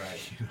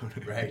 Right. You know what I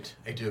mean? Right.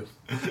 I do.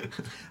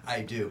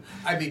 I do.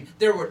 I mean,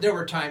 there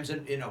were times,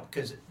 and you know,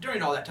 because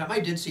during all that time, I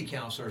did see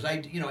counselors.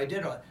 I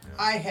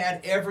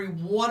had every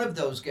one of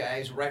those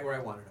guys right where I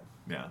wanted them.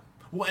 Yeah.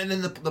 Well, and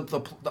then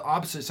the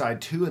opposite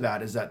side too of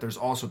that is that there's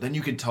also, then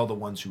you can tell the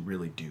ones who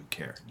really do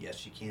care.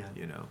 Yes, you can.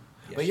 You know.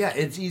 Yes, but yeah,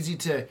 it's easy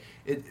to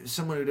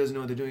someone who doesn't know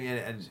what they're doing,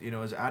 and you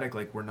know, as an addict,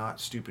 like, we're not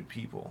stupid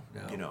people.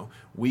 No. You know,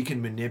 we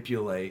can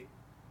manipulate,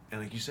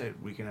 and like you said,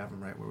 we can have them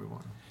right where we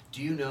want them.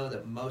 Do you know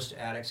that most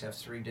addicts have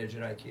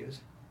 3-digit IQs?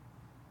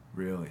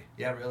 Really?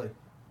 Yeah, really.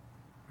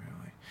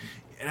 Really.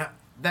 And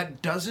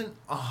that doesn't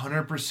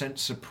 100%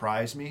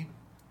 surprise me,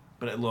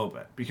 but a little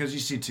bit, because you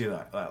see too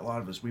that a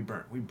lot of us we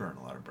burn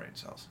a lot of brain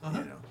cells, you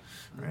know,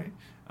 right?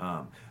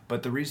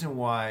 But the reason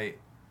why,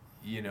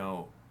 you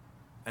know,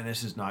 and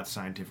this is not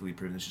scientifically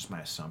proven, it's just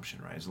my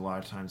assumption, right? Is a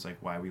lot of times like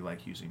why we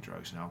like using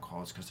drugs and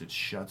alcohol is because it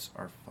shuts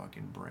our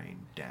fucking brain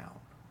down.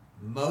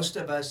 Most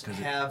of us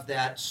have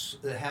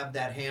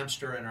that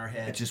hamster in our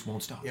head. It just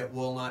won't stop. It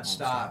will not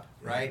stop,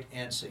 right? Yeah.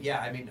 And so, yeah,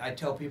 I mean, I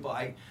tell people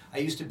I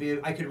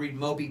could read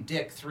Moby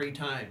Dick 3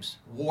 times.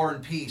 War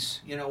and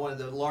Peace, you know, one of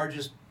the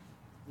largest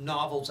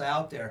novels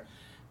out there.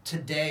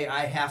 Today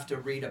I have to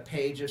read a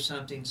page of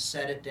something,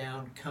 set it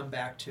down, come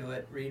back to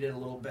it, read it a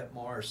little bit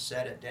more,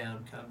 set it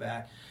down, come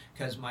back,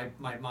 because my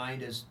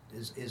mind is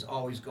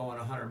always going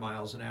 100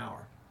 miles an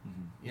hour.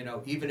 Mm-hmm. You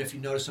know, even if you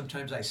notice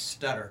sometimes I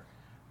stutter,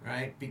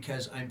 right?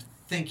 Because I'm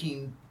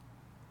thinking,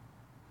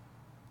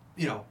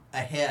 you know,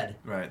 ahead.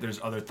 Right.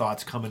 There's other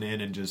thoughts coming in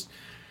and just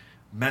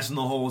messing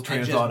the whole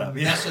train of thought up.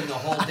 Messing the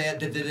whole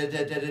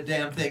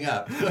damn thing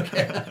up.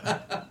 Okay.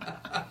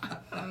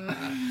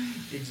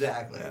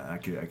 Exactly. Yeah, I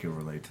could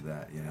relate to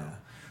that, you know. Yeah.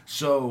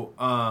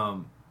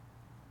 So,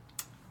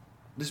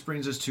 this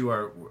brings us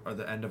to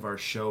the end of our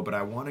show, but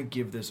I want to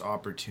give this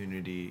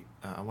opportunity.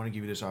 I want to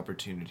give you this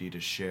opportunity to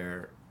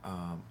share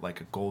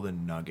like a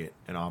golden nugget,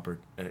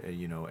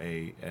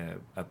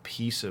 a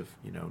piece of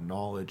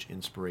knowledge,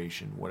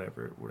 inspiration,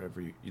 whatever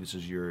this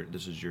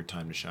is your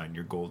time to shine,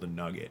 your golden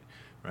nugget,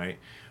 right?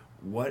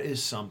 What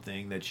is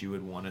something that you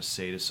would want to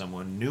say to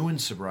someone new in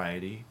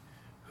sobriety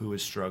who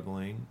is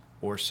struggling,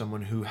 or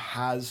someone who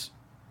has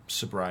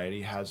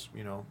sobriety, has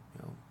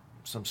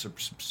some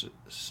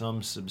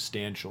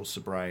substantial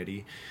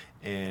sobriety,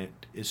 and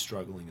is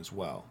struggling as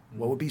well?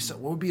 What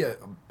would be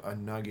a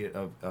nugget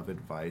of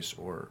advice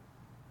or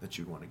that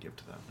you'd want to give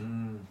to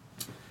them?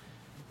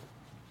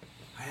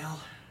 Well,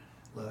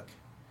 look,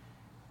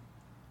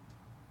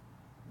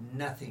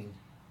 nothing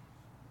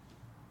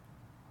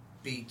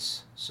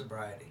beats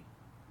sobriety.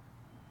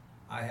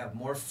 I have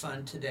more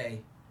fun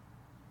today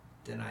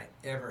than I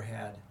ever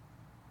had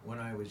when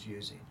I was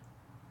using.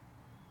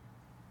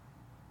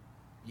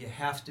 You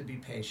have to be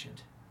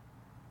patient.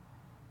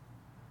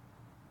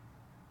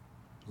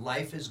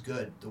 Life is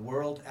good. The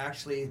world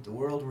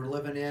we're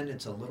living in,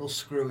 it's a little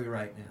screwy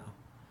right now.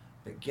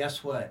 But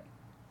guess what?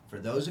 For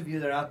those of you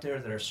that are out there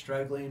that are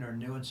struggling or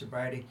new in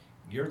sobriety,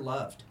 you're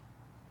loved.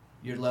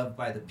 You're loved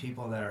by the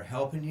people that are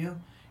helping you.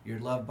 You're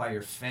loved by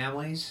your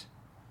families.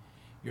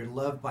 You're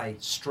loved by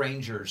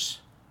strangers.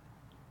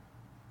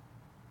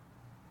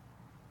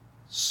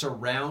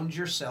 Surround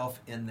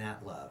yourself in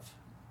that love.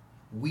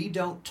 We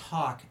don't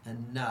talk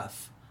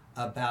enough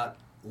about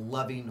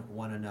loving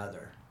one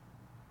another.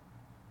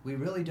 We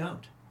really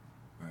don't.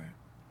 Right.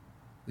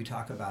 We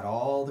talk about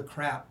all the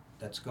crap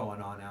that's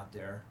going on out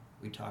there.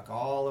 We talk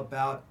all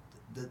about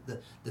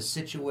the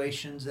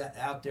situations that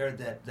out there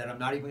that I'm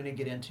not even going to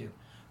get into.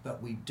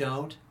 But we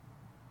don't.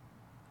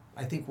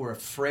 I think we're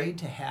afraid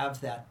to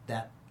have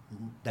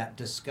that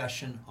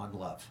discussion on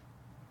love.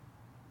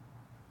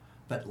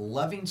 But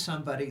loving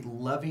somebody,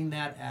 loving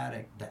that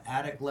addict, the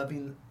addict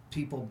loving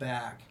people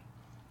back,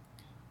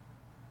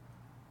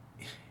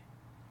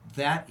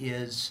 that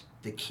is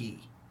the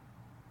key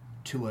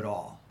to it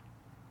all.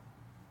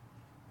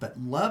 But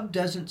love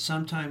doesn't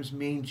sometimes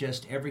mean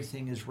just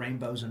everything is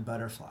rainbows and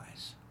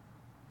butterflies.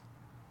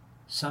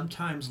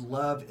 Sometimes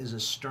love is a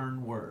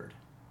stern word.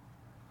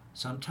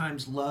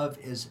 Sometimes love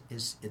is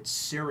it's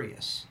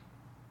serious.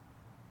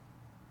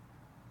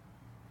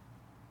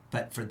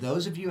 But for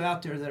those of you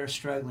out there that are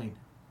struggling,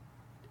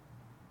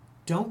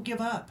 don't give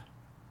up.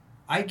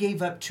 I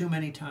gave up too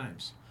many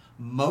times.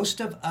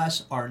 Most of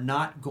us are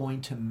not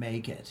going to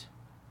make it.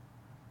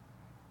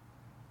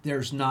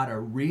 There's not a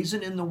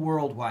reason in the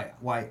world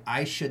why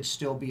I should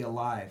still be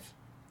alive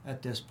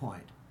at this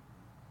point.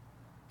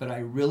 But I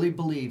really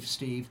believe,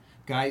 Steve,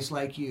 guys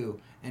like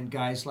you and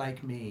guys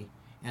like me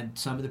and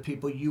some of the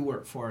people you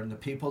work for and the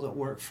people that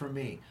work for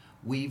me,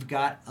 we've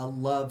got a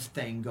love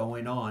thing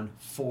going on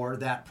for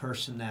that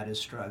person that is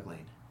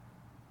struggling.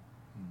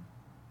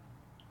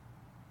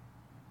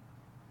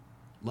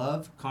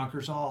 Love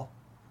conquers all.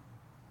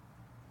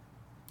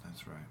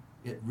 That's right.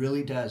 It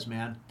really does,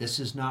 man. This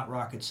is not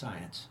rocket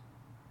science.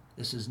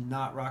 This is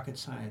not rocket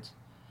science.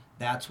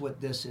 That's what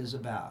this is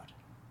about.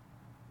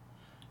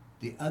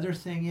 The other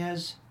thing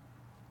is,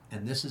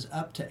 and this is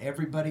up to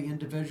everybody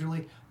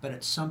individually, but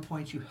at some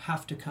point you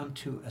have to come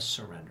to a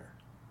surrender.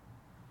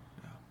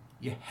 Yeah.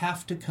 You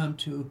have to come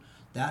to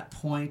that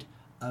point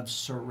of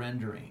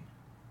surrendering.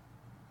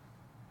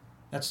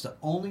 That's the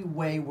only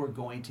way we're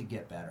going to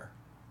get better.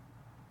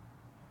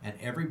 And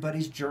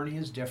everybody's journey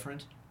is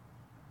different.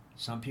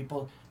 Some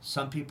people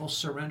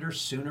surrender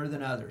sooner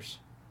than others.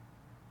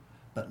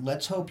 But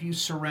let's hope you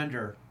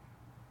surrender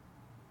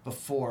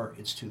before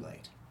it's too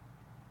late.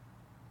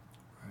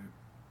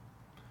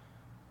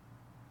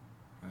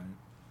 Right.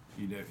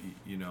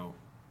 You know,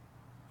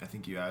 I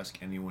think you ask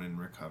anyone in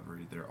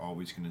recovery, they're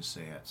always going to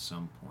say at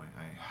some point,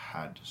 I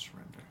had to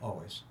surrender.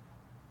 Always.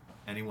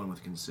 Anyone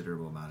with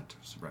considerable amount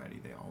of sobriety,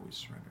 they always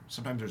surrender.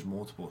 Sometimes there's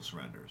multiple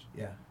surrenders.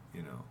 Yeah.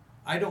 You know.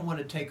 I don't want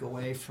to take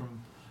away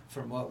from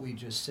what we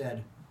just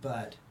said,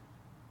 but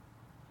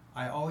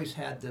I always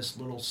had this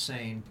little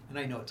saying, and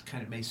I know it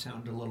kind of may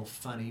sound a little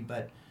funny,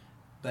 but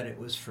it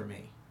was for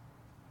me.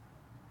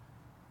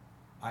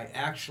 I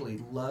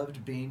actually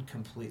loved being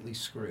completely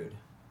screwed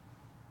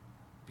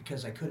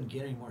because I couldn't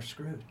get any more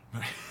screwed.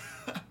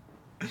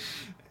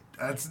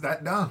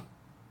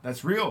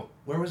 That's real.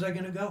 Where was I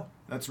going to go?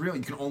 That's real.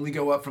 You can only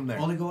go up from there.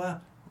 Only go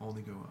up.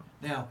 Only go up.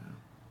 Now,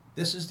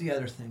 this is the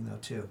other thing, though,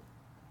 too.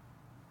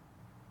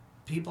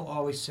 People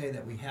always say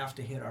that we have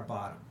to hit our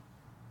bottom.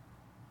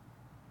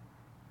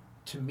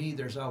 To me,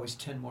 there's always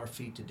 10 more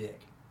feet to dig.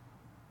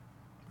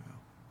 Yeah.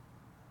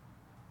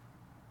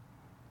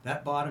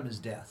 That bottom is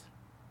death.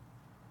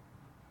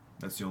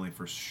 That's the only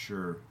for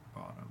sure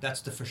bottom.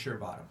 That's the for sure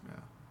bottom.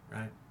 Yeah.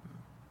 Right?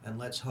 Yeah. And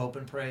let's hope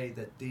and pray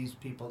that these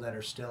people that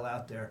are still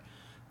out there,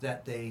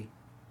 that they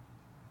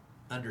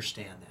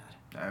understand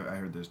that. I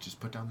heard this. Just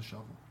put down the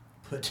shovel.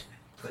 Put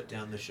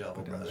down the shovel,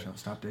 Put down brother. the shovel.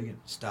 Stop digging.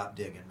 Stop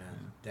digging, man.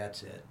 Yeah.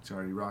 That's it. It's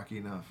already rocky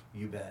enough.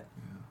 You bet.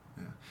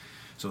 Yeah.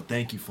 So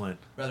thank you, Flint.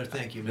 Brother,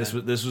 thank you,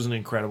 man. This was an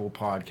incredible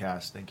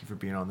podcast. Thank you for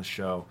being on the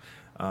show.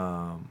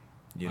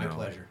 My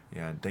pleasure.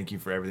 Yeah, and thank you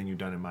for everything you've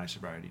done in my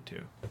sobriety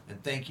too.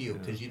 And thank you,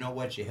 because you know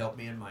what? You helped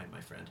me in mine,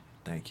 my friend.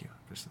 Thank you.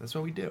 That's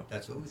what we do.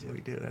 That's what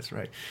we do. That's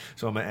right.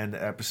 So I'm going to end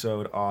the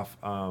episode off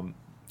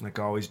like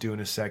I always do in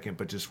a second,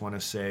 but just want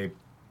to say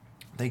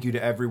thank you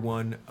to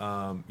everyone,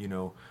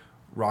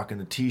 rocking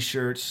the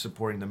T-shirts,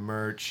 supporting the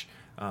merch,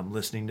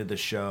 listening to the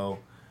show.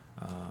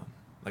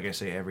 Like I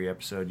say, every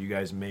episode, you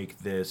guys make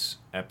this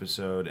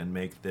episode and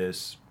make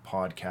this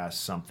podcast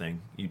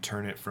something. You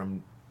turn it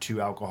from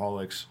two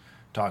alcoholics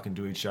talking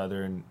to each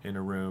other in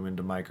a room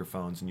into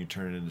microphones, and you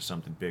turn it into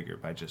something bigger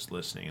by just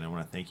listening. And I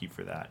want to thank you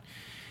for that.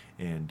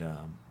 And,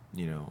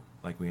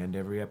 like we end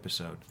every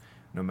episode,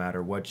 no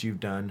matter what you've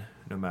done,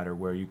 no matter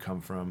where you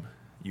come from,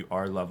 you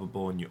are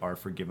lovable and you are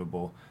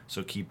forgivable.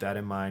 So keep that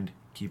in mind,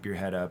 keep your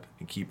head up,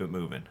 and keep it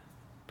moving.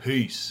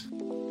 Peace.